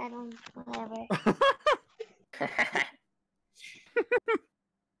then. I don't. Whatever.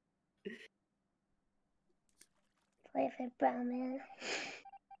 Play for brown man.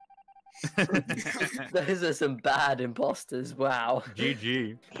 Those are some bad imposters. Wow.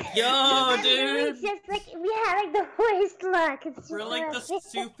 GG. Yo, It's dude! just like we had like the worst luck. It's just We're like the like-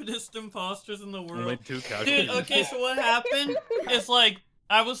 stupidest imposters in the Only world. 2 Dude, calculations. okay, so what happened is like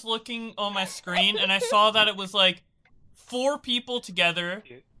I was looking on my screen and I saw that it was like 4 people together,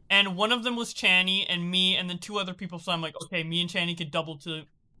 and one of them was Channy and me, and then 2 other people. So I'm like, okay, me and Channy could double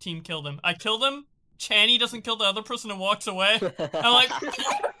team kill them. I kill them. Channy doesn't kill the other person and walks away. I'm like,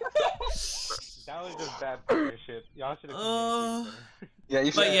 That was just bad partnership. Y'all should have. Yeah, you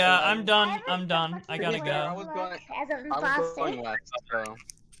should. but yeah, I'm done. I'm done. I gotta I go. was going. As an I was imposter. going west. So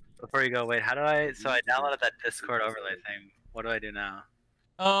Before you go, wait, how do I? So I downloaded that Discord overlay thing. What do I do now?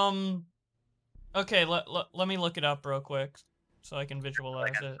 Okay, let me look it up real quick. so I can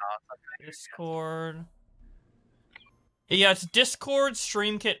visualize it. Discord. Yeah, it's Discord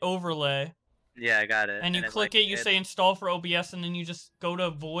StreamKit overlay. Yeah, I got it. And you it's click like, it, you say install for OBS, and then you just go to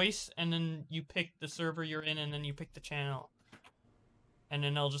voice, and then you pick the server you're in, and then you pick the channel. And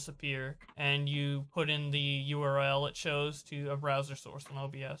then it'll just appear. And you put in the URL it shows to a browser source on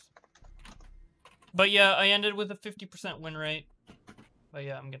OBS. But yeah, I ended with a 50% win rate. But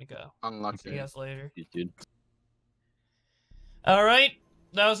yeah, I'm gonna go. Unlucky. See you guys later. Dude. Alright,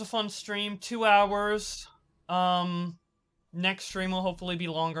 that was a fun stream. 2 hours. Next stream will hopefully be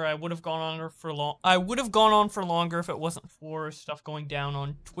longer. I would have gone on for longer if it wasn't for stuff going down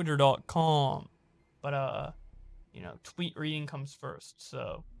on twitter.com. But you know, tweet reading comes first.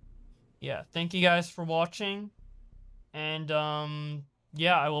 So yeah, thank you guys for watching. And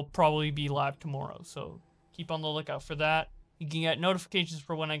yeah, I will probably be live tomorrow. So keep on the lookout for that. You can get notifications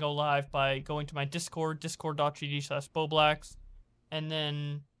for when I go live by going to my Discord, discord.gg/Boblax, and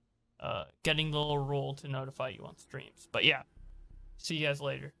then getting the little roll to notify you on streams. But yeah, see you guys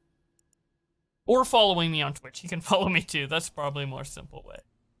later. Or following me on Twitch. You can follow me too. That's probably a more simple way.